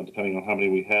depending on how many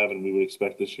we have, and we would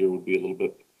expect this year would be a little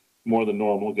bit more than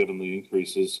normal given the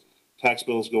increases. Tax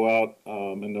bills go out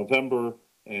in November,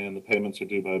 and the payments are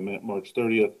due by March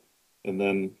 30th, and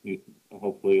then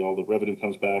hopefully all the revenue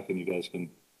comes back and you guys can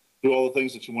do all the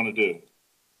things that you want to do.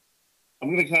 I'm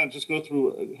going to kind of just go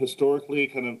through historically,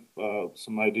 kind of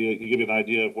give you an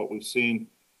idea of what we've seen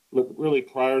really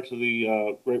prior to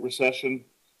the Great Recession,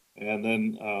 and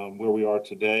then where we are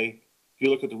today. If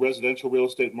you look at the residential real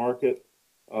estate market,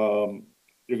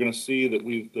 you're going to see that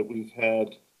we've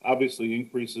had obviously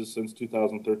increases since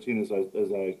 2013, as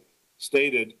I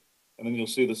stated, and then you'll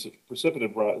see this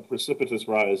precipitous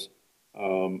rise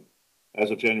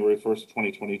as of January 1st,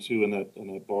 2022, in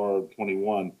that bar of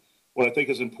 21. What I think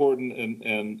is important,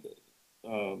 and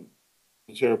the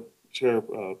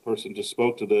chairperson just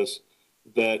spoke to this,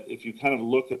 that if you kind of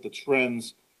look at the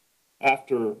trends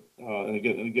after, and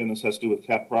again, this has to do with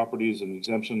cap properties and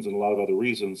exemptions and a lot of other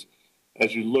reasons,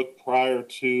 as you look prior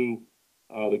to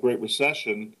the Great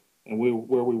Recession and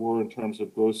where we were in terms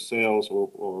of gross sales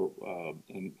or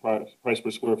and price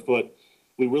per square foot,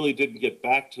 we really didn't get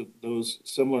back to those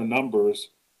similar numbers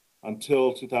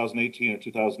until 2018 or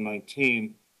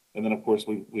 2019. And then, of course,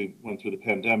 we went through the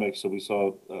pandemic, so we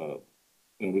saw a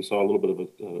little bit of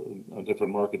a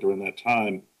different market during that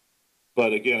time.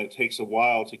 But again, it takes a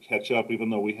while to catch up, even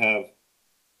though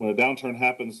when a downturn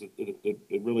happens,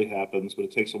 it really happens, but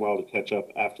it takes a while to catch up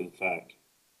after the fact.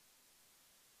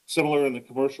 Similar in the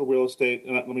commercial real estate,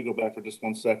 and let me go back for just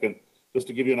 1 second, just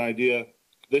to give you an idea.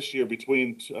 This year,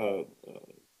 between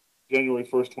January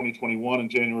 1st, 2021 and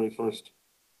January 1st,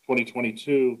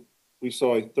 2022, we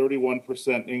saw a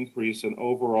 31% increase in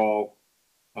overall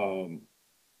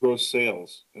gross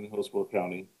sales in Hillsborough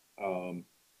County, and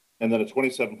then a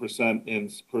 27% in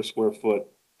per square foot,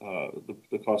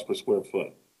 the cost per square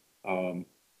foot.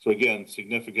 So again,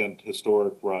 significant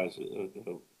historic rise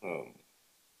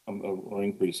or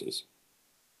increases.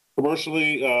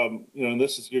 Commercially, and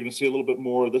this is, you're going to see a little bit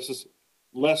more. This is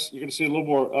less. You're going to see a little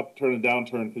more upturn and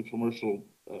downturn in commercial.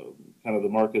 Kind of the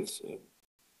markets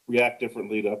react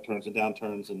differently to upturns and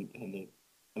downturns, and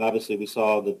obviously we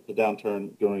saw the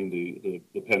downturn during the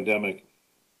pandemic.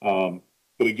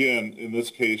 But again, in this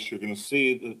case, you're going to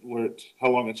see how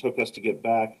long it took us to get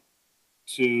back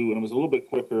to, and it was a little bit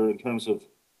quicker in terms of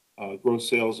gross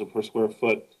sales per square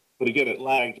foot. But again, it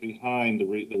lagged behind the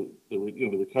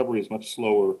recovery is much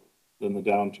slower than the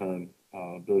downturn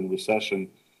during the recession.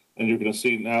 And you're going to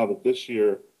see now that this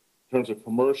year, in terms of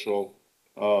commercial,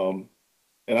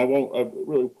 and I won't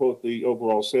really quote the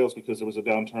overall sales because there was a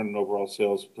downturn in overall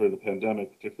sales during the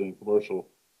pandemic, particularly in commercial.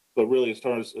 But really, as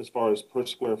far as per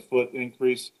square foot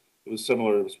increase, it was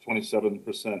similar. It was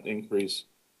 27% increase,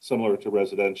 similar to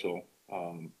residential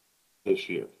this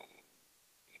year.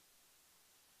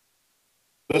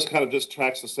 This kind of just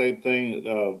tracks the same thing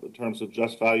in terms of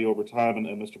just value over time, and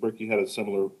Mr. Brickey had a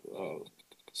similar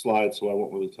slide, so I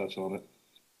won't really touch on it.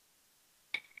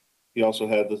 He also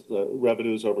had the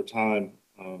revenues over time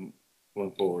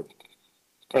going forward.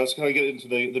 All right, let's kind of get into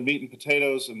the meat and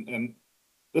potatoes, and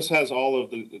this has all of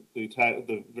the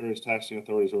various taxing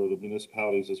authorities or the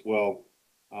municipalities as well.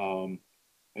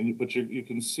 But you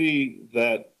can see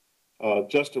that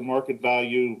just a market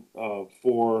value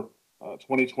for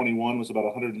 2021 was about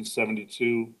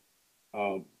 $172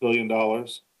 billion.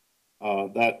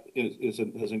 That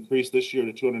has increased this year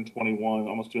to 221,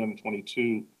 almost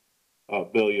 222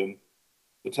 billion.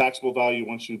 The taxable value,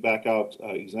 once you back out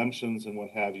exemptions and what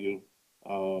have you,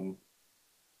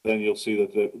 then you'll see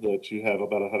that you have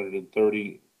about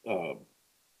 130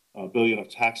 billion of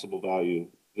taxable value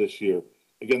this year.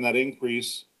 Again, that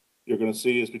increase you're going to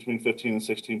see is between 15 and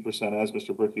 16%, as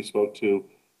Mr. Brickey spoke to.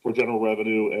 for general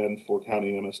revenue and for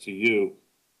county MSTU.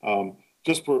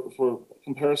 Just for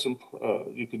comparison,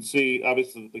 you can see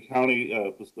obviously the county,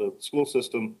 the school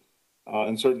system,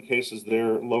 in certain cases,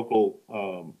 their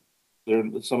local, they're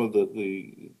some of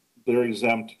they're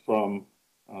exempt from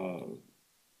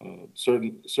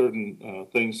certain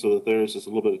things, so that theirs is a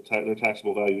little bit of their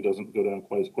taxable value doesn't go down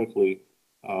quite as quickly.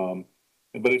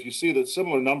 But if you see that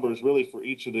similar numbers really for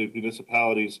each of the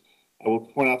municipalities, I will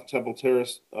point out the Temple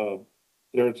Terrace,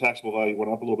 their taxable value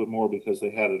went up a little bit more because they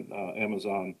had an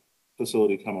Amazon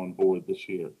facility come on board this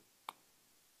year.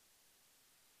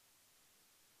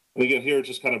 And again, here it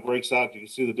just kind of breaks out. You can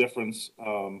see the difference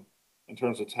in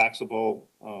terms of taxable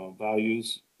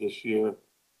values this year,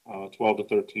 12 to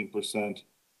 13%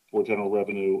 for general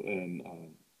revenue and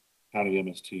county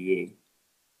MSTU.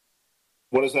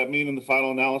 What does that mean in the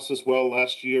final analysis? Well,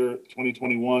 last year,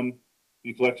 2021,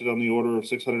 you collected on the order of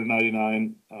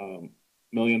 $699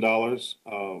 million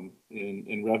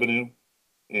in revenue.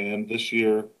 And this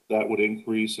year, that would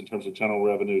increase in terms of general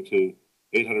revenue to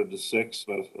 806,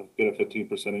 get a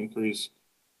 15% increase.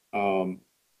 In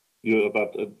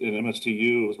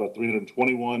MSTU, it was about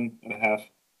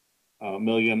 321.5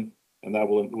 million, and that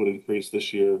would increase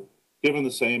this year, given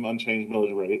the same unchanged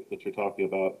millage rate that you're talking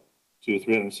about, to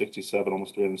 367,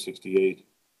 almost 368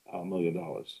 million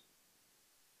dollars.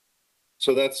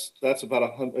 So that's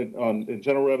about in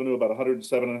general revenue, about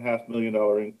 $107.5 million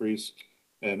increase,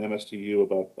 and MSTU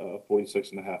about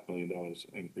 $46.5 million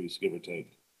increase, give or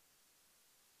take.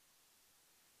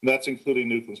 And that's including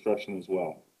new construction as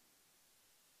well.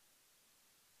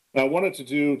 Now, I wanted to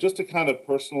do, just to kind of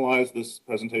personalize this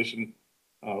presentation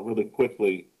really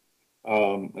quickly,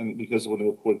 and because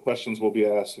when questions will be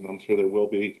asked, and I'm sure there will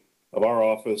be, of our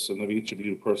office and of each of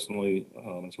you personally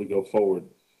as we go forward.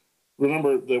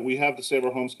 Remember that we have the Save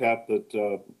Our Homes cap that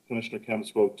Commissioner Kemp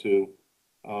spoke to.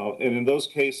 And in those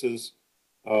cases,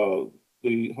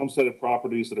 the homesteaded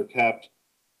properties that are capped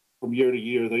from year to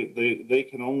year, they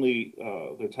can only,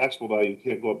 their taxable value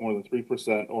can't go up more than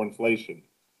 3% or inflation.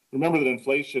 Remember that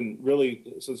inflation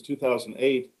really, since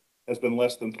 2008, has been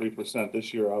less than 3%.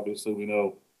 This year, obviously, we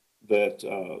know that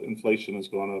inflation has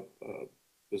gone up,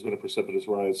 there's been a precipitous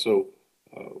rise. So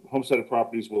homesteaded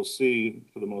properties will see,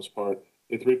 for the most part,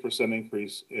 a 3%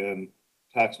 increase in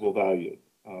taxable value.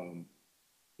 You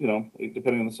know,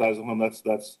 depending on the size of the home,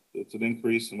 it's an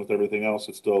increase, and with everything else,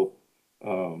 it's still,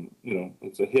 you know,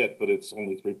 it's a hit, but it's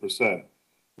only 3%.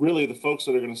 Really, the folks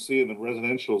that are going to see in the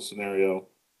residential scenario,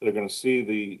 that are going to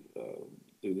see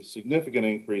the significant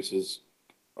increases,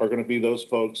 are going to be those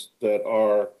folks that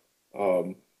are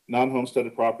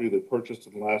non-homesteaded property that purchased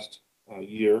in the last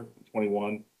year,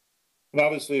 21. And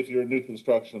obviously, if you're in new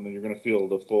construction, then you're going to feel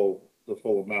the full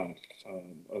amount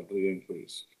of the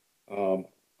increase. And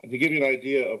to give you an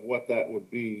idea of what that would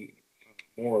be,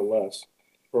 more or less,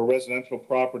 for a residential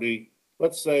property,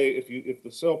 let's say if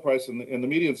the sale price and the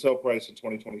median sale price in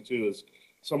 2022 is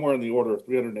somewhere in the order of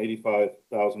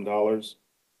 $385,000.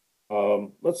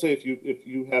 Let's say if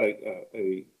you had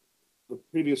the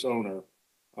previous owner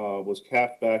was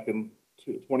capped back in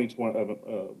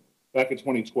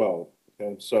 2012.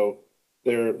 Okay, so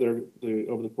they're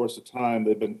over the course of time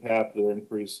they've been capped. Their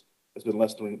increase has been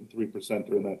less than 3%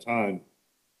 during that time.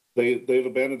 They've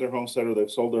abandoned their homestead or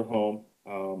they've sold their home.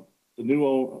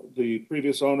 The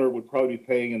previous owner would probably be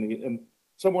paying in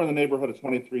somewhere in the neighborhood of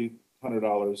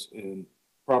 $2,300 in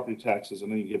property taxes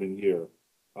in any given year.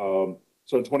 So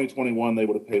in 2021, they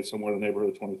would have paid somewhere in the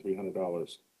neighborhood of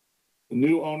 $2,300. The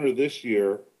new owner this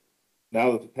year,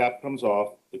 now that the cap comes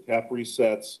off, the cap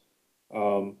resets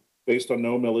based on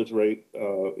no millage rate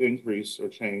increase or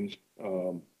change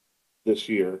this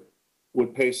year,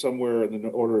 would pay somewhere in the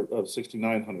order of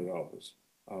 $6,900.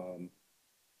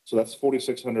 So that's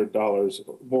 $4,600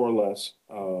 more or less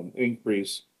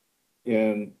increase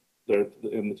in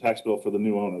the tax bill for the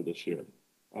new owner this year.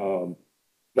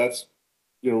 That's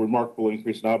remarkable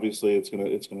increase, and obviously it's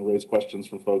gonna raise questions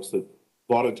from folks that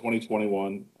bought in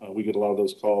 2021. We get a lot of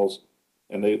those calls,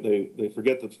 and they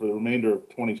forget that for the remainder of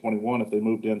 2021, if they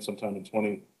moved in sometime in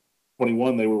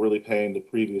 2021, they were really paying the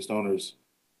previous owner's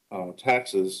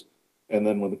taxes. And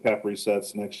then when the cap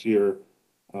resets next year,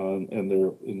 and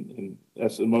they're in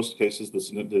most cases,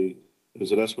 there's an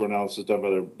escrow analysis done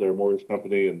by their mortgage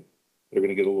company, and they're going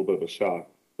to get a little bit of a shock.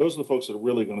 Those are the folks that are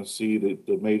really going to see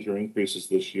the major increases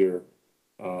this year,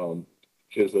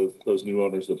 is those new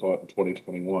owners that bought in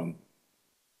 2021.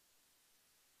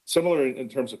 Similar in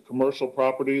terms of commercial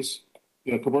properties,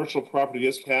 commercial property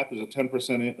is capped. There's a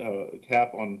 10%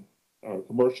 cap on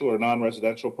commercial or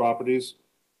non-residential properties.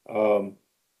 So,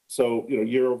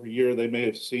 year over year, they may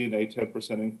have seen a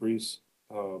 10% increase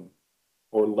or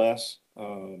less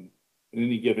in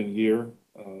any given year.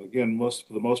 Again,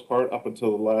 for the most part, up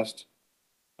until the last,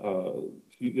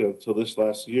 till this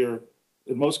last year,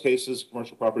 in most cases,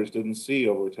 commercial properties didn't see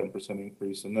over a 10%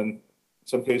 increase. And then in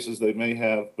some cases they may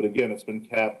have, but again, it's been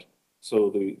capped.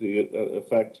 So the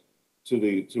effect to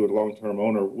a long-term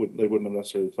owner, they wouldn't have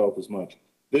necessarily felt as much.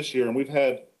 This year, and we've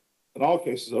had, in all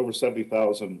cases, over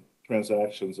 70,000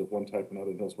 transactions of one type or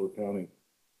another in Hillsborough County.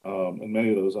 And many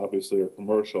of those obviously are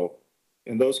commercial.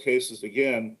 In those cases,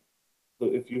 again,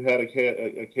 if you had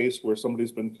a case where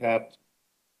somebody's been capped,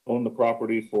 owned the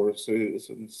property for,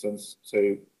 since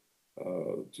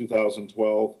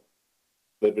 2012,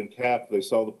 they've been capped, they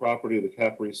sell the property, the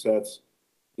cap resets,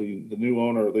 the new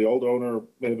owner, the old owner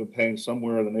may have been paying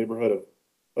somewhere in the neighborhood of,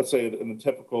 let's say in the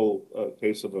typical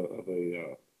case of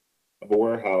a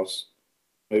warehouse,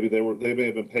 maybe they may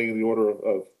have been paying the order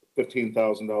of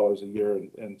 $15,000 a year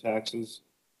in taxes.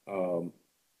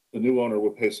 The new owner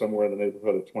would pay somewhere in the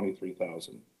neighborhood of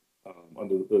 $23,000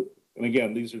 and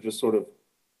again, these are just sort of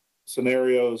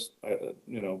scenarios.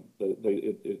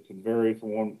 It can vary from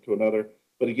one to another.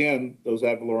 But again, those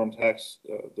ad valorem tax,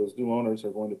 those new owners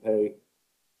are going to pay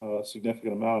a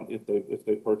significant amount if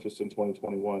they purchased in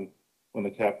 2021 when the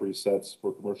cap resets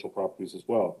for commercial properties as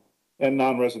well, and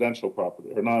non-residential property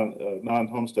or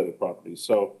non-homesteaded properties.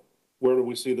 So where do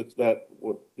we see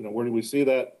where do we see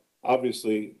that?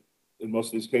 Obviously, in most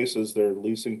of these cases, they're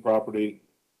leasing property.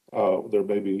 There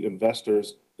may be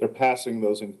investors. They're passing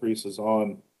those increases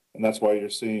on, and that's why you're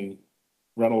seeing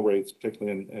rental rates,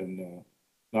 particularly in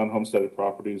non-homesteaded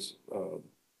properties.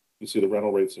 You see the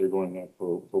rental rates that are going up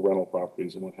for rental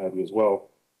properties and what have you, as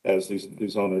well as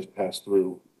these owners pass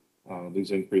through these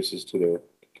increases to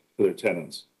their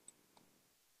tenants.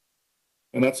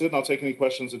 And that's it. And I'll take any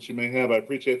questions that you may have. I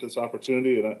appreciate this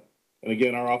opportunity, and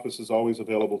again, our office is always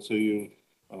available to you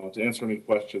to answer any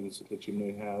questions that you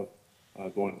may have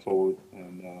going forward.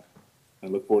 And I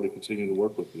look forward to continuing to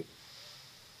work with you.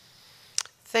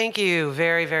 Thank you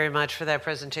very, very much for that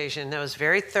presentation. That was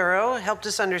very thorough. Helped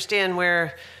us understand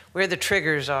where the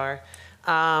triggers are.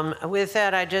 With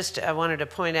that, I wanted to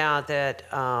point out that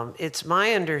it's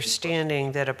my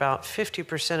understanding that about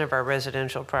 50% of our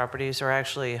residential properties are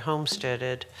actually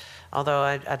homesteaded, although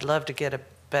I'd love to get a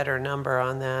better number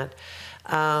on that.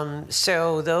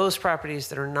 So those properties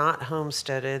that are not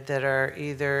homesteaded, that are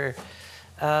either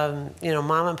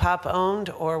mom and pop owned,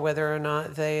 or whether or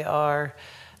not they are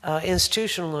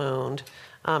institutional owned,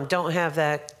 don't have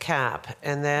that cap,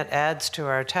 and that adds to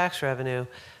our tax revenue,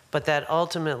 but that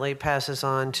ultimately passes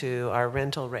on to our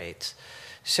rental rates.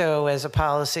 So as a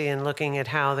policy and looking at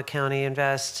how the county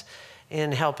invests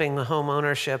in helping the home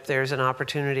ownership, there's an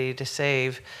opportunity to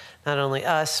save not only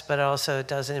us, but also it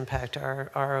does impact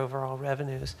our overall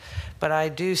revenues. But I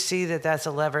do see that that's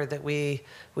a lever that we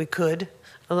could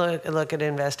look at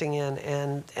investing in,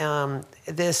 and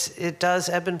it does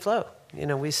ebb and flow.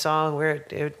 We saw where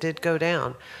it did go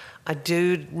down. I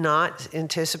do not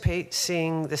anticipate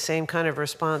seeing the same kind of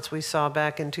response we saw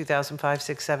back in 2005,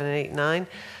 6, 7, 8, 9,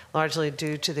 largely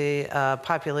due to the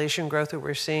population growth that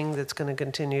we're seeing that's going to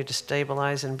continue to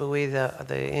stabilize and buoy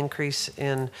the increase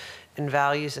in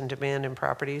values and demand in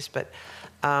properties. But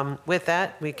with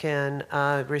that, we can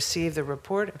receive the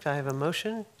report. If I have a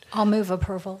motion. I'll move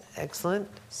approval. Excellent.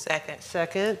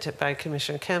 Second by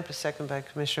Commissioner Kemp, a second by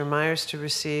Commissioner Myers to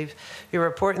receive your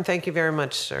report, and thank you very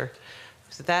much, sir.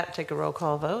 With that, take a roll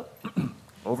call vote.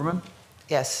 Overman?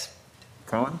 Yes.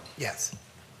 Cohen? Yes.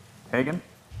 Hagan?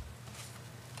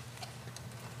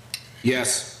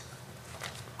 Yes.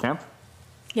 Kemp?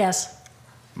 Yes.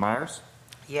 Myers?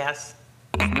 Yes.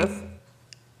 Smith?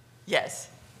 Yes.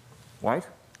 White?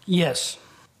 Yes.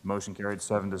 Motion carried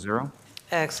 7-0.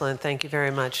 Excellent. Thank you very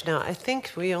much. Now, I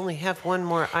think we only have one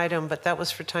more item, but that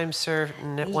was for time served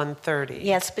at 1:30.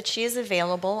 Yes, but she is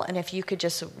available, and if you could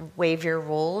just waive your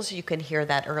rules, you could hear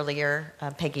that earlier.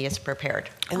 Peggy is prepared.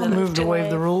 And then move to waive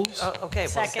the rules. Oh, okay,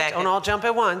 Second. well, don't all jump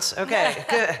at once. Okay,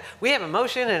 good. We have a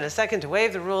motion and a second to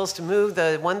waive the rules to move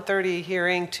the 1:30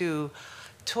 hearing to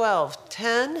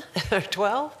 12:10 or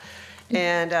 12.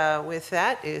 And with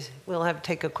that, we'll have to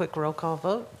take a quick roll call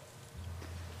vote.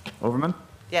 Overman?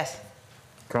 Yes.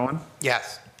 Cohen?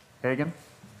 Yes. Hagan?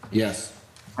 Yes.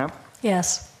 Kemp?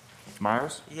 Yes.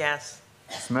 Myers? Yes.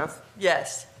 Smith?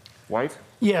 Yes. White?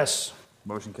 Yes.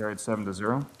 Motion carried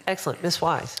 7-0. Excellent. Ms.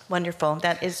 Wise. Wonderful.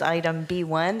 That is item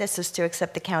B1. This is to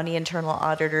accept the county internal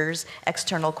auditor's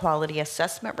external quality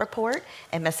assessment report,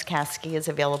 and Ms. Caskey is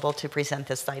available to present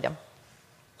this item.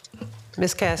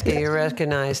 Ms. Caskey, you're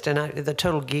recognized, and the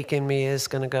total geek in me is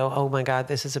going to go, oh my God,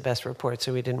 this is the best report,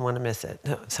 so we didn't want to miss it.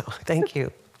 So thank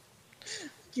you.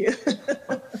 You.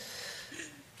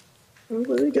 Well,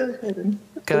 let me go ahead and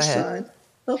put Go this ahead. on.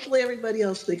 Hopefully everybody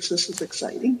else thinks this is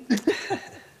exciting.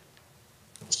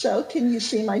 So can you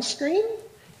see my screen?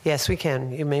 Yes, we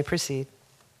can. You may proceed.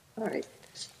 All right.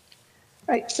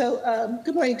 All right, so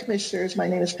good morning, Commissioners. My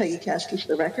name is Peggy Caskey for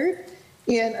the record,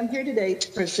 and I'm here today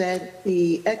to present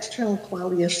the External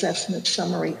Quality Assessment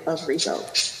Summary of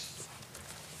Results.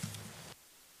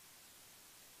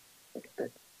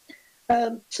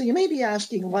 So you may be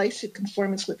asking, why should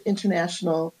conformance with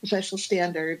international professional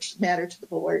standards matter to the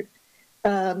board?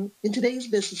 In today's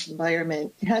business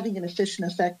environment, having an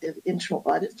efficient, effective internal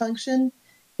audit function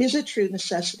is a true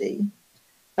necessity.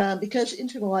 Because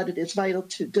internal audit is vital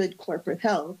to good corporate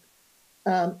health,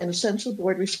 an essential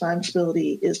board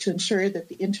responsibility is to ensure that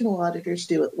the internal auditors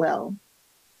do it well.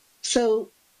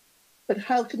 So, but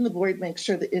how can the board make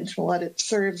sure that internal audit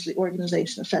serves the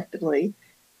organization effectively?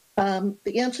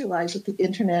 The answer lies with the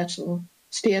international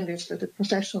standards for the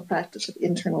professional practice of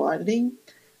internal auditing,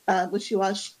 which you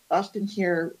often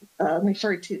hear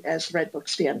referred to as Red Book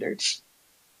standards.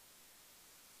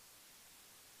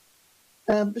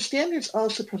 The standards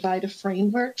also provide a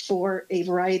framework for a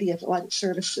variety of audit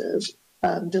services,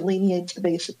 delineates the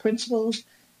basic principles,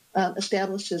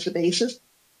 establishes the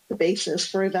basis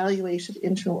for evaluation of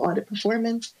internal audit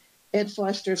performance, and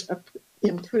fosters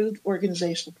improved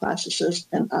organizational processes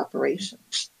and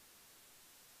operations.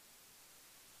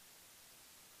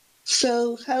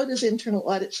 So how does internal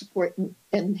audit support and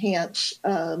enhance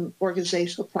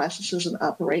organizational processes and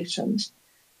operations?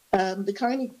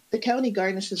 The county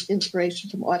garnishes inspiration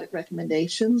from audit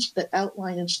recommendations that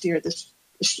outline and steer the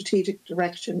strategic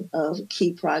direction of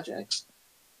key projects.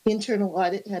 Internal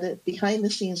audit had a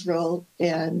behind-the-scenes role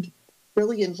and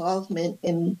early involvement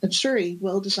in ensuring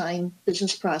well-designed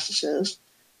business processes,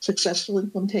 successful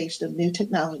implementation of new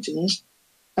technologies,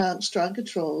 strong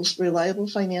controls, reliable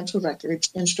financial records,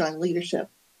 and strong leadership.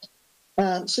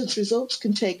 Since results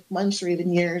can take months or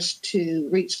even years to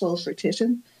reach full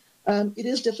fruition, it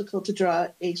is difficult to draw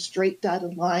a straight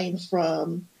dotted line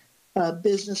from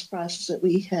business process that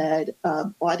we had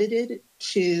audited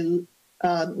to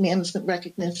management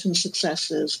recognition,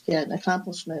 successes, and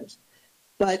accomplishments.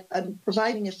 But I'm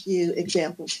providing a few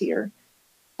examples here.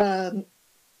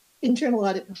 Internal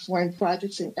audit performed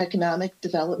projects in economic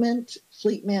development,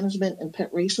 fleet management, and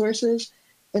pet resources.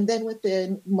 And then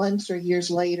within months or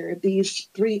years later, these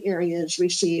three areas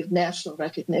received national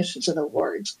recognitions and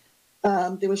awards.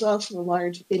 There was also a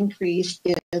large increase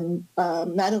in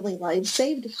not only lives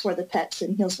saved for the pets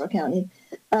in Hillsborough County,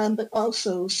 but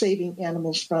also saving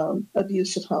animals from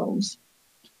abusive homes.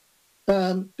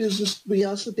 We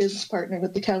also business partnered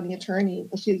with the county attorney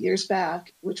a few years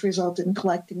back, which resulted in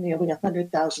collecting nearly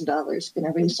 $100,000 in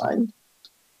a refund.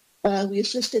 We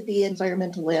assisted the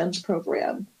Environmental Lands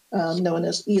Program, known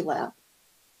as ELAP,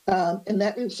 and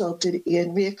that resulted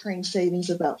in reoccurring savings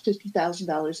of about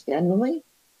 $50,000 annually,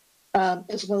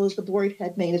 as well as the board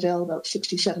had made available about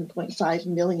 $67.5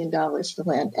 million for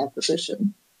land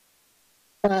acquisition.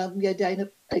 We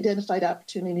identified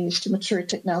opportunities to mature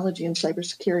technology and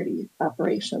cybersecurity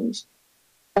operations.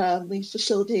 We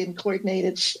facilitated and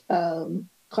coordinated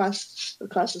cost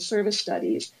of service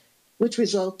studies, which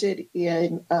resulted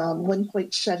in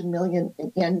 $1.7 million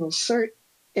in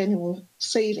annual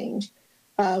savings,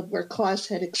 where costs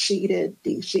had exceeded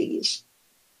the fees.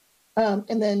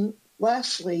 And then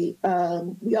lastly,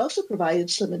 we also provided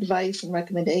some advice and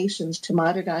recommendations to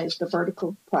modernize the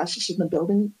vertical process in the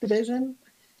building division.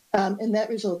 And that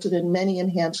resulted in many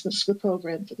enhancements to the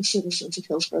program for the citizens of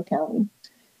Hillsborough County.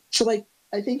 So I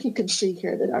think you can see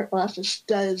here that our office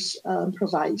does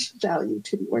provide value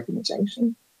to the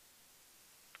organization.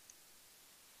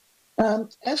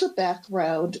 As a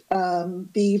background,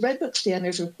 the Red Book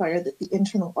standards require that the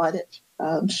internal audit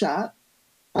shop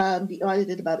be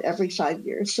audited about every 5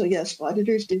 years. So yes,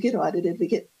 auditors do get audited. We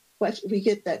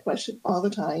get that question all the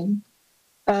time.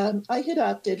 I had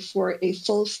opted for a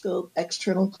full scope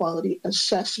external quality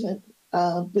assessment,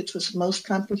 which was the most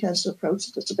comprehensive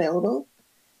approach that's available.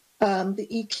 The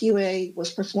EQA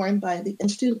was performed by the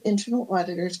Institute of Internal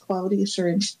Auditors Quality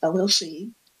Assurance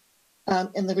LLC,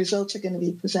 and the results are going to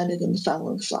be presented in the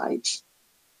following slides.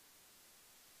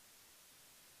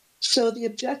 So the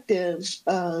objectives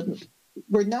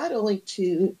were not only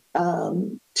to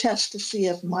test to see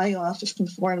if my office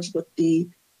conforms with the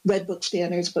Red Book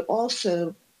standards, but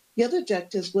also the other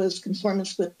objectives was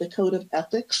conformance with the Code of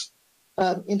Ethics,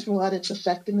 internal audit's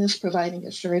effectiveness, providing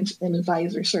assurance and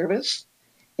advisor service,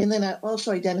 and then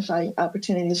also identifying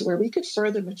opportunities where we could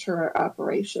further mature our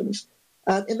operations.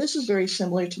 And this is very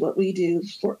similar to what we do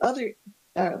for other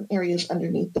areas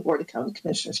underneath the Board of County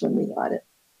Commissioners when we audit.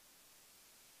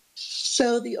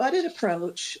 So the audit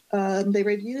approach, they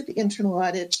reviewed the internal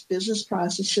audits, business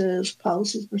processes,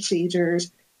 policies,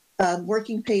 procedures,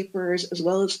 working papers, as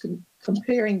well as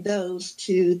comparing those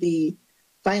to the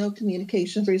final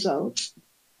communication results,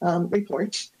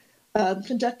 reports,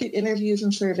 conducted interviews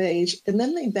and surveys, and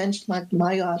then they benchmarked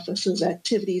my office's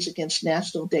activities against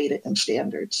national data and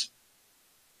standards.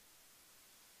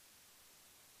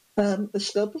 The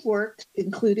scope of work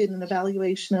included an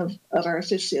evaluation of our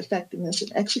efficiency, effectiveness,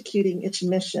 in executing its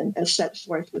mission as set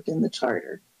forth within the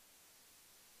charter.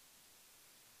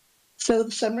 So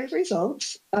the summary of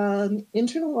results,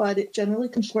 internal audit generally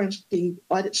conforms to the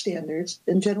audit standards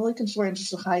and generally conforms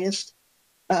to the highest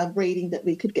rating that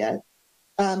we could get.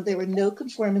 There were no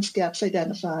conformance gaps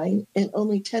identified, and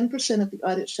only 10% of the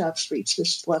audit shops reached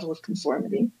this level of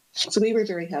conformity. So we were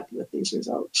very happy with these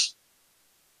results.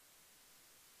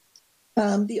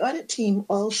 The audit team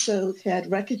also had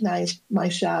recognized my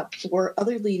shop for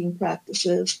other leading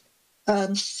practices,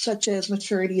 such as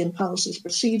maturity in policies,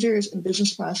 procedures, and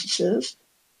business processes,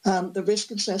 the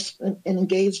risk assessment and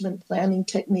engagement planning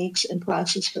techniques and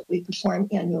process that we perform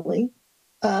annually,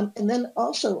 and then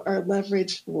also our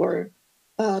leverage for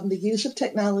the use of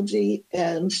technology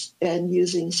and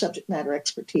using subject matter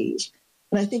expertise.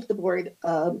 And I think the board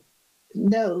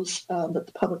knows, but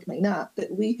the public may not,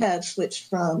 that we have switched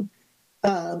from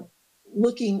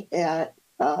looking at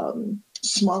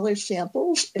smaller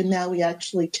samples, and now we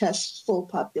actually test full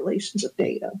populations of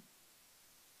data.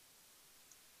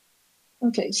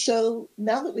 Okay, so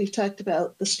now that we've talked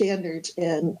about the standards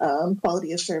and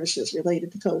quality of services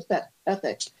related to code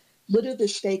ethics, what do the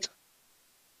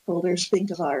stakeholders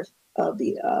think of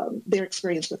their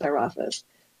experience with our office?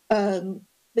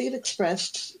 They've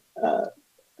expressed,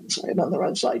 I'm sorry, I'm on the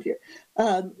wrong slide here.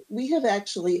 We have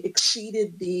actually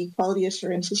exceeded the quality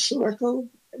assurance historical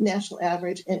national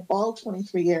average in all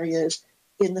 23 areas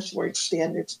in the 4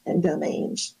 standards and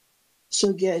domains. So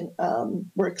again,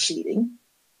 we're exceeding.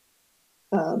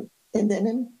 And then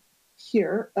in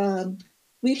here,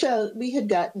 we had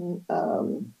gotten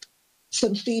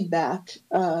some feedback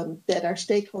that our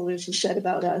stakeholders have said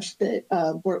about us that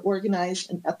we're organized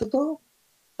and ethical,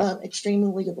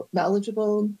 extremely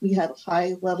knowledgeable. We have a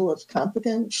high level of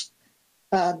competence,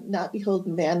 not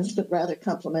beholden management, rather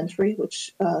complementary,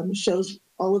 which shows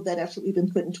all of that effort we've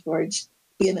been putting towards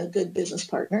being a good business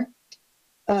partner.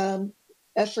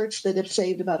 Efforts that have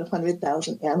saved about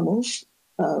 100,000 animals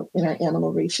in our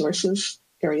animal resources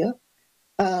area.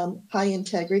 High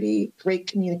integrity, great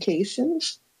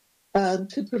communications,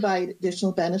 could provide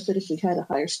additional benefit if we had a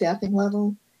higher staffing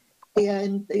level.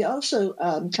 And they also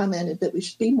commented that we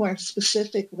should be more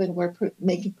specific when we're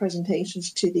making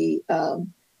presentations to the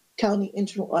County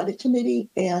Internal Audit Committee.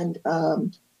 And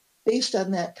based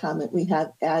on that comment, we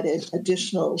have added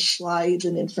additional slides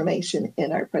and information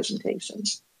in our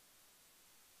presentations.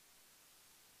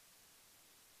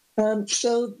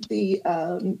 So the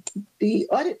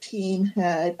audit team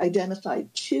had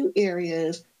identified 2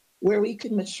 areas where we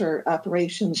could mature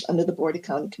operations under the Board of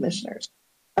County Commissioners.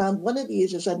 One of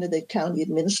these is under the county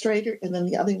administrator, and then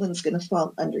the other one's going to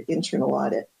fall under internal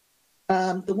audit.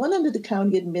 The one under the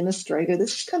county administrator,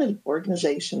 this is kind of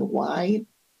organization-wide.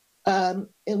 And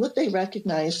what they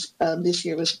recognized this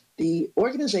year was the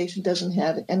organization doesn't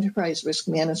have an enterprise risk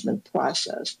management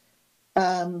process.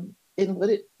 And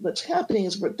what's happening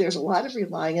is there's a lot of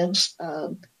reliance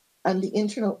on the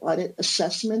internal audit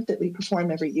assessment that we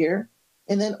perform every year,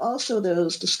 and then also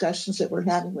those discussions that we're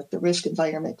having with the risk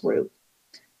environment group.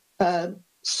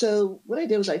 So what I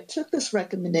did was I took this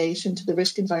recommendation to the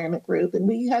risk environment group, and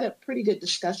we had a pretty good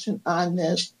discussion on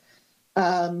this.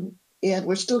 And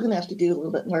we're still going to have to do a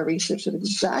little bit more research of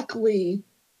exactly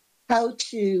how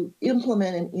to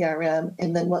implement an ERM,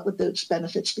 and then what would those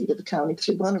benefits be to the county, because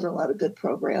we want to roll out a good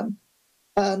program.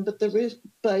 But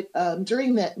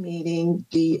during that meeting,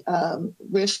 the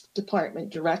risk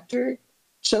department director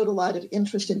showed a lot of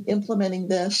interest in implementing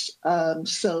this.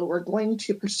 So we're going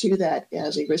to pursue that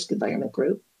as a risk environment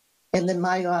group. And then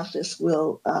my office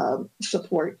will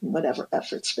support whatever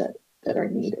efforts that are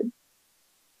needed.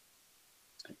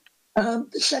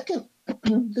 The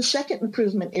second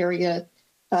improvement area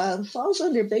falls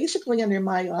basically under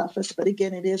my office, but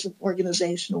again, it is an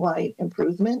organization-wide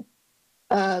improvement.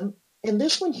 And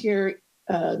this one here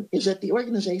is that the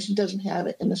organization doesn't have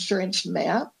an assurance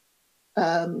map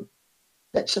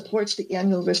that supports the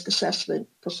annual risk assessment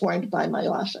performed by my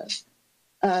office.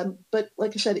 But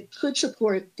like I said, it could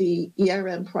support the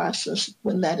ERM process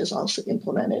when that is also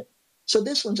implemented. So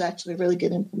this one's actually a really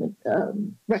good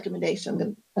recommendation,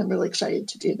 and I'm really excited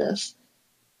to do this.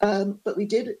 But we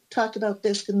did talk about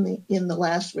this in the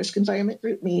last risk environment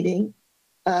group meeting.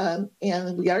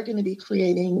 And we are going to be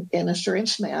creating an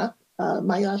assurance map.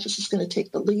 My office is going to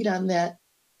take the lead on that,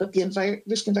 but the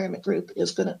risk environment group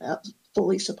is going to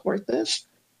fully support this.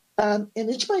 And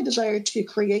it's my desire to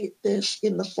create this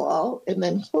in the fall and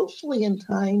then hopefully in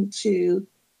time to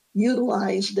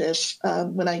utilize this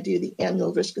when I do the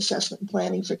annual risk assessment and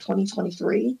planning for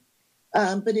 2023.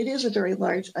 But it is a very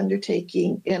large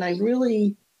undertaking, and I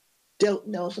really don't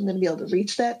know if I'm going to be able to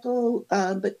reach that goal,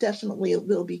 but definitely it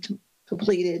will be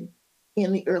completed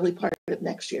in the early part of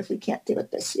next year if we can't do it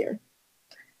this year.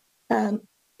 And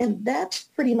that's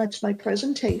pretty much my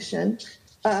presentation.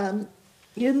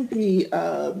 In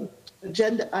the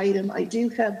agenda item, I do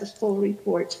have the full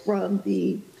reports from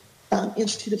the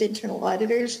Institute of Internal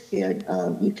Auditors, and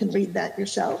you can read that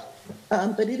yourself.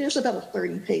 But it is about a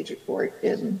 30-page report,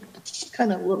 and it's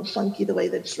kind of a little funky the way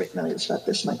that it's written. I just thought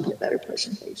this might be a better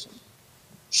presentation.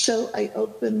 So I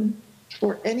open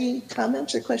for any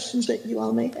comments or questions that you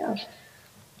all may have.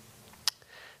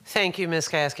 Thank you, Ms.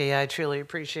 Caskey. I truly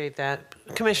appreciate that.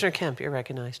 Commissioner Kemp, you're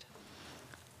recognized.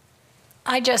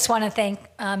 I just want to thank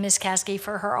Ms. Caskey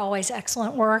for her always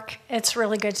excellent work. It's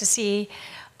really good to see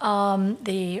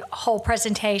the whole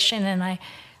presentation, and I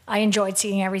enjoyed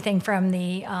seeing everything from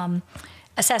the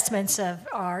assessments of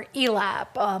our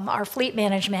ELAP, our fleet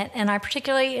management, and I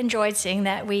particularly enjoyed seeing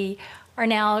that we are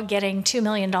now getting $2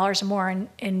 million more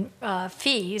in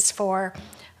fees for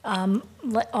on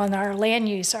our land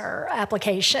user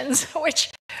applications,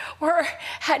 which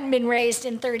hadn't been raised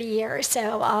in 30 years.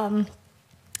 So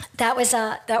that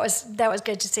was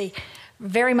good to see.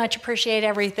 Very much appreciate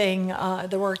everything,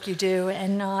 the work you do,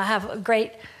 and have a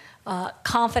great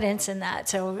confidence in that.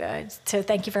 So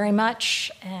thank you very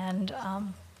much, and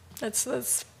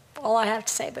that's all I have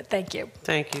to say. But thank you.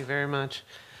 Thank you very much,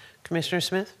 Commissioner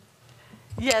Smith.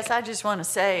 Yes, I just want to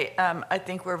say I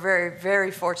think we're very,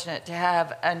 very fortunate to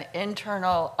have an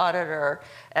internal auditor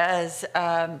as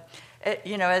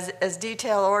as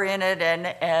detail-oriented and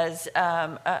as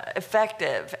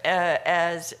effective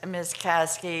as Ms.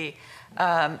 Caskey.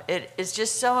 It is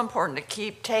just so important to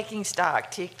keep taking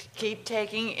stock, to keep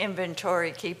taking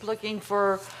inventory, keep looking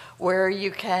for where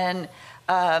you can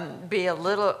have a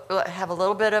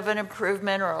little bit of an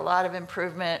improvement or a lot of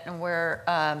improvement, and where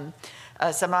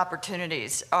some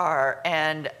opportunities are.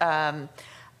 And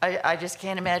I just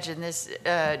can't imagine this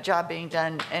job being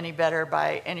done any better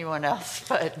by anyone else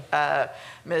but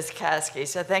Ms. Caskey.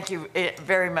 So thank you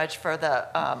very much for the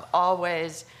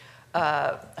always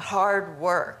hard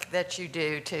work that you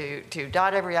do to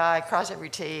dot every I, cross every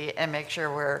T, and make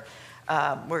sure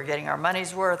we're getting our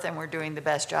money's worth and we're doing the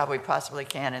best job we possibly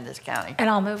can in this county. And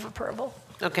I'll move approval.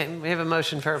 Okay, we have a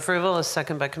motion for approval, a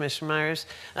second by Commissioner Myers,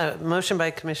 motion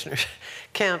by Commissioner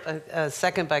Kemp, a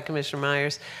second by Commissioner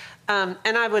Myers. And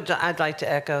I'd like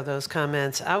to echo those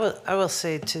comments. I will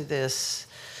say to this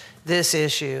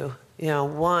issue,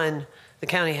 one, the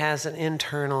county has an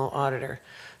internal auditor.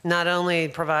 Not only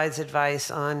provides advice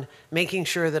on making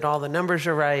sure that all the numbers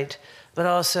are right, but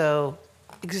also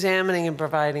examining and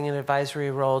providing an advisory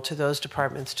role to those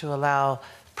departments to allow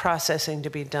processing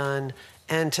to be done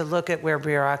and to look at where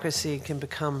bureaucracy can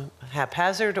become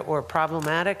haphazard or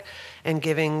problematic, and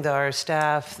giving our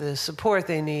staff the support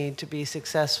they need to be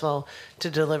successful to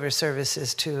deliver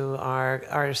services to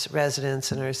our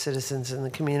residents and our citizens in the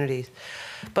communities.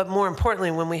 But more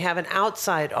importantly, when we have an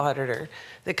outside auditor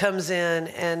that comes in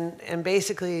and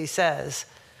basically says,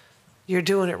 you're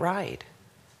doing it right.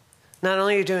 Not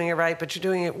only are you doing it right, but you're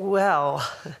doing it well.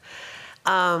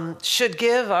 Should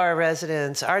give our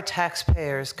residents, our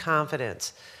taxpayers,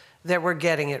 confidence that we're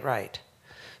getting it right.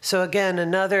 So again,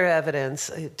 another evidence,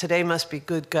 today must be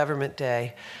Good Government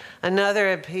Day,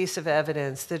 another piece of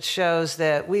evidence that shows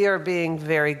that we are being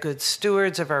very good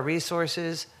stewards of our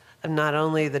resources, and not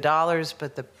only the dollars,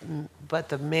 but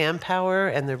the manpower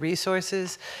and the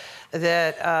resources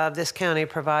that this county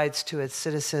provides to its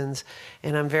citizens.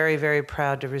 And I'm very, very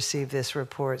proud to receive this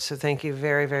report. So thank you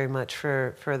very, very much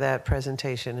for that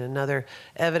presentation. Another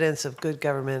evidence of good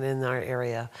government in our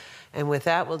area. And with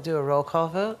that, we'll do a roll call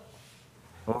vote.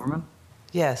 Overman?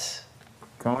 Yes.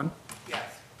 Cohen?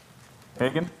 Yes.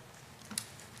 Hagan?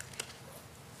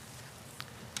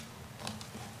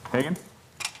 Hagan?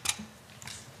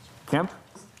 Kemp?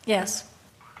 Yes.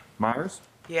 Myers?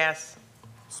 Yes.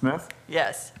 Smith?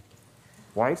 Yes.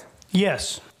 White?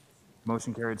 Yes.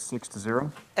 Motion carried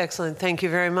 6-0. Excellent. Thank you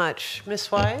very much.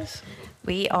 Ms. Wise?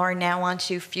 We are now on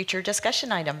to future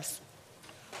discussion items.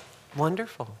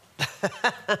 Wonderful.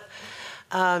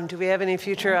 Do we have any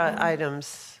future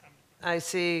items? I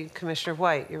see Commissioner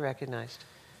White, you're recognized.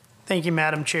 Thank you,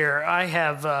 Madam Chair. I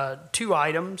have two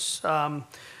items.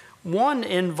 One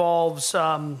involves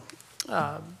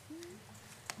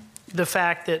the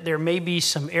fact that there may be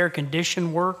some air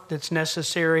condition work that's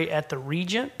necessary at the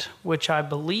Regent, which I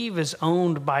believe is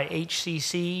owned by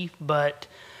HCC, but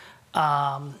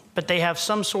they have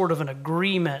some sort of an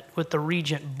agreement with the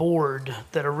Regent board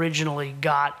that originally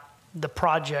got the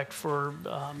project for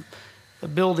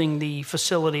building the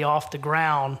facility off the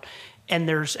ground. And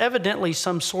there's evidently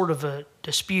some sort of a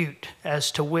dispute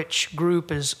as to which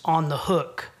group is on the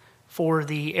hook for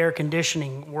the air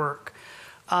conditioning work.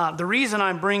 The reason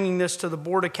I'm bringing this to the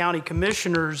Board of County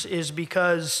Commissioners is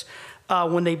because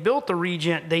when they built the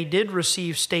Regent, they did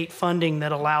receive state funding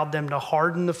that allowed them to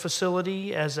harden the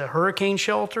facility as a hurricane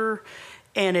shelter.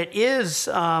 And it is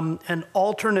an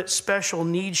alternate special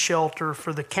needs shelter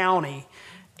for the county.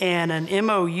 And an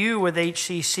MOU with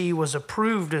HCC was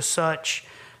approved as such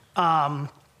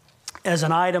as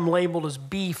an item labeled as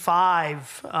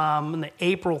B5 in the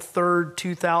April 3rd,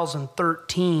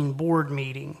 2013 board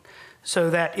meeting.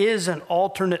 So that is an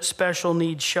alternate special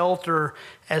needs shelter.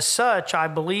 As such, I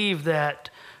believe that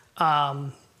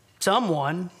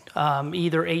someone,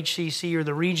 either HCC or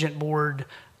the Regent Board,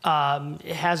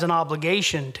 has an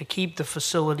obligation to keep the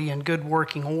facility in good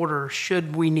working order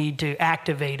should we need to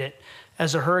activate it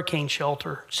as a hurricane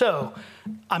shelter. So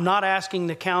I'm not asking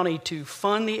the county to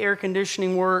fund the air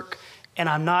conditioning work, and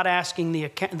I'm not asking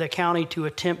the county to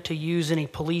attempt to use any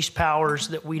police powers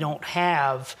that we don't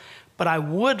have. But I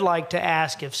would like to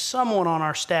ask if someone on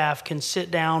our staff can sit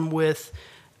down with,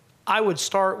 I would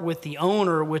start with the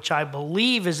owner, which I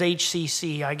believe is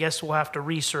HCC. I guess we'll have to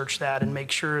research that and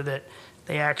make sure that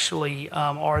they actually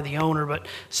are the owner. But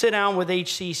sit down with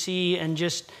HCC and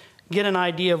just get an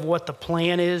idea of what the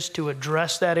plan is to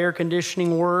address that air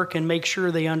conditioning work and make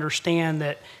sure they understand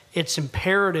that it's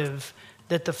imperative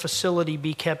that the facility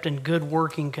be kept in good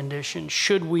working condition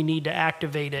should we need to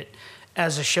activate it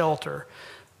as a shelter.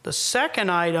 The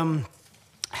second item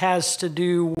has to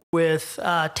do with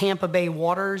Tampa Bay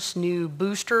Water's new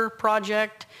booster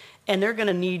project, and they're going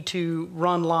to need to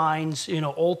run lines,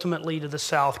 ultimately to the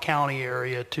South County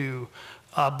area to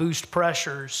boost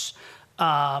pressures.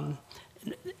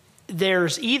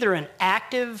 There's either an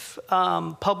active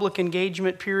public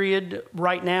engagement period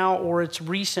right now, or it's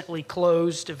recently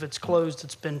closed. If it's closed,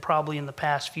 it's been probably in the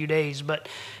past few days. But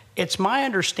it's my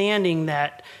understanding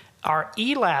that our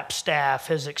ELAP staff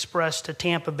has expressed to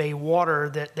Tampa Bay Water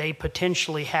that they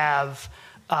potentially have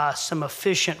some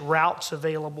efficient routes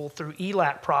available through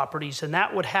ELAP properties, and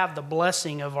that would have the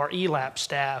blessing of our ELAP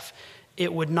staff.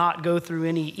 It would not go through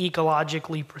any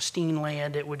ecologically pristine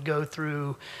land. It would go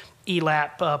through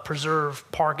ELAP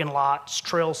preserved parking lots,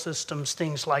 trail systems,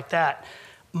 things like that.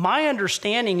 My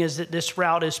understanding is that this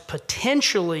route is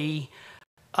potentially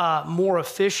more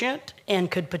efficient and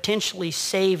could potentially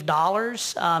save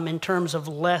dollars in terms of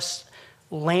less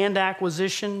land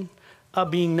acquisition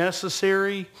being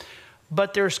necessary.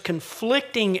 But there's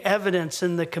conflicting evidence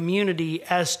in the community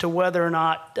as to whether or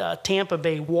not Tampa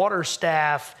Bay Water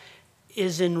staff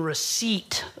is in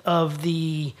receipt of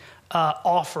the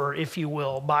offer, if you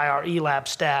will, by our ELAP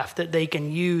staff that they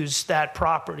can use that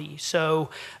property. So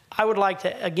I would like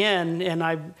to, again, and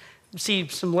I see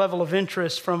some level of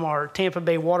interest from our Tampa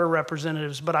Bay Water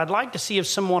representatives, but I'd like to see if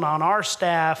someone on our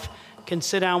staff can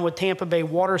sit down with Tampa Bay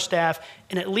Water staff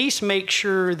and at least make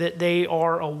sure that they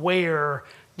are aware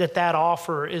that that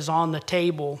offer is on the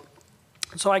table.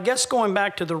 So I guess going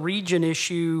back to the region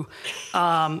issue,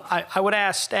 I would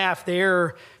ask staff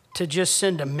there to just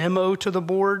send a memo to the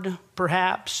board,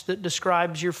 perhaps, that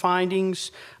describes your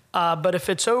findings. But if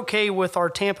it's okay with our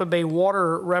Tampa Bay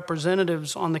Water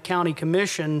representatives on the county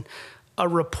commission, a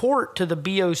report to the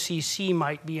BOCC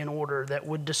might be in order that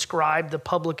would describe the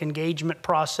public engagement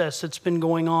process that's been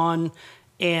going on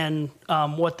and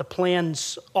what the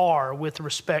plans are with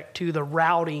respect to the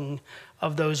routing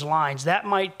of those lines. That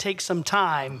might take some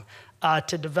time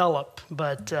to develop,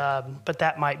 but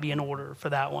that might be in order for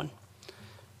that one.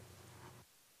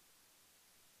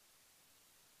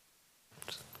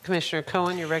 Commissioner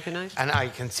Cohen, you're recognized. And I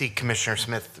can see Commissioner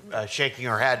Smith shaking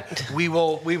her head. We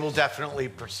will definitely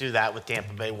pursue that with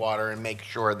Tampa Bay Water and make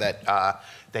sure that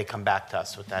they come back to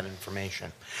us with that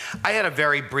information. I had a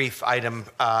very brief item,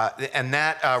 and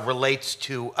that relates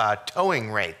to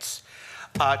towing rates.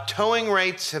 Towing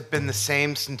rates have been the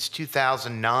same since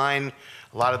 2009.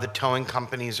 A lot of the towing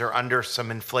companies are under some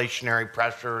inflationary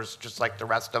pressures, just like the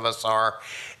rest of us are.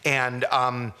 And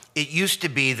it used to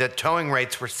be that towing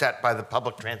rates were set by the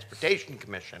Public Transportation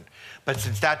Commission. But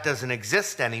since that doesn't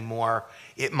exist anymore,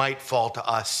 it might fall to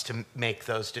us to make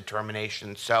those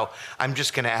determinations. So I'm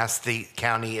just going to ask the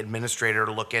county administrator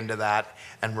to look into that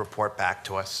and report back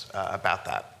to us about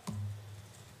that.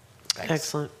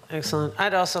 Excellent, excellent.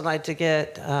 I'd also like to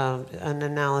get an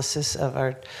analysis of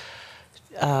our,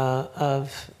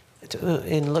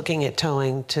 in looking at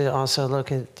towing, to also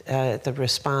look at the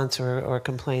response or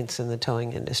complaints in the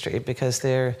towing industry, because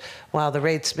while the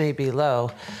rates may be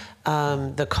low,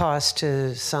 the cost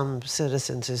to some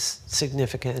citizens is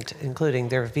significant, including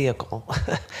their vehicle.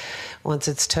 Once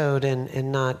it's towed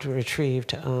and not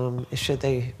retrieved, should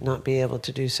they not be able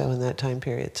to do so in that time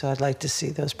period. So I'd like to see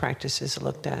those practices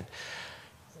looked at.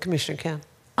 Commissioner Kemp.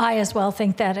 I as well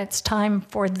think that it's time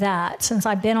for that. Since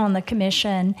I've been on the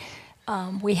commission,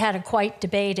 we had it quite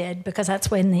debated, because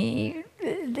that's when the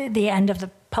end of the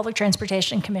Public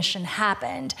Transportation Commission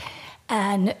happened.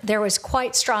 And there was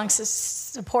quite strong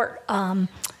support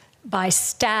by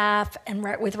staff and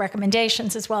with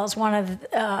recommendations, as well as one of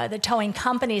the towing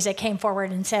companies that came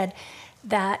forward and said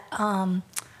that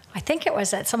I think it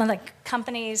was that some of the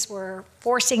companies were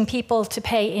forcing people to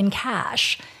pay in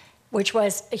cash, which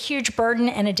was a huge burden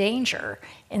and a danger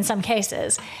in some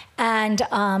cases. And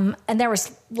there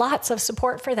was lots of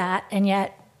support for that, and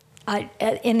yet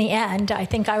in the end, I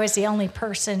think I was the only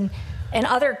person, and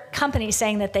other companies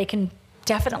saying that they can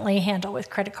definitely handle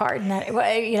with credit card, and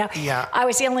that, Yeah. I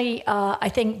was the only, I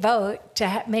think, vote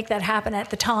to make that happen at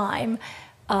the time.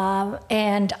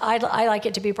 And I like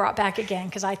it to be brought back again,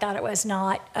 because I thought it was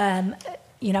not,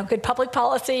 good public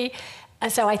policy.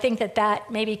 So I think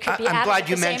that maybe could be added I'm glad at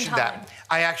you the same mentioned time. that.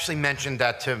 I actually mentioned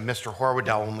that to Mr.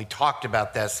 Horwoodell when we talked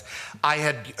about this. I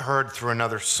had heard through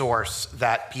another source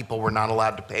that people were not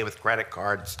allowed to pay with credit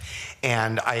cards,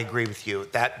 and I agree with you.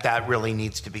 That really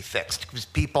needs to be fixed, because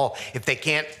people, if they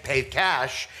can't pay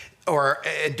cash or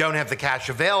don't have the cash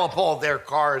available, their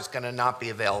car is going to not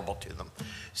be available to them.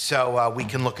 So we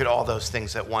can look at all those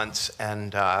things at once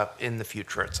and in the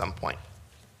future at some point.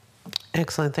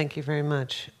 Excellent, thank you very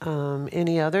much.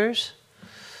 Any others?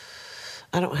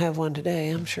 I don't have one today.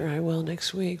 I'm sure I will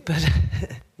next week, but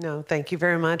no, thank you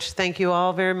very much. Thank you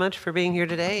all very much for being here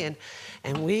today,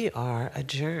 and we are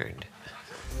adjourned.